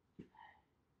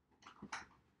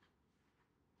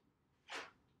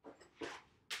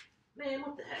 Man,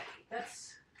 what the heck?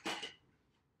 That's...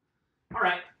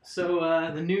 Alright, so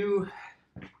the new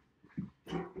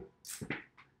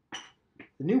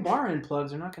bar end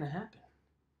plugs are not going to happen.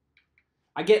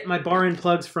 I get my bar end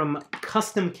plugs from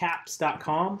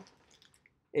customcaps.com.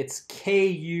 It's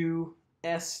Kuston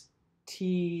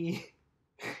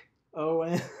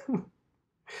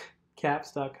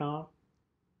caps.com.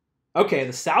 Okay,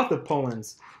 the south of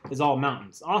Poland is all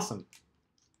mountains. Awesome.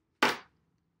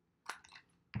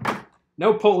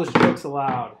 No Polish jokes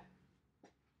allowed.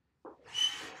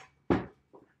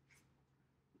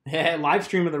 Yeah, live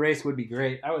stream of the race would be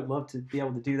great. I would love to be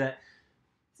able to do that.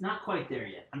 It's not quite there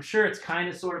yet. I'm sure it's kind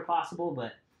of sort of possible,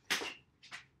 but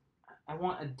I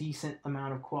want a decent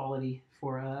amount of quality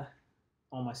for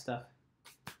all my stuff.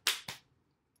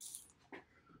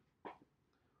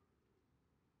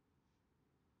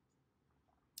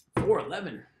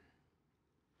 $4:11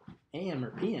 a.m. or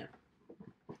p.m.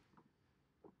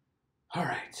 All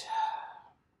right.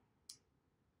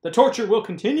 The torture will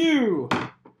continue.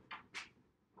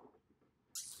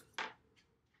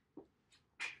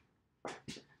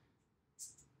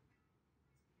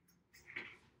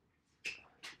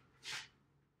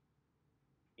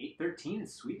 $8.13 in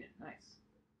Sweden. Nice.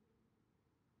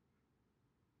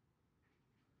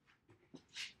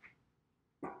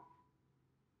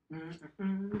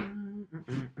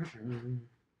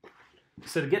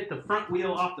 So to get the front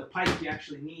wheel off the pipe, you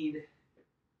actually need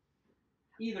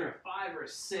either a 5 or a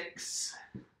 6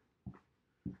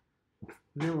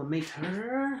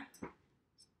 millimeter.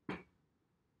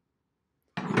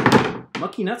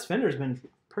 Mucky Nuts fender has been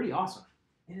pretty awesome.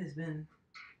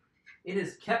 It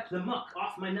has kept the muck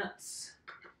off my nuts,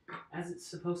 as it's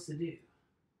supposed to do.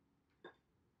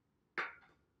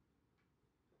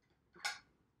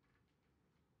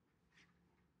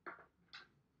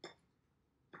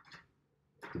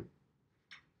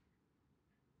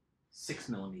 $6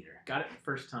 millimeter. Got it the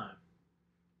first time.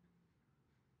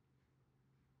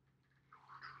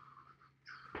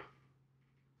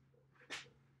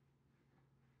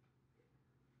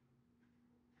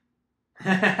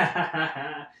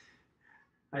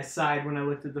 I sighed when I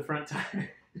looked at the front tire.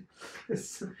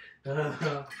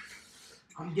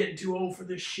 I'm getting too old for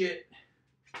this shit.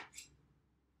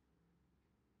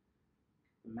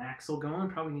 The maxle going.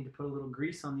 Probably need to put a little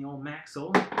grease on the old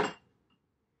maxle.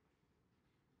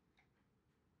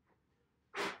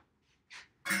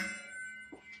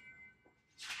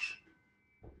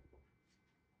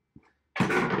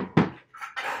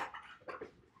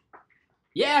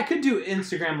 Yeah, I could do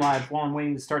Instagram Live while I'm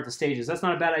waiting to start the stages. That's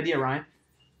not a bad idea, Ryan.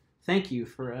 Thank you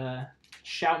for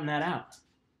shouting that out.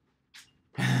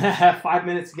 5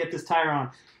 minutes to get this tire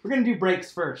on. We're going to do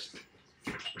brakes first.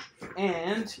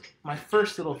 And my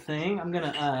first little thing, I'm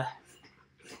gonna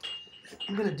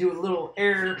do a little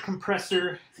air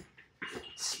compressor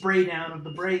spray down of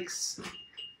the brakes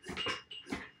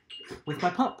with my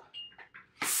pump.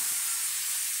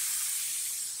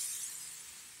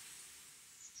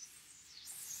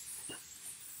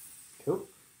 Cool.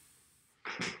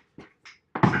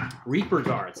 Reaper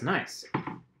guards, nice.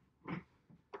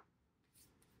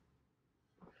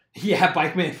 Yeah,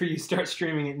 Bike Man for you, start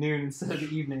streaming at noon instead of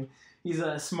the evening. He's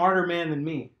a smarter man than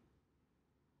me.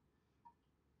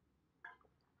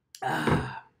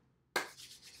 Yeah,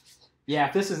 Yeah,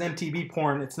 if this is MTV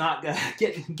porn, it's not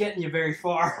getting you very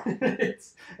far.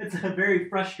 it's very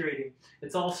frustrating.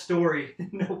 It's all story,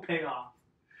 no payoff.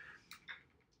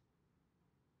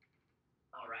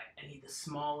 All right, I need the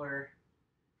smaller.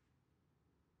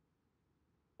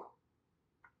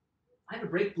 I have a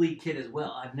brake bleed kit as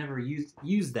well. I've never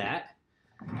used that,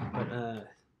 but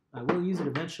I will use it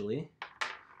eventually.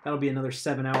 That'll be another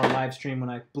 7-hour live stream when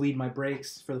I bleed my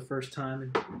brakes for the first time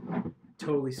and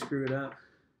totally screw it up.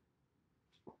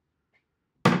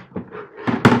 All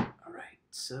right,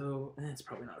 so it's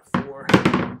probably not a 4.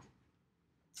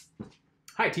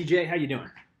 Hi, TJ. How you doing?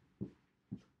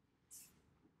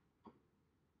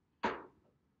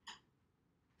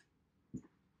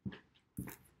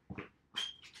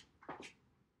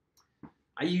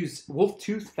 I use Wolf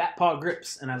Tooth Fat Paw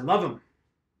grips, and I love them.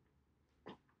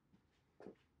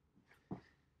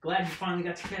 Glad you finally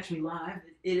got to catch me live.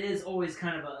 It is always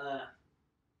kind of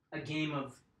a game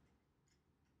of,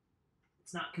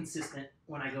 it's not consistent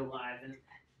when I go live, and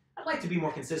I'd like to be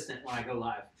more consistent when I go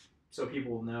live so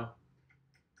people will know.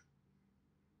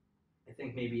 I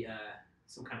think maybe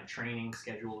some kind of training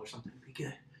schedule or something would be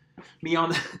good. Me on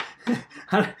the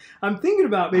I'm thinking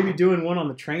about maybe doing one on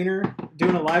the trainer,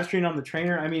 doing a live stream on the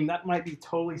trainer. I mean, that might be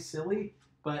totally silly,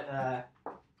 but I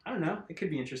don't know. It could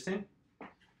be interesting.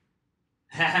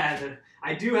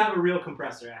 I do have a real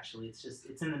compressor, actually.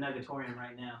 It's in the Nugatorium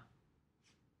right now.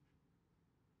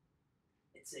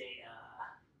 It's a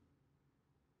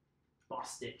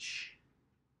Boss Stitch.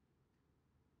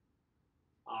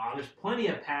 There's plenty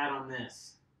of pad on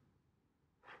this.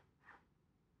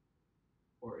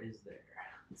 Or is there?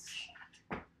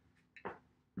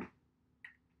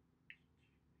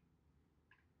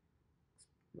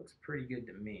 Looks pretty good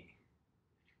to me.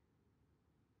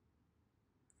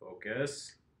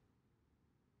 Focus.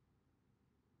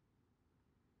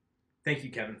 Thank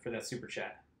you, Kevin, for that super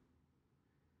chat.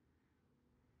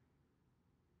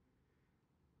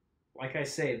 Like I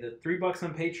say, the $3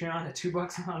 on Patreon, the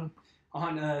 $2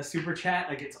 on super chat,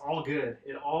 like it's all good.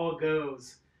 It all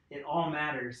goes. It all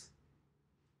matters.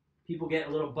 People get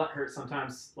a little butthurt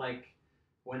sometimes, like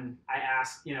when I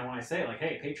ask, when I say, like,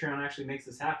 hey, Patreon actually makes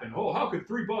this happen. Oh, how could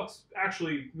 $3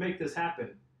 actually make this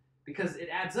happen? Because it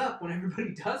adds up when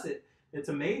everybody does it. It's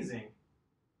amazing.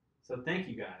 So thank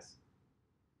you guys.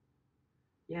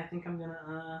 Yeah, I think I'm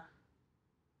gonna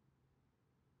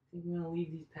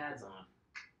leave these pads on.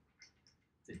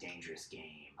 It's a dangerous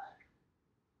game.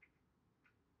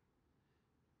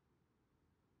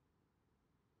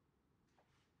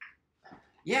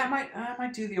 Yeah, I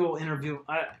might do the old interview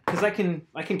because I can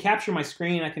capture my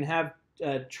screen. I can have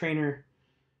trainer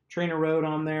road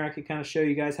on there. I can kind of show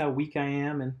you guys how weak I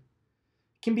am, and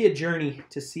it can be a journey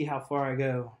to see how far I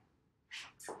go.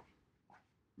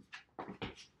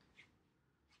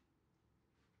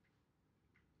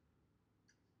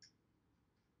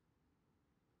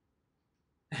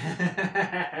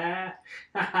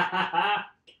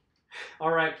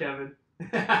 All right, Kevin.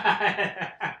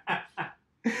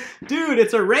 Dude,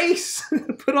 it's a race.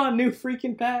 Put on new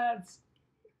freaking pads.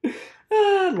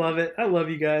 I love it. I love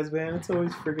you guys, man. It's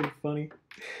always freaking funny.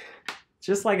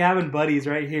 Just like having buddies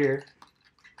right here.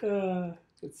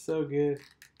 It's so good.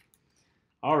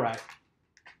 All right.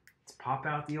 Let's pop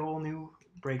out the old new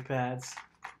brake pads.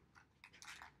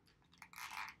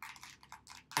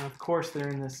 And of course, they're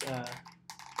in this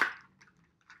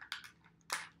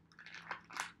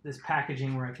this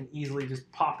packaging where I can easily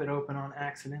just pop it open on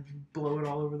accident and blow it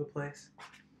all over the place.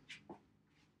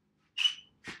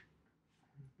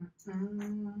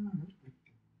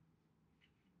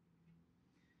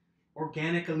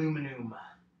 Organic aluminum.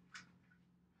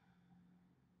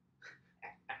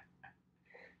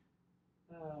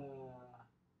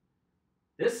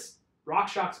 This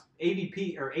RockShox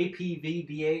AVP or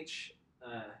APVBH,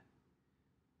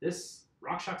 this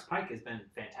RockShox Pike has been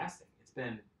fantastic. It's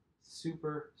been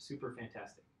super, super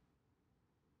fantastic.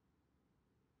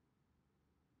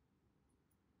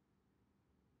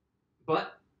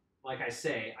 But, like I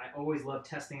say, I always love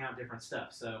testing out different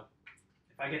stuff. So,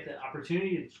 if I get the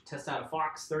opportunity to test out a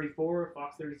Fox 34,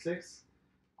 Fox 36,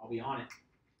 I'll be on it.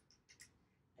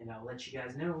 And I'll let you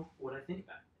guys know what I think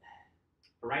about it.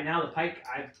 But right now, the Pike,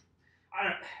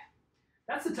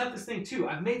 that's the toughest thing, too.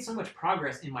 I've made so much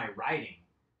progress in my riding.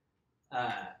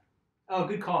 Oh,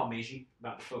 good call, Meiji,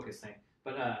 about the focus thing.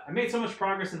 But I made so much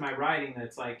progress in my riding that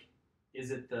it's like,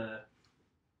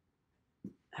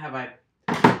 have I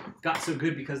got so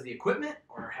good because of the equipment,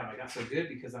 or have I got so good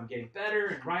because I'm getting better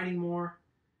and riding more?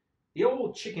 The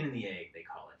old chicken and the egg, they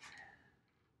call it.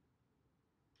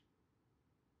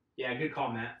 Yeah, good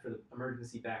call, Matt, for the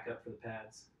emergency backup for the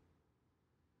pads.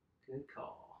 Good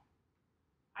call.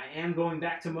 I am going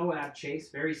back to Moab, Chase,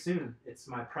 very soon. It's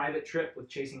my private trip with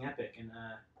Chasing Epic, and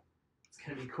it's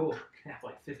going to be cool. I'm going to have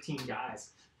like 15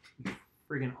 guys.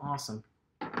 Friggin' awesome.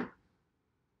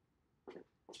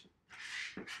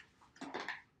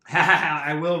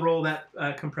 I will roll that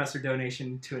compressor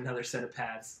donation to another set of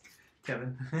pads,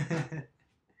 Kevin.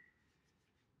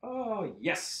 Oh,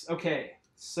 yes. Okay.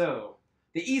 So,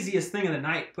 the easiest thing of the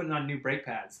night, putting on new brake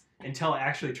pads until I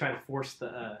actually try to force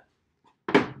the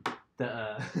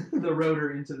the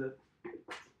rotor into the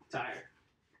tire.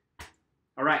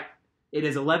 All right. It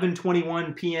is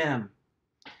 11:21 p.m.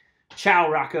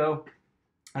 Ciao, Rocco.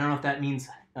 I don't know if that means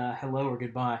hello or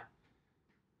goodbye.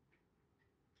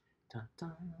 Dun,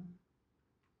 dun.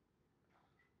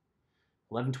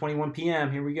 11:21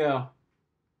 p.m. Here we go.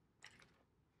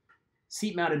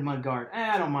 Seat-mounted mudguard.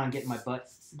 I don't mind getting my butt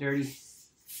dirty.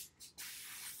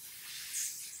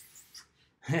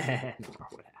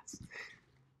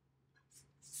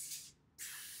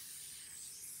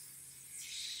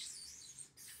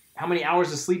 How many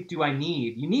hours of sleep do I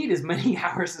need? You need as many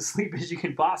hours of sleep as you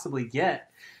can possibly get.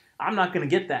 I'm not going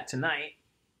to get that tonight.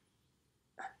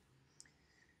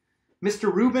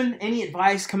 Mr. Rubin, any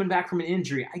advice coming back from an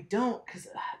injury? I don't, because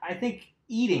I think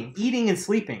eating and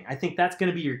sleeping, I think that's going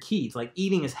to be your key. It's like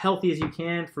eating as healthy as you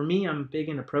can. For me, I'm big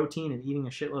into protein and eating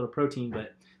a shitload of protein,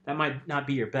 but that might not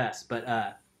be your best. But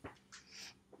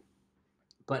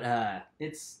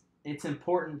it's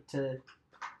important to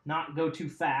not go too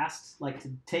fast, like to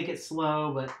take it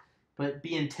slow, but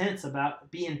be intense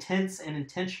and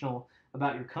intentional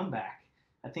about your comeback.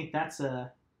 I think that's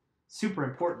super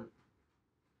important.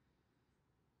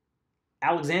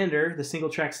 Alexander, the single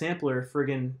track sampler,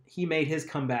 friggin', he made his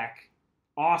comeback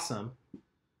awesome.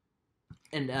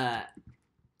 And dun,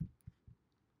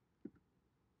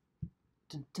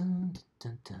 dun,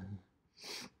 dun, dun.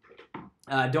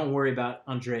 Don't worry about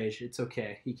Andrej. It's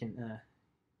okay. He can.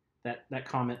 That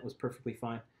comment was perfectly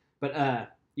fine. But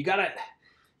you gotta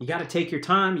take your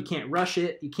time. You can't rush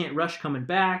it. You can't rush coming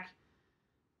back.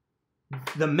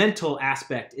 The mental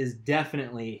aspect is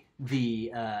definitely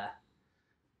the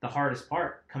hardest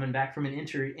part. Coming back from an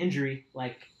injury,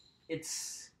 like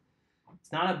it's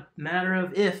not a matter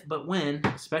of if, but when.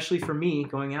 Especially for me,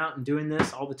 going out and doing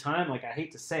this all the time. Like, I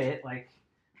hate to say it, like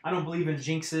I don't believe in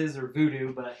jinxes or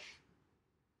voodoo, but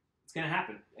it's gonna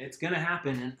happen. It's gonna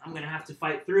happen, and I'm gonna have to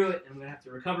fight through it. And I'm gonna have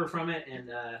to recover from it,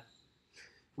 and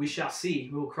we shall see.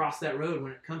 We will cross that road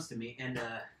when it comes to me, and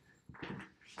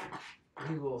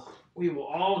we will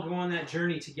all go on that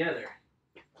journey together.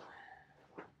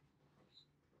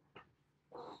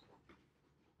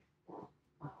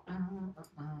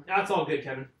 That's all good,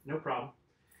 Kevin. No problem.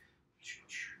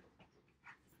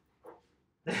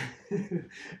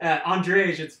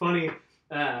 Andrej, it's funny.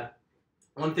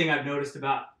 One thing I've noticed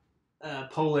about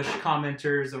Polish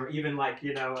commenters, or even like,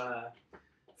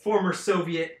 former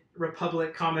Soviet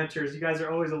Republic commenters, you guys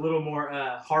are always a little more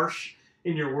harsh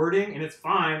in your wording, and it's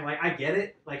fine. Like, I get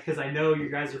it, like, because I know you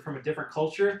guys are from a different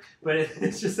culture, but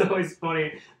it's just always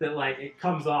funny that like it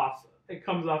comes off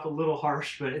a little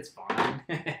harsh, but it's fine.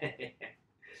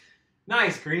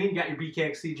 Nice, Green. Got your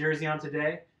BKXC jersey on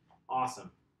today.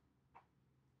 Awesome.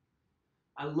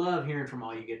 I love hearing from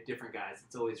all you get different guys.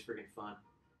 It's always friggin' fun.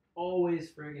 Always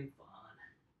friggin' fun.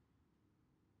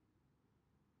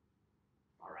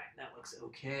 All right, that looks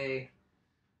okay.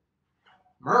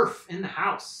 Murph in the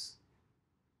house.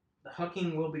 The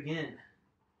hucking will begin.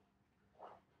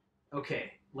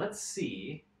 Okay, let's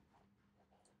see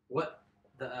what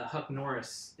the Huck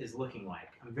Norris is looking like.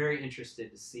 I'm very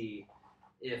interested to see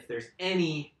if there's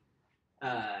any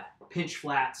pinch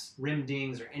flats, rim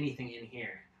dings, or anything in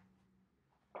here.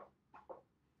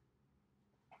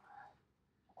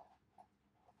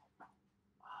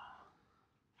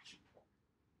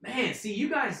 Man, see, you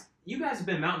guys have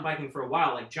been mountain biking for a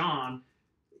while, like John.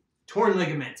 Torn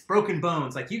ligaments, broken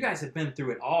bones. Like, you guys have been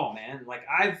through it all, man. Like,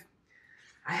 I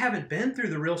haven't been through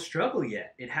the real struggle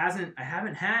yet. I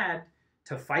haven't had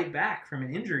to fight back from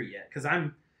an injury yet, because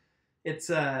I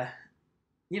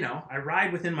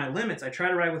ride within my limits. I try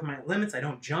to ride with my limits. I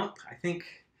don't jump. I think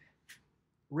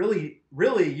really,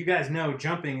 you guys know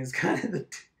jumping is kind of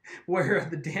where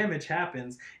the damage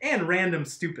happens, and random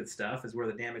stupid stuff is where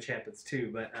the damage happens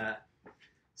too. But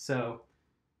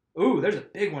ooh, there's a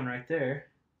big one right there.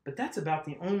 But that's about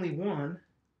the only one.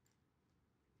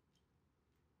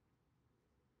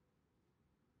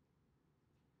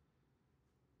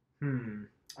 I'm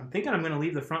thinking I'm going to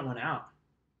leave the front one out.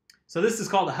 So this is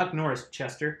called a Huck Norris,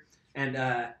 Chester, and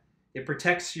it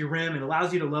protects your rim. It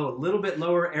allows you to low a little bit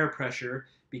lower air pressure,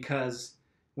 because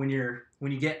when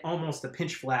you get almost a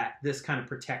pinch flat, this kind of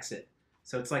protects it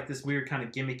So it's like this weird kind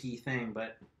of gimmicky thing,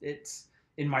 but it's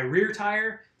in my rear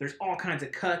tire, there's all kinds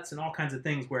of cuts and all kinds of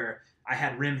things where I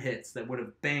had rim hits that would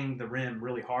have banged the rim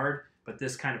really hard, but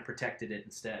this kind of protected it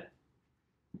instead.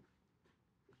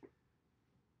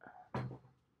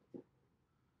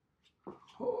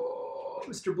 Oh,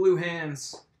 Mr. Blue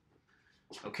Hands.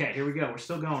 Okay, here we go. We're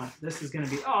still going. This is going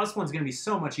to be, oh, this one's going to be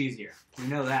so much easier. You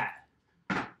know that.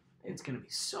 It's going to be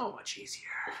so much easier.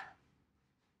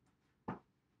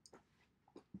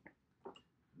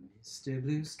 Mr.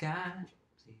 Blue Sky,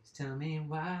 please tell me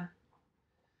why.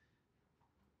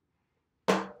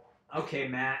 Okay,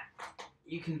 Matt,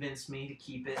 you convinced me to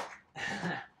keep it.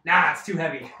 Nah, it's too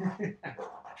heavy.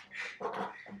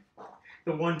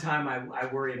 The one time I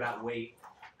worry about weight.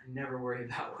 I never worry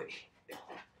about weight.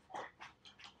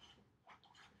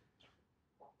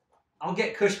 I'll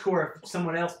get Cushcore if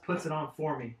someone else puts it on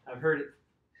for me. I've heard it.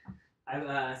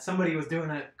 Somebody was doing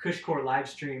a Cushcore live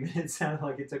stream and it sounded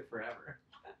like it took forever.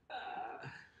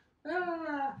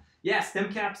 Yeah,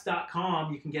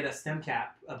 stemcaps.com. You can get a stem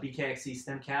cap, a BKXC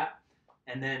stem cap,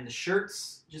 and then the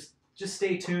shirts. Just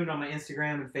stay tuned on my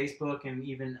Instagram and Facebook, and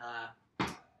even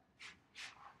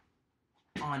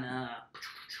on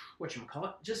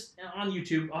whatchamacallit, just on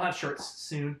YouTube. I'll have shirts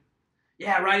soon.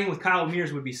 Yeah, riding with Kyle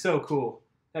Mears would be so cool.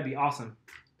 That'd be awesome.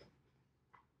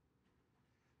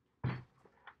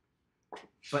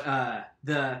 But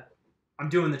I'm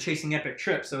doing the Chasing Epic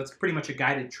trip, so it's pretty much a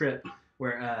guided trip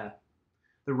where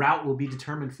the route will be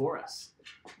determined for us.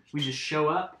 We just show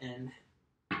up and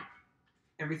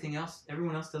everyone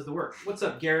else does the work. What's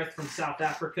up, Gareth from South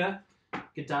Africa?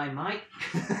 Good day, mate.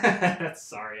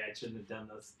 Sorry, I shouldn't have done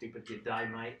the stupid good day,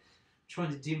 mate. I'm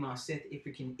trying to do my South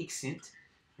African accent,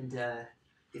 and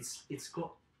it's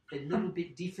got a little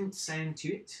bit different sound to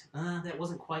it. That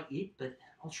wasn't quite it, but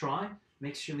I'll try. I'm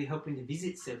actually hoping to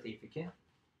visit South Africa.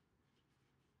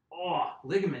 Oh,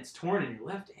 ligaments torn in your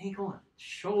left ankle and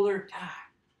shoulder. Ah.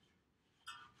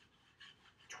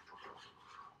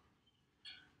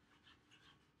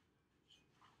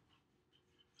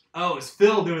 Oh, it's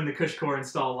Phil doing the Cushcore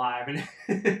install live,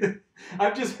 and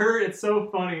I've just heard it's so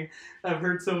funny. I've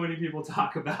heard so many people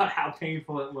talk about how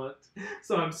painful it looked,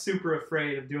 so I'm super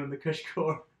afraid of doing the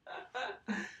Cushcore.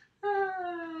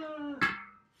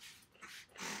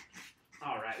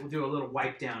 All right, we'll do a little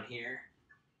wipe down here.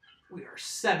 We are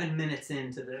 7 minutes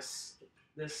into this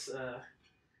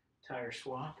tire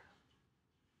swap.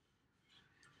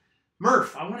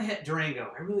 Murph, I want to hit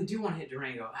Durango. I really do want to hit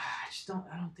Durango. I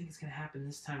don't think it's gonna happen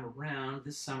this time around,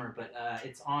 this summer. But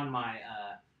it's on my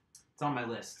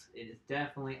list. It is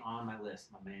definitely on my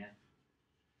list, my man.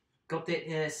 Got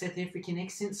that South African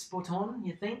accent spot on,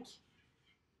 you think?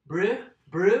 Brew?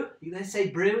 You gonna say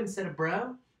brew instead of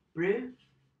bro? Brew?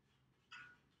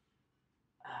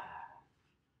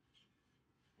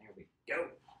 There we go.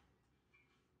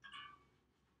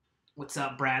 What's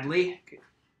up, Bradley?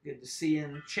 Good to see you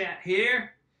in the chat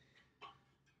here.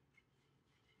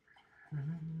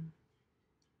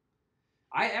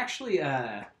 I actually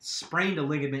sprained a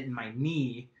ligament in my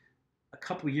knee a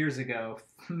couple years ago,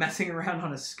 messing around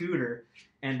on a scooter,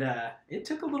 and it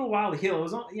took a little while to heal.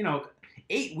 It was,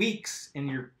 8 weeks, and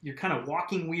you're kind of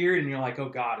walking weird, and you're like, oh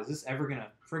God, is this ever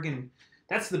gonna friggin'?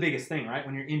 That's the biggest thing, right?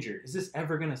 When you're injured, is this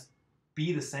ever gonna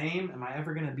be the same? Am I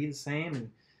ever gonna be the same?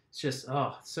 And it's just,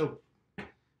 oh, it's so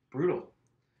brutal.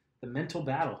 The mental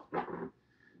battle.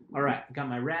 All right, I got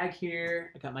my rag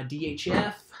here. I got my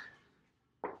DHF.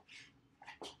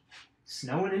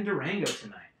 Snowing in Durango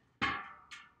tonight.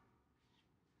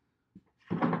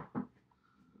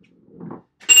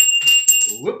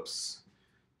 Whoops.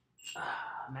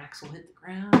 Max will hit the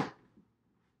ground.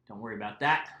 Don't worry about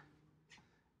that.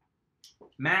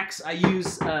 Max, I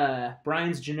use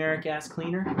Brian's generic ass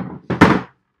cleaner.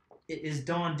 It is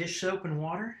Dawn dish soap and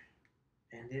water,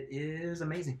 and it is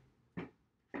amazing.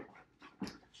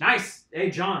 Nice.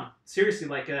 Hey, John, seriously,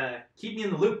 keep me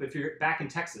in the loop if you're back in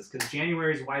Texas, because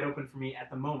January is wide open for me at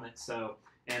the moment. So,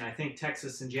 and I think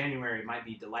Texas in January might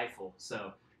be delightful.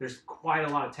 So there's quite a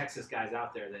lot of Texas guys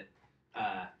out there that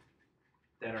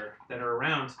are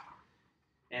around,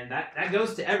 and that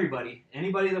goes to everybody.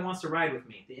 Anybody that wants to ride with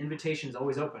me, the invitation is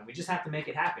always open. We just have to make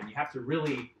it happen. You have to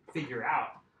really figure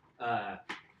out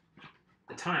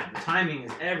the time. The timing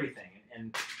is everything,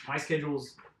 and my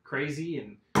schedule's crazy,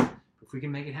 and if we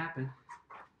can make it happen.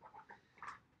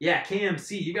 Yeah,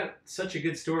 KMC, you got such a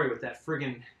good story with that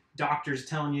friggin' doctors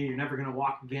telling you you're never going to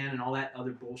walk again and all that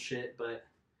other bullshit, but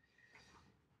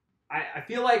I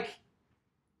feel like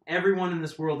everyone in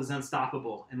this world is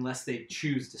unstoppable unless they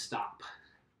choose to stop.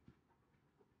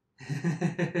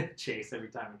 Chase every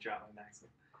time we drop my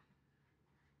maximum.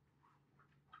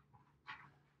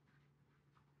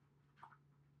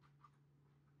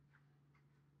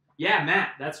 Yeah,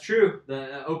 Matt, that's true.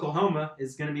 The Oklahoma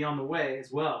is going to be on the way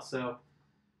as well. So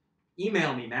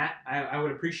email me, Matt. I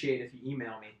would appreciate if you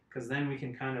email me because then we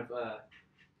can kind of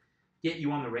get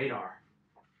you on the radar.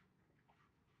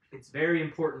 It's very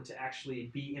important to actually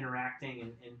be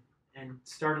interacting and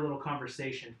start a little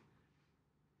conversation.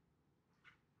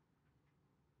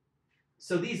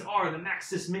 So these are the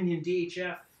Maxxis Minion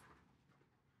DHF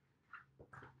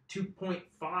 2.5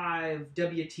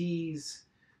 WTs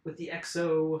with the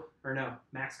XO, or no,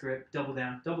 Max Grip, double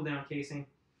down casing.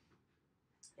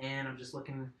 And I'm just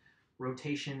looking,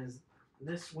 rotation is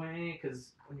this way,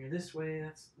 because when you're this way,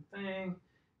 that's the thing.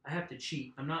 I have to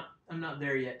cheat. I'm not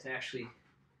there yet to actually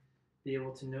be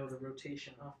able to know the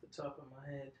rotation off the top of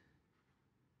my head.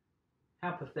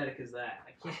 How pathetic is that?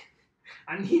 I can't.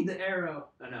 I need the arrow.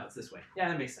 Oh no, it's this way. Yeah,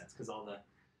 that makes sense because all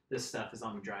this stuff is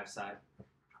on the drive side.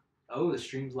 Oh, the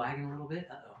stream's lagging a little bit.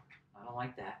 Uh-oh. I don't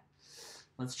like that.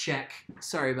 Let's check.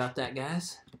 Sorry about that,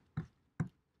 guys.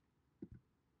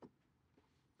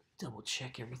 Double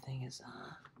check everything is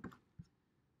on.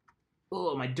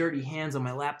 Oh, my dirty hands on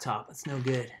my laptop. That's no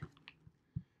good.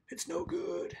 It's no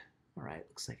good. All right,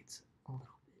 looks like it's a little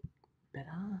bit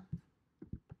better.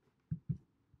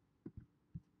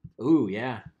 Ooh,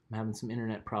 yeah. I'm having some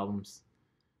internet problems.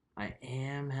 I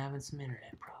am having some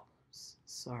internet problems.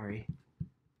 Sorry.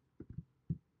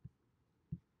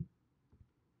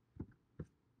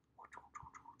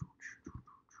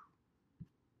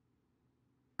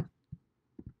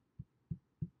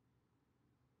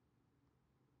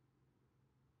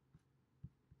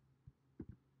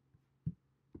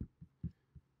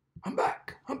 I'm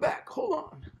back. Hold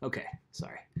on. Okay,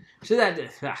 sorry. So that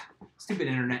stupid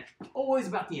internet. Always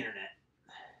about the internet.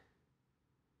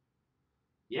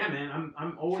 Yeah, man,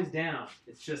 I'm always down.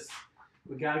 It's just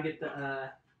we gotta get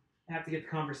have to get the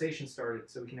conversation started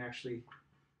so we can actually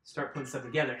start putting stuff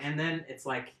together. And then it's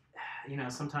like,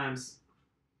 sometimes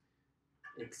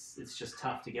it's just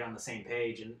tough to get on the same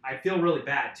page. And I feel really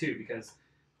bad too because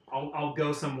I'll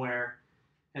go somewhere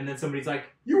and then somebody's like,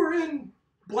 "You were in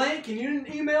blank and you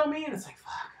didn't email me," and it's like,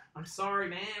 fuck. I'm sorry,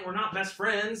 man. We're not best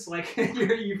friends. Like,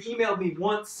 you've emailed me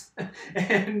once,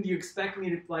 and you expect me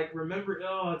to like remember.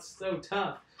 Oh, it's so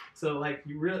tough. So like,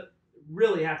 you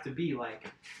really have to be like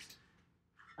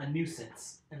a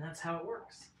nuisance, and that's how it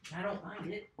works. I don't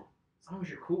mind it as long as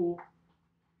you're cool.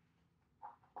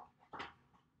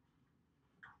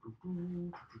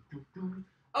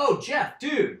 Oh, Jeff,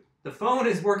 dude, the phone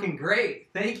is working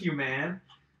great. Thank you, man.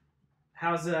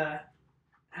 How's the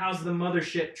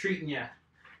mothership treating you?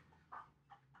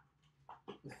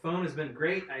 The phone has been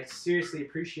great. I seriously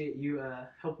appreciate you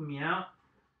helping me out,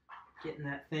 getting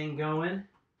that thing going.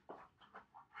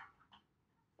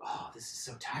 Oh, this is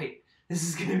so tight. This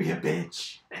is gonna be a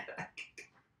bitch.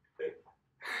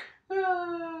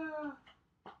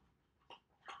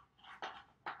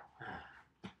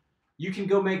 You can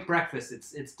go make breakfast.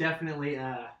 It's definitely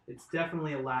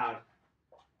allowed.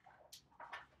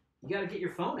 You gotta get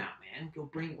your phone out, man. Go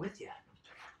bring it with you.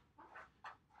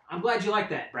 I'm glad you like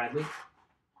that, Bradley.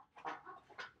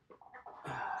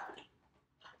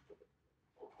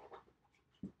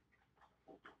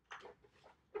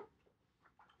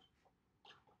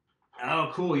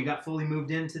 Oh, cool. You got fully moved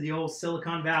into the old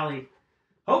Silicon Valley.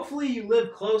 Hopefully you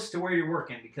live close to where you're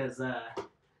working because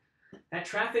that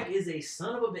traffic is a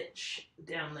son of a bitch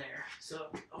down there.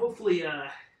 So hopefully, I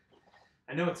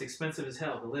know it's expensive as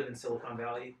hell to live in Silicon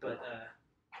Valley, but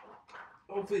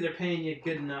hopefully they're paying you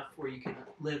good enough where you can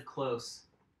live close.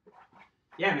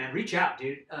 Yeah, man, reach out,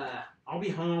 dude. I'll be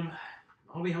home.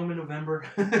 I'll be home in November.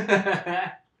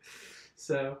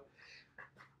 So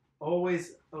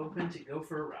always open to go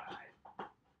for a ride.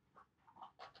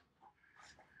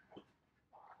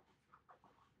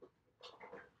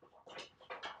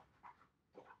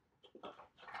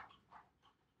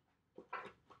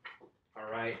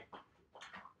 Alright,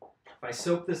 if I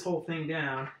soak this whole thing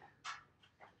down,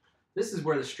 this is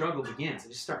where the struggle begins. I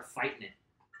just start fighting it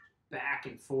back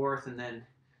and forth, and then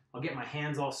I'll get my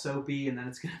hands all soapy, and then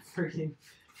it's gonna freaking...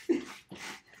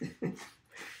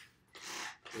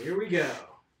 Here we go.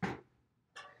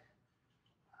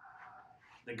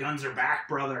 The guns are back,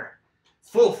 brother.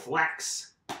 Full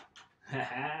flex.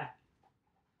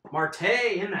 Marte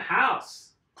in the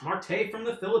house. Marte from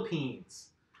the Philippines.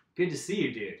 Good to see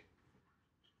you, dude.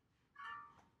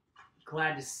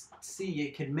 Glad to see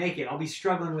you can make it. I'll be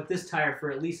struggling with this tire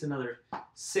for at least another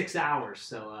 6 hours,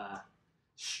 so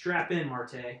strap in,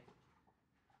 Marte.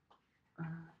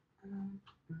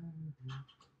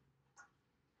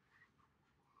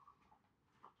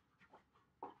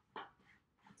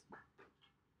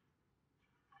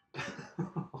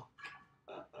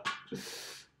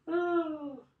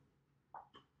 Oh.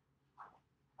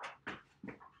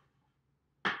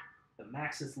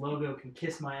 Maxxis logo can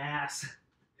kiss my ass.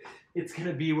 It's going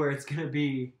to be where it's going to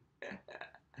be.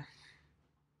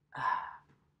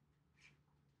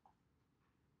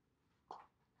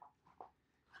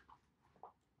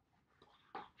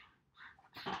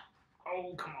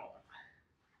 Oh, come on.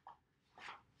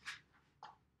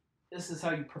 This is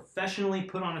how you professionally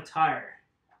put on a tire.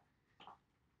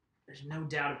 There's no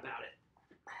doubt about it.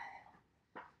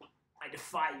 I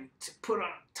defy you to put on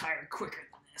a tire quicker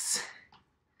than this.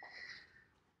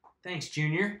 Thanks,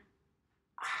 Junior.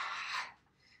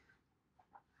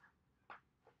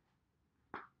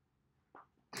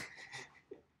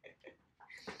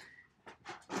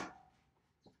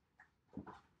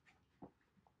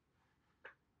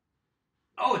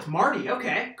 Oh, it's Marty.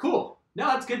 Okay, cool. No,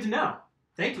 that's good to know.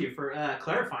 Thank you for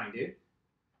clarifying, dude.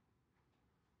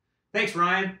 Thanks,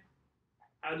 Ryan.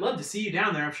 I'd love to see you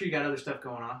down there. I'm sure you got other stuff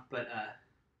going on, but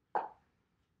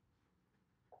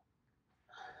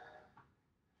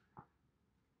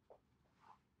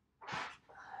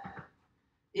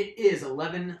it is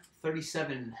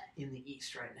 11:37 in the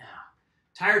east right now.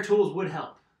 Tire tools would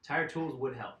help. Tire tools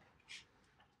would help.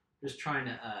 Just trying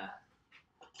to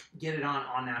get it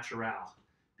on natural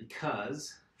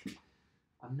because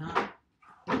I'm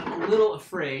a little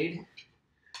afraid.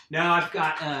 No, I've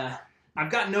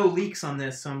got no leaks on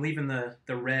this, so I'm leaving the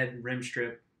red rim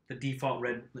strip, the default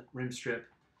red rim strip.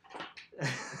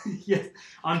 Yes,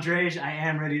 Andrej, I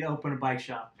am ready to open a bike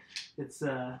shop. It's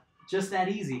just that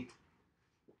easy.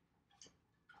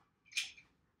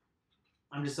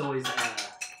 I'm just always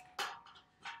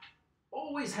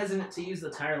hesitant to use the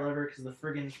tire lever because of the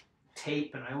friggin'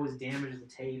 tape, and I always damage the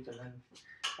tape, and then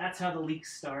that's how the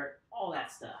leaks start, all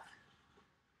that stuff.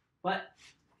 But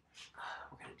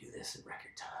we're going to do this in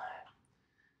record time.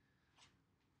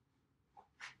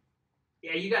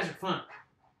 Yeah, you guys are fun.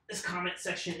 This comment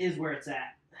section is where it's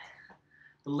at.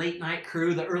 The late night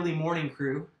crew, the early morning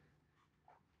crew.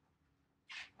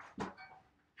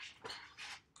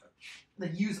 The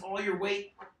use all your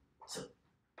weight to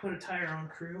put a tire on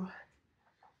crew.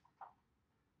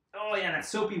 Oh yeah, that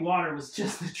soapy water was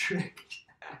just the trick.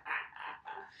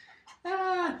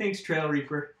 Thanks, Trail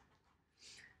Reaper.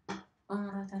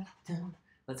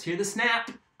 Let's hear the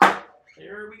snap.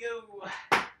 There we go.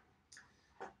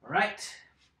 All right.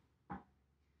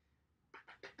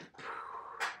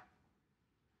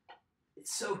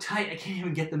 It's so tight, I can't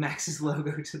even get the Maxxis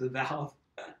logo to the valve.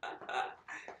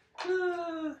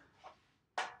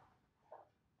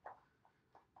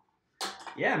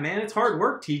 Yeah, man, it's hard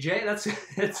work, TJ.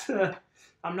 That's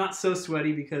I'm not so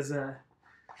sweaty because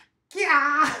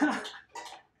yeah.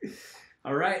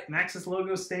 All right, Maxxis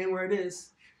logo staying where it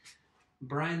is.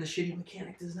 Brian, the shitty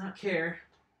mechanic, does not care.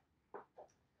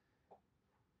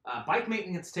 Bike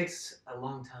maintenance takes a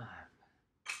long time.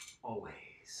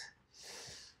 Always.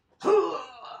 I'm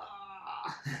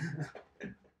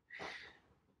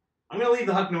gonna leave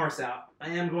the Huck Norris out. I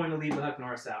am going to leave the Huck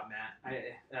Norris out, Matt.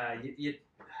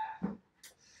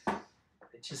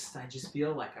 I just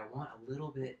feel like I want a little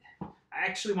bit. I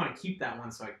actually want to keep that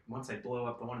one, so once I blow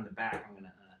up the one in the back, I'm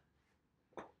gonna.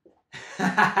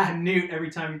 Newt, every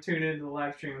time you tune into the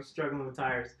live stream, I'm struggling with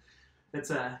tires.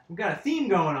 We've got a theme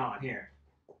going on here.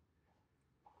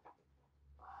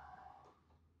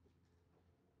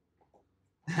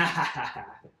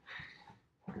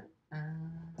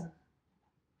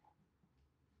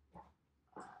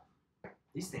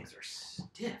 These things are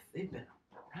stiff. They've been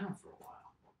around for a while.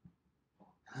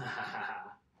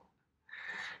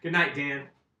 Good night, Dan.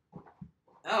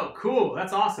 Oh, cool.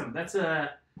 That's awesome. That's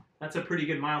a pretty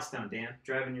good milestone, Dan.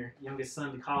 Driving your youngest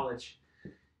son to college.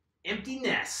 Empty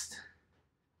nest.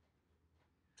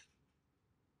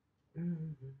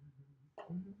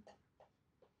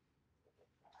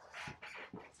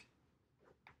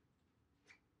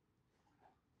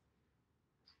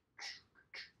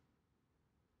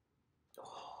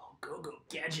 Oh, go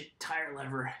gadget tire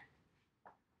lever.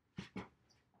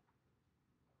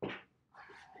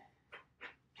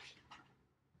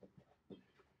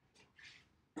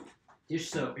 Dish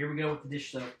soap. Here we go with the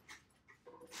dish soap.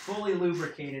 Fully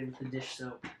lubricated with the dish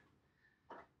soap.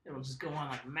 It'll just go on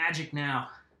like magic now.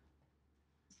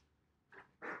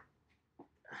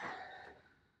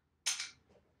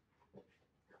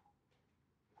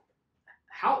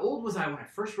 How old was I when I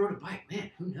first rode a bike?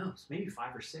 Man, who knows? Maybe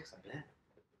 5 or 6, I bet.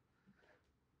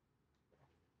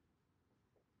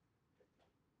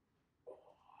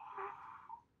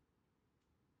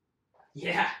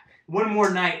 Yeah, one more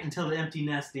night until the empty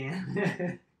nest,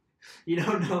 Dan. You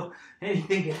don't know,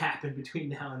 anything could happen between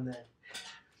now and then.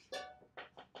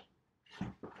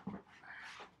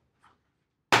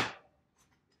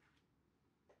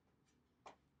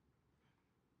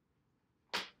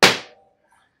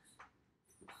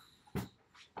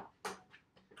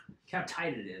 how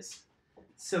tight it is.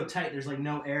 It's so tight, there's like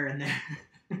no air in there.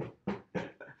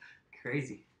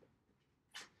 Crazy.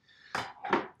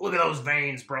 Look at those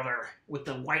veins, brother, with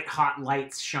the white hot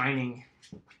lights shining.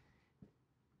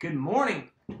 Good morning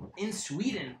in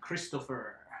Sweden,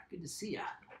 Christopher. Good to see ya.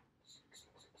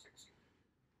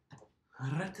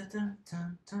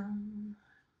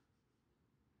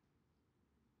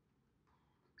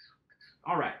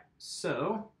 All right,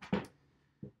 so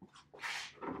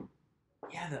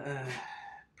yeah, the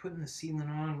putting the sealant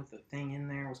on with the thing in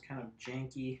there was kind of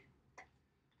janky.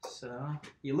 So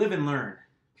you live and learn.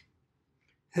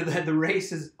 The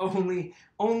race is only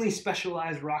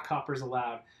Specialized Rockhoppers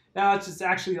allowed. Now it's just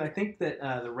actually, I think that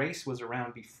the race was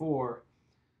around before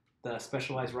the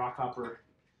Specialized Rockhopper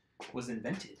was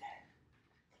invented.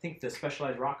 I think the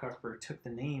Specialized Rockhopper took the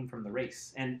name from the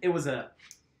race, and it was an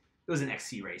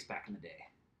XC race back in the day,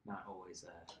 not always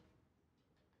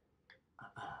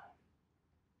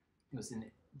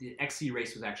the XC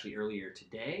race was actually earlier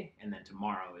today, and then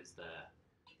tomorrow is the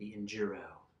Enduro.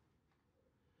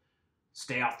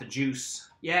 Stay off the juice.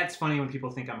 Yeah, it's funny when people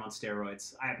think I'm on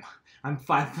steroids. I'm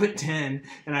 5'10"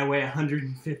 and I weigh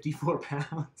 154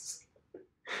 pounds.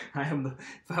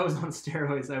 If I was on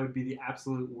steroids, I would be the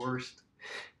absolute worst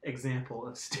example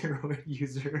of steroid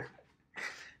user.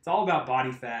 It's all about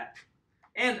body fat.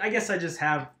 And I guess I just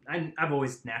I've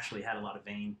always naturally had a lot of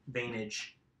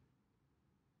veinage.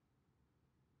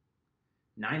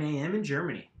 9 a.m. in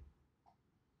Germany.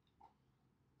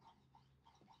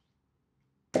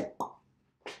 All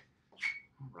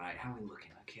right, how are we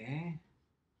looking? Okay.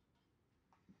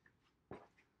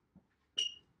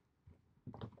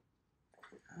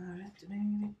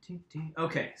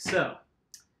 Okay, so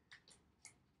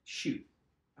shoot.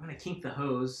 I'm going to kink the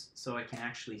hose so I can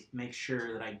actually make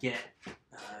sure that I get...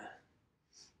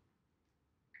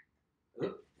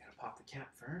 gotta pop the cap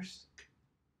first.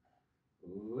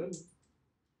 Ooh.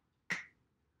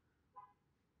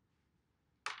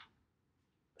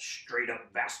 Straight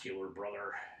up vascular,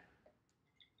 brother.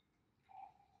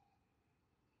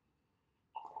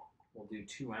 We'll do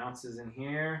 2 ounces in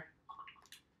here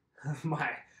of my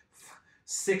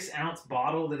 6-ounce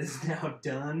bottle that is now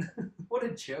done. What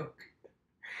a joke.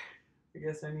 I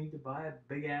guess I need to buy a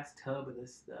big ass tub of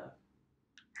this stuff.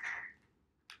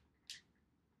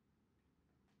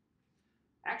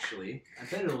 Actually, I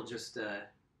bet it'll just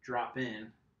drop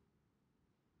in.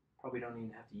 Probably don't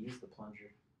even have to use the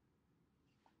plunger.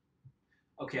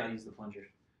 Okay, I'll use the plunger.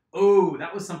 Oh,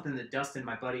 that was something that Dustin,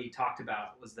 my buddy, talked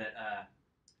about, was that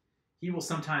he will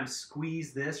sometimes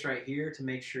squeeze this right here to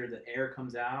make sure that air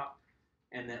comes out,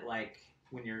 and that like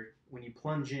when you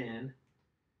plunge in,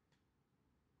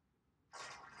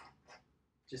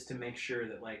 just to make sure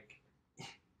that like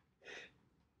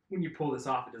when you pull this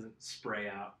off, it doesn't spray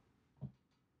out.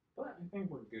 But I think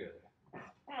we're good.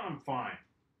 I'm fine.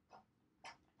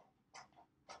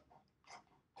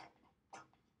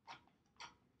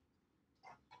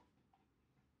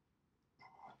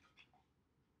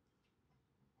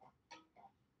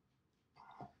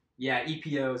 Yeah,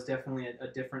 EPO is definitely a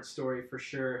different story for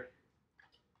sure.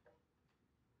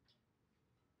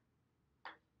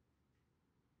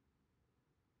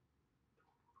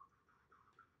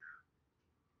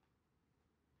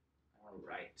 All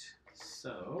right,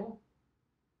 so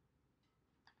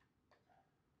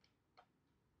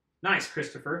nice,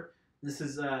 Christopher. This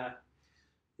is a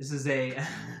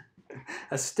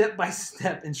a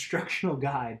step-by-step instructional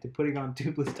guide to putting on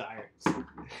tubeless tires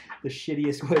the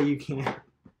shittiest way you can.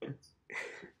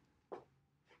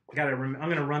 I'm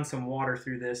gonna run some water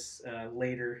through this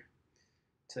later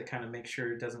to kind of make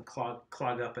sure it doesn't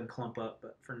clog up and clump up.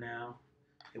 But for now,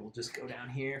 it will just go down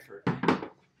here for.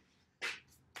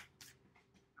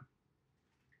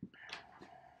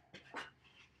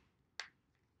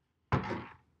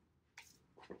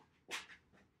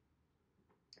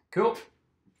 Cool.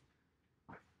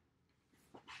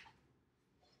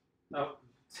 Oh,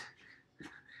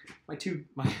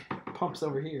 my pump's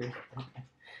over here.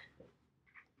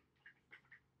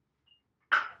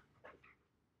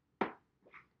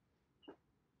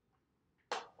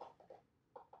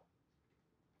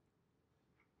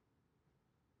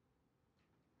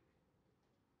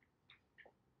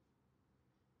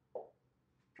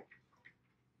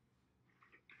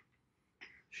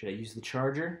 Should I use the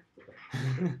charger?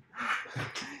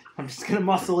 I'm just gonna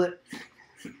muscle it.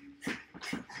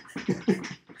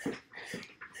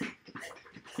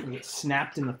 Get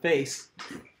snapped in the face.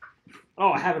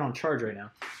 Oh, I have it on charge right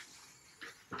now.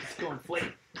 Let's go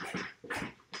inflate.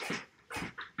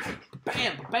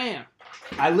 Bam, bam.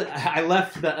 I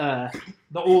left the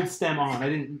old stem on. I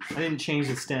didn't change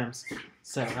the stems,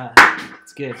 so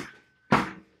it's good.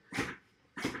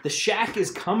 The shack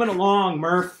is coming along,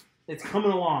 Murph. It's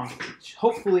coming along.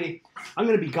 Hopefully, I'm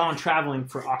going to be gone traveling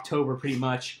for October pretty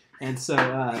much. And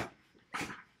so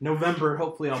November,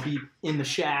 hopefully I'll be in the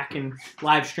shack and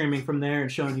live streaming from there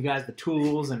and showing you guys the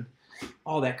tools and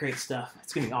all that great stuff.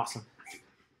 It's going to be awesome.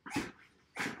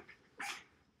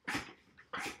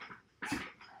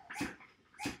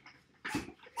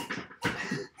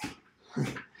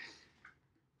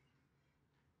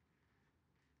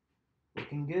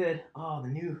 Looking good. Oh, the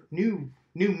new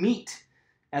meat,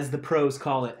 as the pros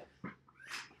call it.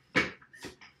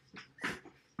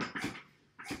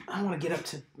 I want to get up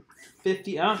to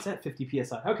 50. Oh, it's at 50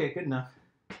 psi. Okay, good enough.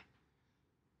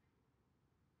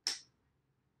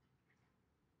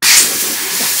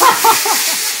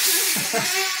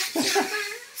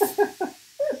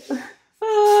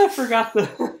 Oh, I forgot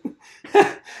the.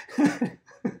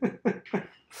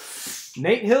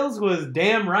 Nate Hills was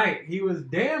damn right. He was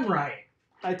damn right.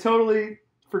 I totally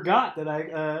forgot that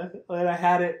I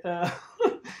had it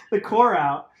the core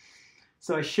out,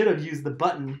 so I should have used the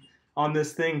button on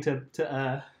this thing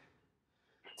to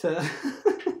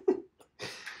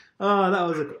Oh, that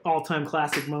was an all-time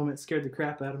classic moment. It scared the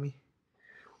crap out of me.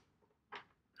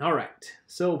 All right,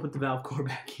 so we'll put the valve core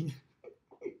back in.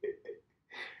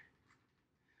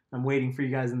 I'm waiting for you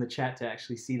guys in the chat to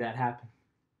actually see that happen.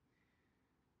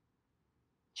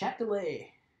 Chat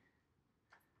delay.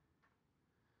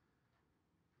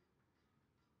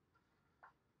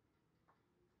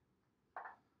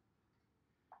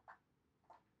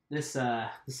 This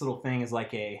little thing is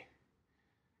like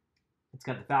it's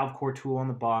got the valve core tool on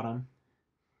the bottom.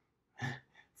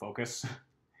 Focus.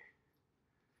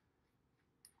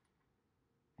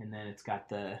 And then it's got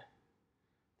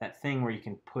that thing where you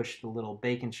can push the little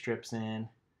bacon strips in.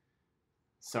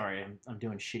 Sorry, I'm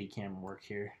doing shitty camera work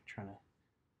here, trying to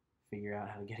figure out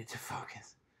how to get it to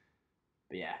focus.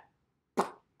 But yeah.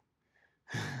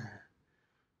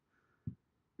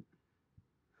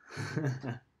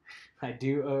 I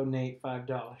do owe Nate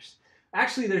 $5.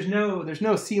 Actually, there's no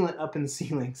sealant up in the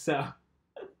ceiling, so.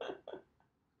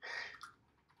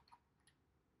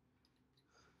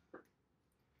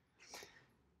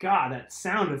 God, that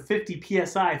sound of 50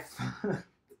 psi.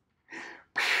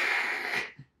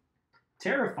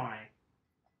 Terrifying.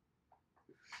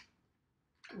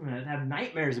 I'm gonna have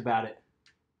nightmares about it.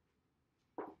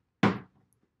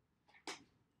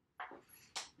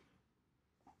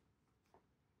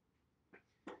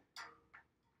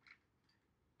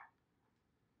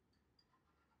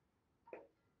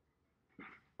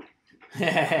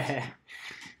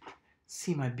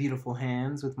 See my beautiful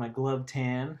hands with my glove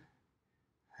tan.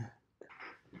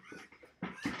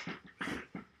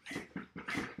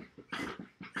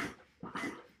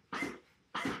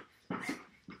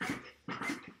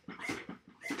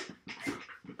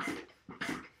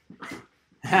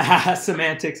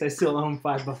 Semantics, I still owe him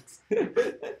 $5.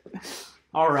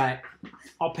 All right,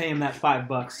 I'll pay him that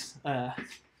 $5.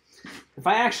 If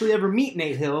I actually ever meet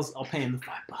Nate Hills, I'll pay him the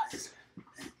 $5.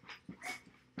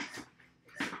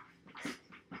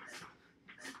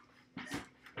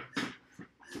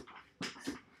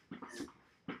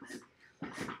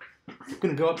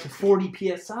 Gonna go up to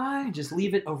 40 psi, just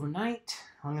leave it overnight.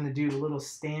 I'm gonna do a little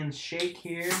stand shake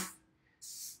here,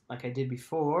 like I did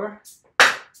before.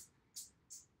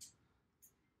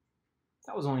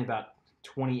 That was only about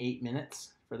 28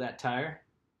 minutes for that tire.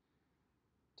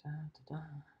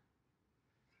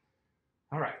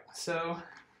 All right, so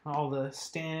all the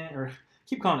stand, or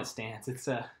keep calling it stands. It's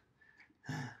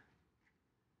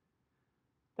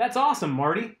that's awesome,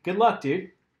 Marty. Good luck,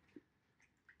 dude.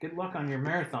 Good luck on your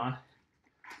marathon.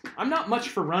 I'm not much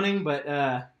for running, but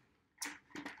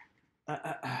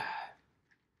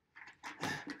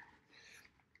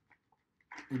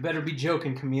you better be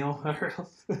joking, Camille.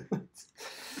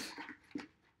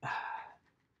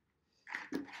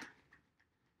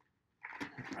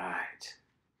 Right.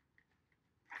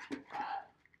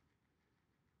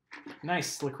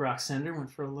 Nice slick rock sender. Went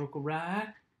for a local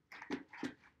ride.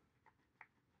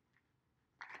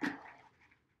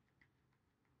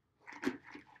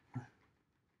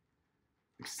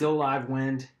 Still live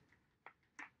wind.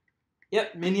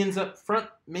 Yep, minions up front,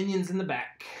 minions in the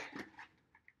back.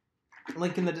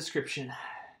 Link in the description.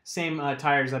 Same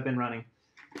tires I've been running.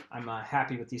 I'm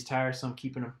happy with these tires, so I'm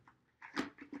keeping them.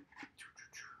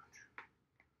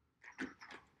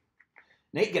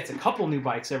 Nate gets a couple new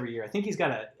bikes every year. I think he's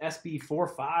got a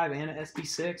SB45 and an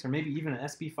SB6, or maybe even an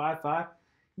SB55.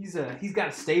 He's got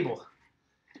a stable.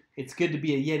 It's good to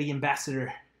be a Yeti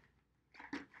ambassador.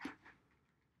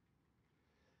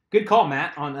 Good call,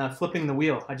 Matt, on flipping the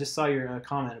wheel. I just saw your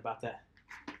comment about that.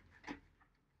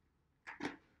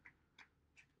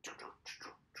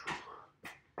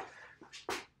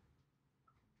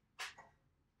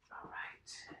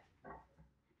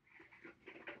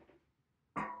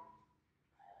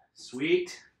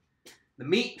 Sweet. The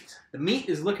meat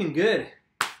is looking good.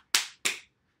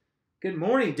 Good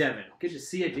morning, Devin. Good to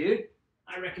see you, dude.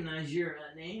 I recognize your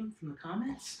name from the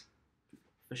comments.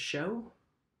 The show.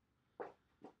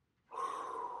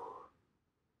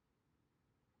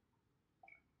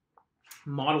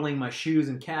 Modeling my shoes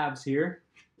and calves here.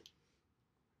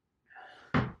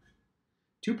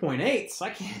 2.8s.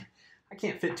 I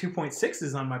can't fit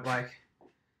 2.6s on my bike.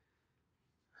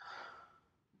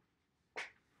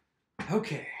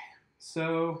 Okay,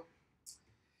 so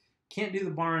can't do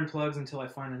the bar unplugs until I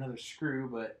find another screw,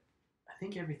 but I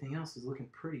think everything else is looking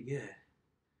pretty good.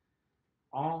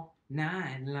 All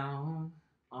night long,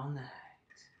 all night.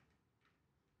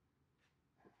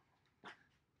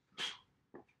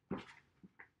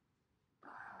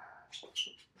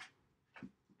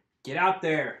 Get out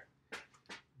there,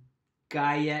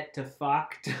 Guyette to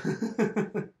fucked.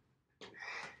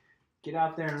 Get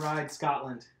out there and ride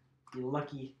Scotland, you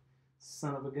lucky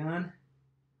son of a gun.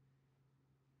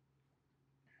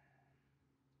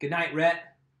 Good night,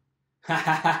 Rhett.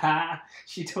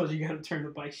 She told you gotta turn the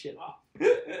bike shit off.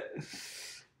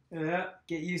 Yeah,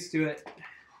 get used to it.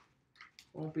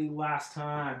 Won't be the last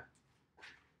time.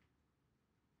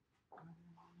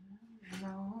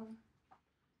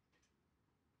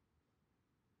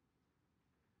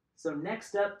 So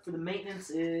next up for the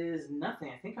maintenance is nothing.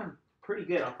 I think I'm pretty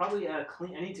good. I'll probably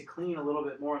clean. I need to clean a little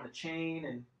bit more on the chain,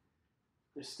 and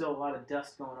there's still a lot of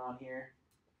dust going on here.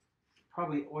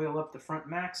 Probably oil up the front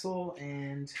maxle,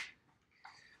 and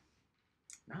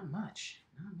not much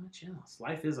else.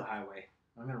 Life is a highway.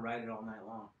 I'm gonna ride it all night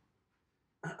long.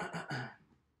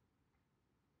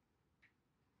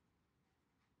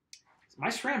 My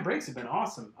SRAM brakes have been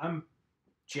awesome. I'm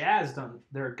jazzed on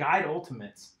their Guide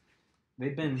Ultimates.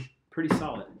 They've been pretty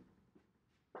solid.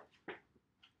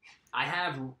 I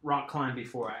have rock climbed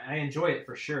before. I enjoy it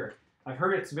for sure. I've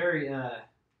heard it's very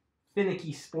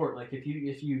finicky sport. Like if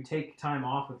you take time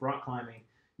off of rock climbing,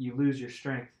 you lose your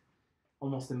strength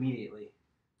almost immediately.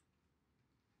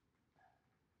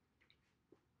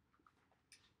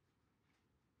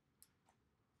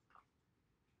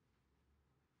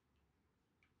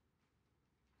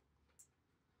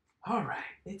 All right,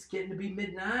 it's getting to be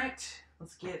midnight.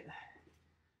 Let's get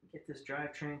this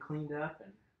drivetrain cleaned up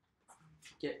and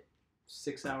get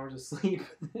 6 hours of sleep.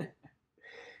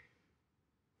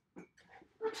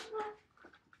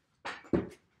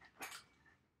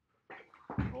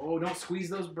 Oh, don't squeeze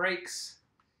those brakes.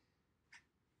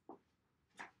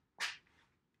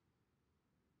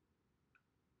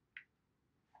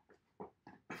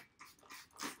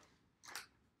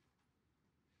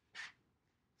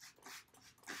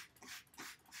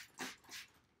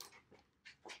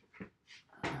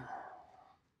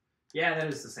 Yeah, that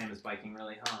is the same as biking,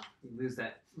 really, huh? You lose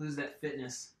that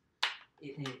fitness.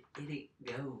 It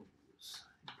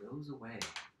goes away.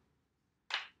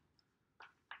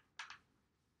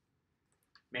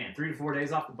 Man, 3 to 4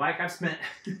 days off the bike. I've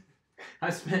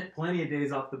spent plenty of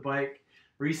days off the bike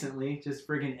recently, just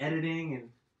friggin' editing, and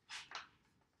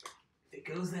if it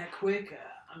goes that quick,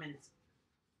 I'm in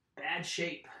bad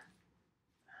shape.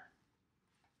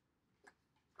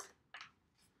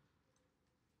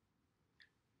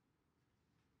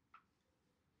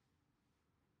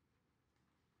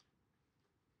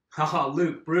 Oh,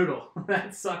 Luke, brutal.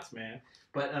 That sucks, man.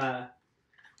 But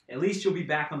at least you'll be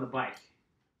back on the bike.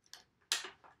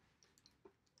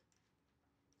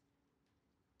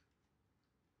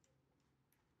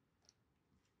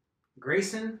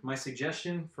 Grayson, my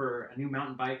suggestion for a new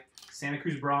mountain bike, Santa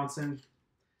Cruz Bronson,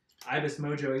 Ibis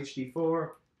Mojo HD4,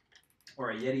 or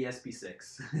a Yeti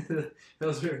SB6.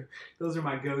 those are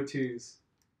my go-tos.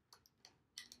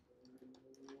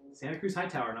 Santa Cruz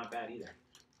Hightower, not bad either.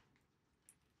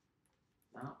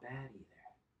 Not bad either.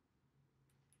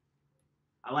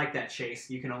 I like that, Chase.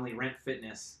 You can only rent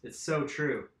fitness. It's so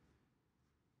true.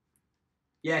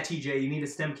 Yeah, TJ, you need a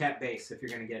stem cap base if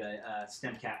you're going to get a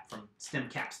stem cap from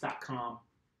stemcaps.com.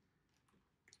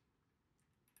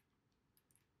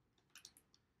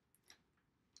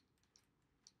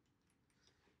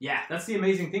 Yeah, that's the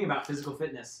amazing thing about physical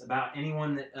fitness, about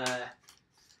anyone that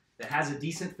that has a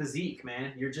decent physique,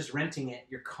 man. You're just renting it.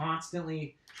 You're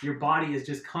constantly, your body is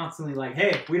just constantly like,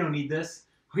 hey, we don't need this.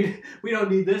 We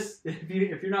don't need this. If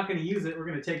you're not going to use it, we're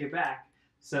going to take it back.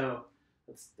 So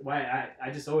that's why I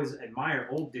just always admire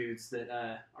old dudes that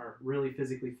are really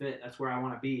physically fit. That's where I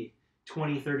want to be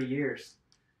 20, 30 years.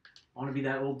 I want to be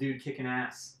that old dude kicking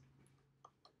ass.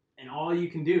 And all you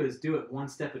can do is do it one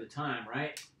step at a time,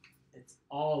 right? It's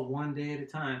all one day at a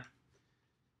time.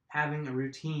 Having a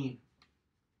routine.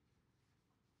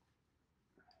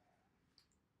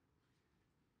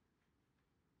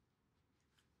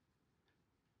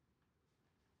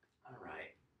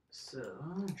 So,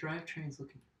 drivetrain's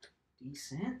looking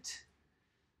decent.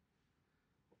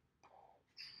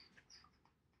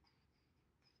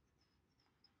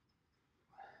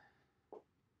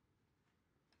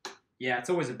 Yeah, it's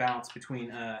always a balance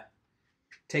between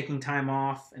taking time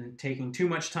off and taking too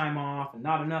much time off and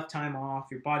not enough time off.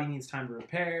 Your body needs time to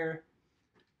repair.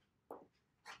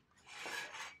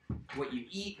 What you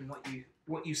eat and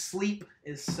what you sleep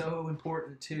is so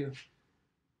important too.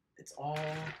 It's all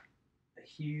a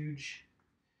huge,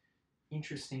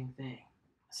 interesting thing.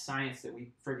 A science that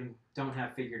we friggin' don't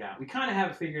have figured out. We kind of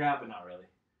have it figured out, but not really.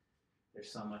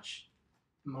 There's so much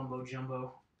mumbo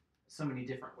jumbo, so many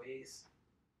different ways.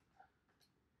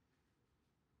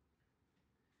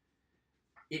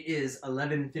 It is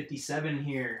 11:57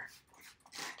 here,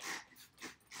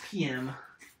 p.m.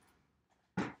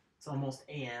 It's almost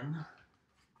a.m.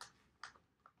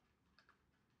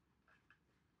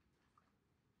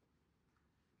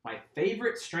 My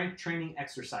favorite strength training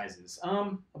exercises.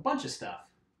 A bunch of stuff.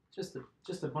 Just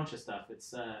a bunch of stuff.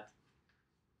 It's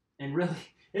and really,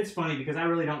 it's funny because I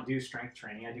really don't do strength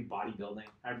training. I do bodybuilding.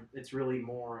 It's really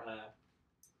more,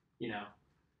 you know,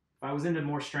 if I was into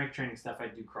more strength training stuff,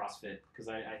 I'd do CrossFit because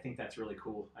I think that's really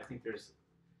cool. I think there's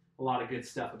a lot of good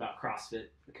stuff about CrossFit,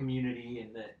 the community,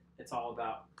 and that it's all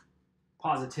about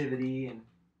positivity and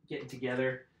getting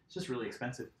together. It's just really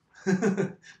expensive.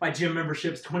 My gym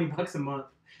membership's $20 a month,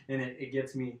 and it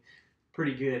gets me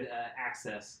pretty good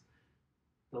access.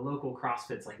 The local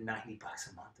CrossFit's like $90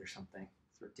 a month or something.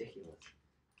 It's ridiculous.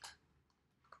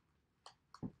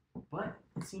 But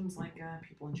it seems like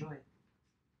people enjoy it.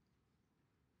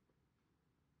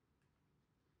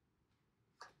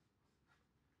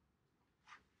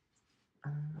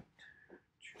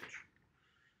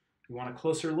 You want a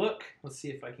closer look? Let's see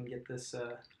if I can get this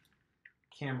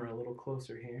camera a little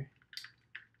closer here.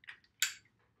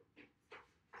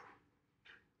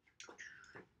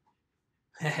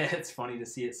 It's funny to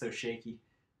see it so shaky.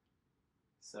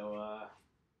 So,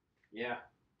 yeah.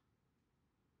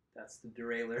 That's the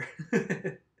derailleur.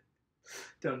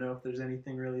 Don't know if there's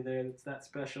anything really there that's that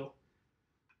special.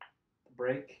 The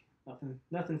brake,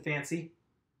 nothing fancy,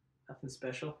 nothing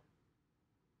special.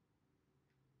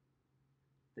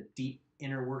 The deep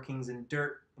inner workings and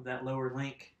dirt of that lower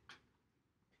link.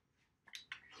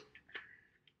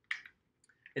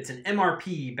 It's an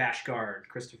MRP bash guard,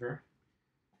 Christopher,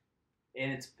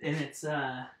 and it's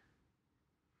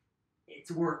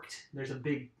worked. There's a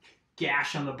big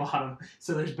gash on the bottom,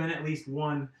 so there's been at least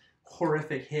one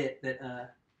horrific hit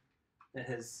that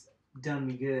has done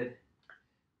me good,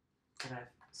 that I've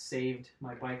saved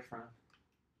my bike from.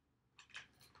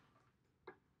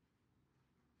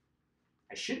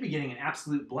 I should be getting an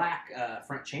absolute black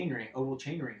front chainring, oval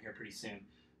chainring here pretty soon.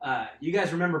 You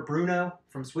guys remember Bruno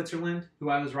from Switzerland, who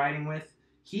I was riding with?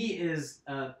 He is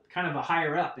kind of a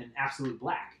higher up in absolute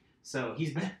black. So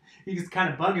he's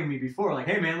kind of bugging me before, like,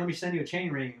 hey man, let me send you a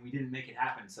chainring, and we didn't make it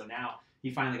happen. So now he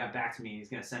finally got back to me, and he's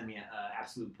gonna send me an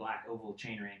absolute black oval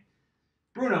chainring.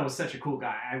 Bruno was such a cool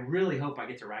guy. I really hope I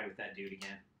get to ride with that dude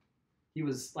again. He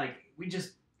was like, we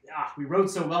rode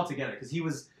so well together because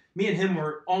me and him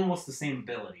were almost the same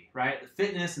ability, right? The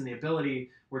fitness and the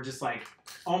ability were just like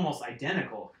almost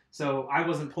identical. So I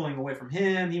wasn't pulling away from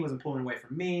him. He wasn't pulling away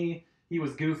from me. He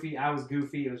was goofy. I was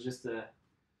goofy. It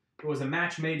was a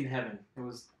match made in heaven. It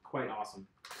was quite awesome.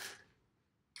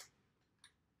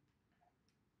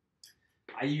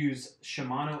 I use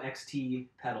Shimano XT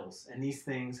pedals, and these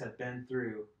things have been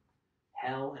through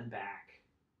hell and back.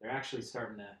 They're actually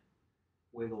starting to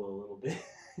wiggle a little bit.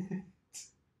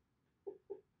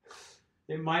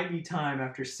 It might be time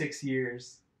after 6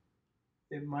 years.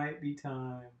 It might be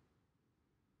time.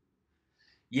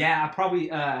 Yeah,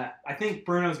 I think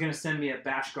Bruno's going to send me a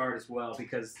bash guard as well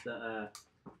because the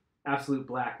Absolute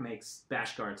Black makes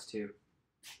bash guards too.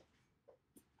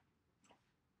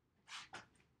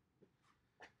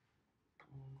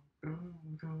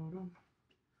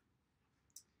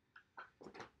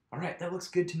 All right, that looks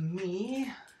good to me.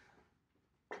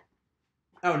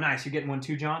 Oh, nice. You're getting one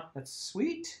too, John? That's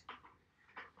sweet.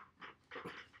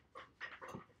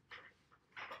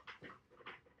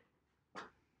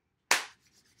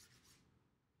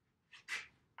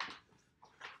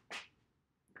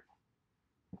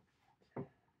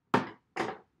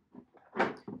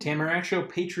 Tamaracho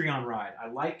Patreon ride. I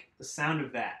like the sound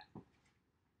of that.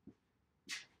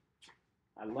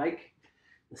 I like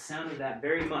the sound of that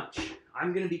very much.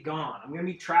 I'm going to be gone. I'm going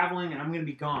to be traveling and I'm going to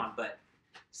be gone, but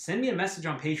send me a message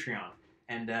on Patreon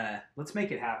and let's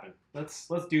make it happen. Let's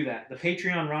do that. The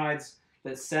Patreon rides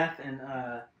that Seth and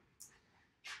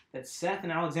that Seth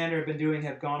and Alexander have been doing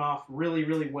have gone off really,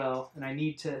 really well, and I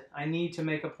need to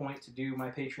make a point to do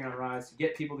my Patreon rides, to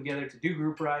get people together, to do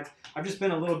group rides. I've just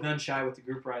been a little gun shy with the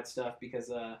group ride stuff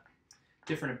because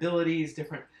different abilities,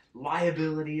 different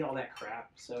liability, all that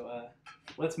crap. So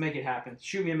let's make it happen.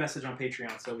 Shoot me a message on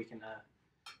Patreon so we can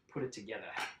put it together.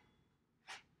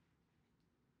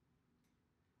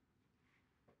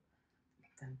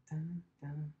 Dun, dun,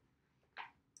 dun.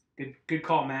 Good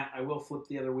call, Matt. I will flip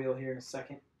the other wheel here in a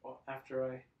second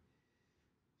after I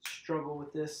struggle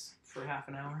with this for half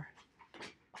an hour.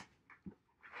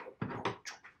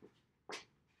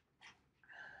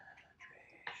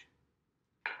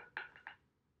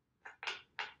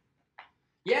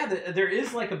 Yeah, there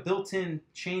is like a built-in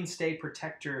chainstay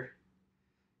protector.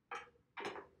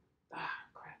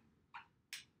 Crap.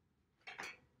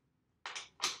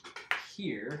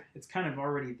 Here, it's kind of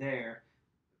already there.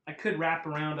 I could wrap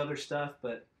around other stuff,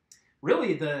 but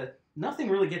really nothing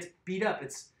really gets beat up.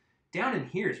 It's down in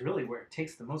here is really where it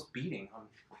takes the most beating on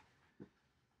there.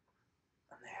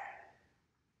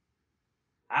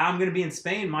 I'm gonna be in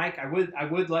Spain, Mike. I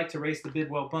would like to race the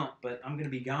Bidwell bump, but I'm gonna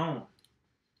be gone.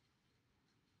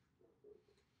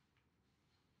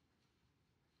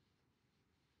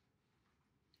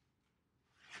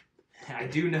 I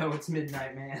do know it's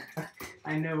midnight, man.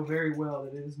 I know very well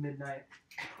that it is midnight.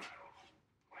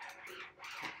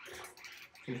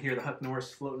 You can hear the Huck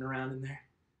Norris floating around in there.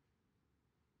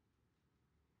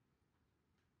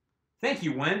 Thank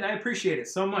you, Wend. I appreciate it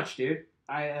so much, dude.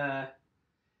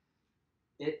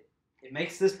 It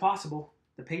makes this possible.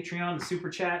 The Patreon, the super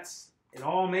chats, it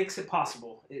all makes it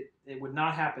possible. It would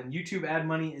not happen. YouTube ad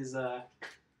money is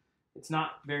it's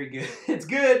not very good. It's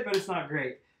good, but it's not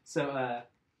great. So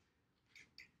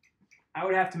I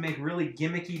would have to make really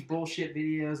gimmicky bullshit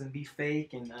videos and be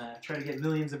fake and try to get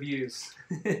millions of views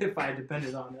if I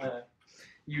depended on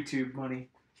YouTube money.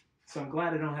 So I'm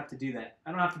glad I don't have to do that.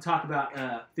 I don't have to talk about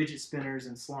fidget spinners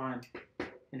and slime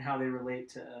and how they relate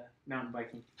to mountain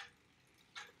biking.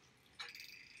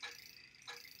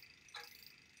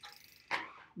 A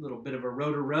little bit of a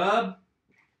rotor rub.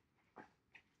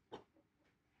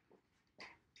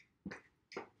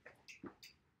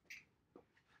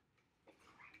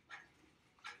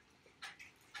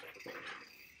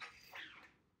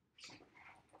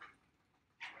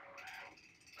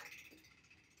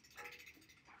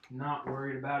 Not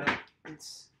worried about it.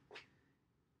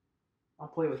 I'll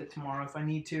play with it tomorrow if I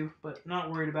need to, but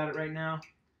not worried about it right now.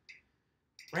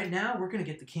 Right now, we're going to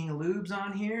get the King of Lubes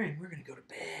on here, and we're going to go to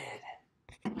bed.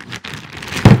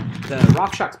 The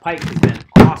RockShox pipe has been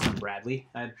awesome, Bradley.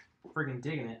 I'm friggin'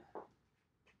 digging it.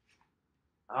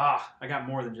 I got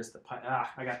more than just the pipe.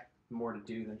 I got more to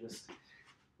do than just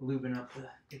lubing up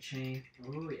the chain.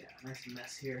 Oh, yeah, nice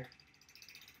mess here.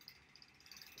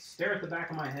 Stare at the back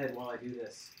of my head while I do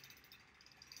this.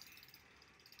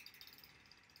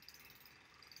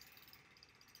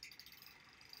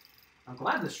 I'm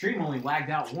glad the stream only lagged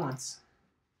out once.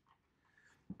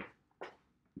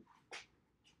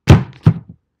 All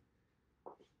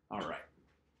right.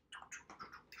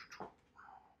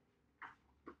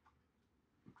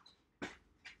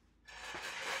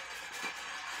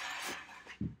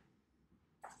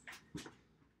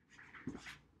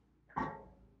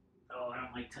 Oh, I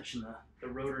don't like touching the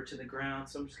rotor to the ground,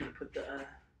 so I'm just going to put the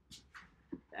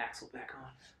axle back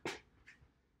on.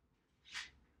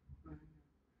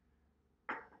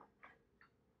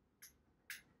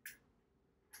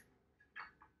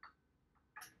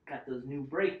 Got those new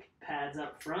brake pads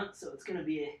up front, so it's going to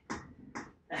be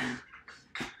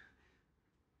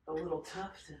a little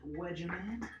tough to wedge them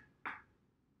in.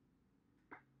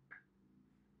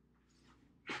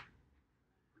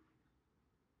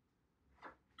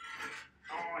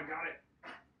 Oh, I got it.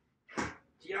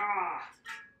 Yeah.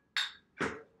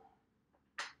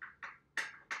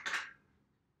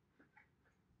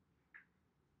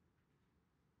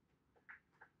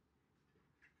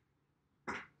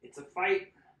 It's a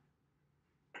fight.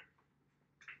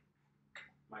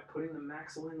 Am I putting the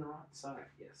maxle in the wrong side?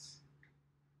 Yes.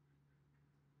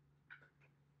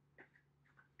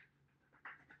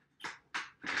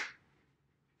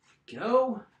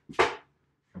 Go.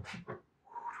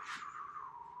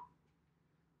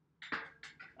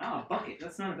 Oh, a bucket.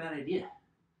 That's not a bad idea.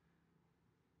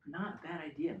 Not a bad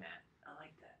idea, Matt. I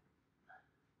like that.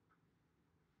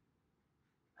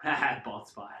 Haha, bald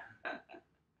spot. It's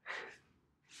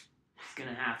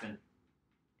gonna happen.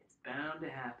 It's bound to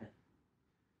happen.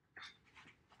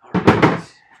 All right.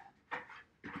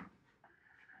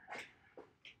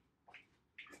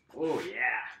 Oh,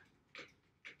 yeah.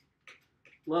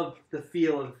 Love the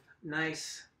feel of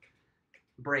nice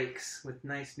brakes with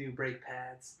nice new brake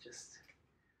pads. Just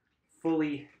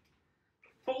fully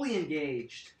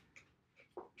engaged.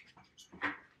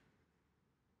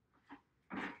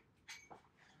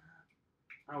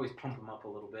 I always pump them up a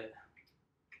little bit.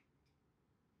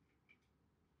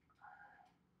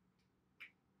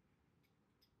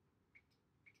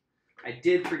 I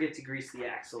did forget to grease the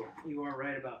axle. You are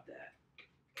right about that.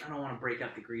 I don't want to break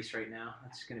up the grease right now.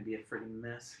 That's going to be a friggin'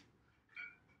 mess.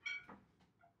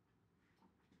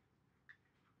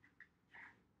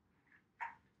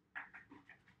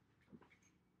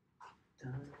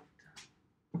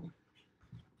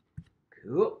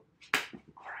 Cool.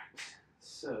 All right.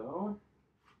 So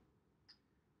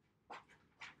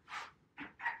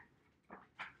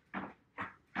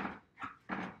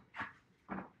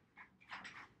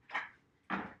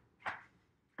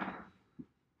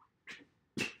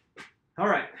all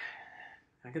right.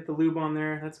 I got the lube on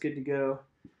there. That's good to go.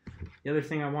 The other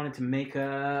thing I wanted to make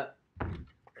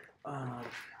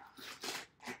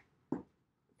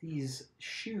these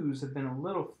shoes have been a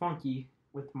little funky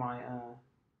with my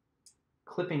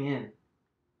clipping in.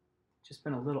 Just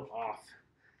been a little off.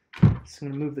 So I'm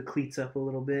going to move the cleats up a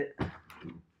little bit.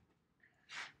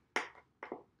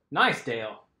 Nice,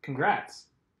 Dale. Congrats.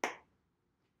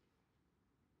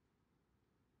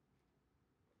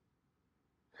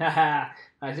 Haha.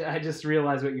 I just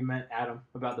realized what you meant, Adam,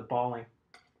 about the balling.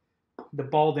 The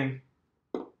balding.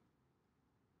 Good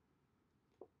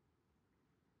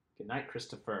night,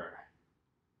 Christopher.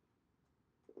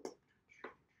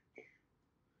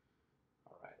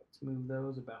 All right, let's move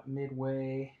those about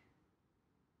midway.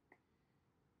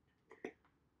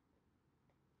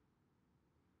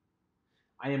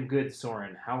 I am good,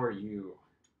 Soren. How are you?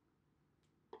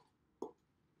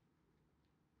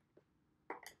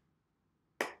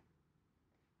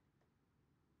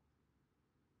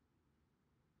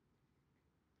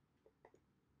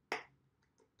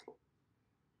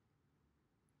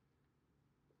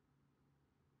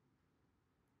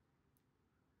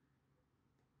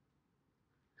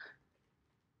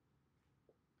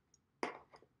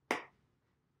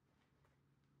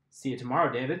 See you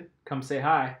tomorrow, David. Come say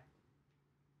hi.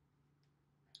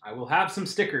 I will have some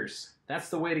stickers. That's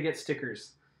the way to get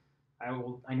stickers.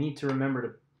 I need to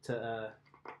remember to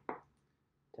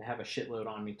have a shitload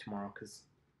on me tomorrow because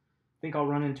I think I'll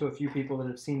run into a few people that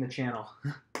have seen the channel.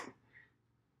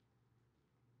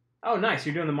 Oh, nice!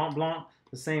 You're doing the Mont Blanc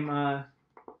the same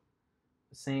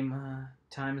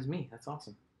time as me. That's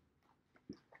awesome.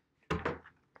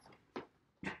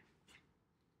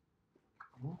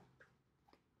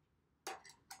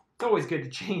 It's always good to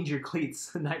change your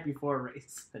cleats the night before a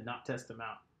race and not test them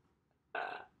out.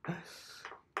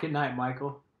 Good night,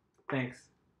 Michael. Thanks.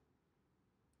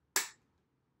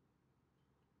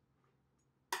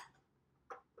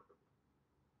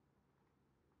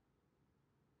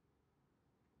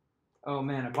 Oh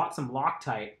man, I bought some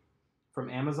Loctite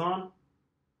from Amazon,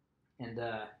 and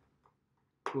it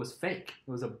was fake.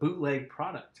 It was a bootleg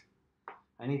product.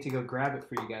 I need to go grab it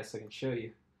for you guys so I can show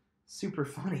you. Super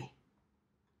funny.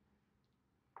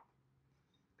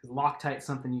 Because Loctite's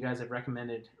something you guys have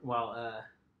recommended while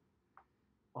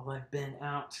I've been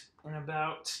out and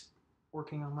about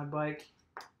working on my bike.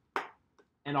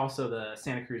 And also the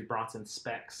Santa Cruz Bronson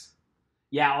specs.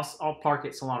 Yeah, I'll park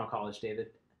at Solano College, David.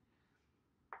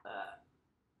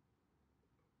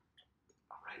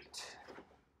 All right.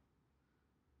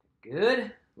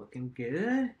 Good. Looking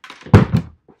good.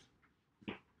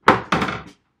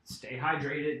 Stay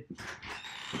hydrated.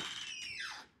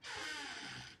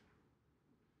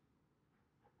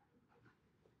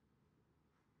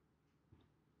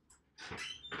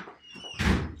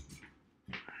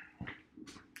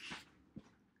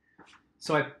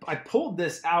 So I pulled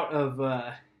this out of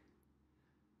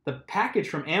the package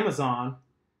from Amazon,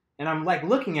 and I'm like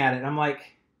looking at it, and I'm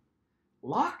like,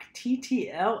 Lock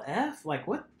TTLF? Like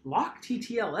what? Lock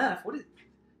TTLF? What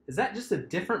is that? Just a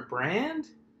different brand?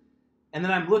 And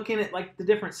then I'm looking at like the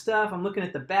different stuff. I'm looking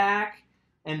at the back,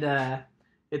 and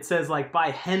it says like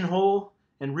by Henhol,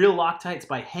 and real Loctite's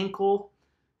by Henkel.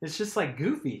 It's just like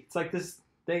goofy. It's like this.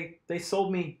 They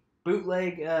sold me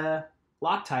bootleg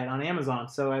Loctite on Amazon,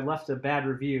 so I left a bad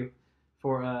review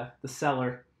for the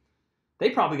seller.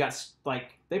 They probably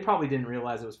didn't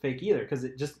realize it was fake either, because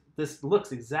this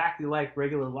looks exactly like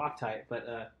regular Loctite,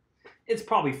 but it's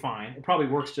probably fine. It probably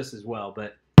works just as well,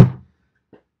 but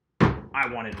I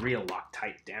wanted real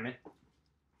Loctite, damn it.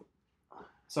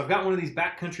 So I've got one of these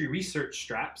backcountry research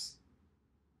straps,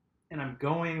 and I'm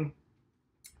going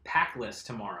packless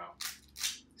tomorrow.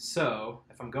 So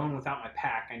if I'm going without my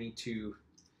pack, I need to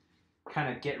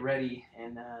kind of get ready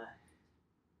and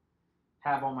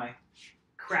have all my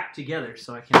crap together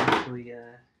so I can actually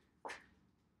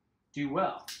do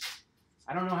well.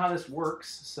 I don't know how this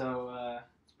works, so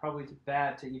it's probably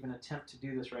bad to even attempt to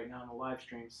do this right now on the live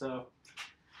stream. So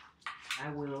I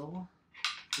will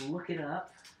look it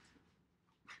up.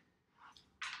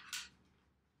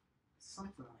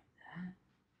 Something like that.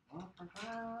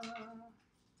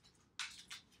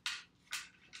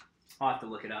 I'll have to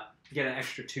look it up. Get an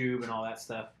extra tube and all that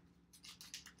stuff.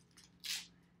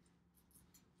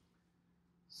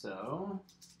 So,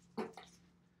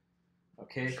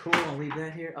 okay, cool. I'll leave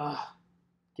that here. Oh,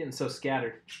 getting so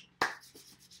scattered.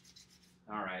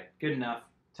 All right, good enough.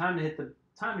 Time to hit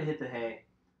the hay.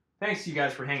 Thanks to you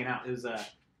guys for hanging out. It was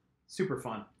super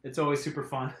fun. It's always super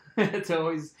fun. it's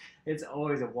always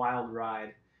a wild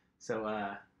ride.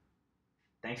 So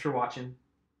thanks for watching.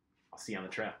 I'll see you on the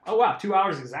trail. Oh wow, 2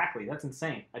 hours exactly. That's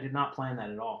insane. I did not plan that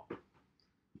at all.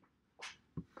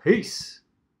 Peace.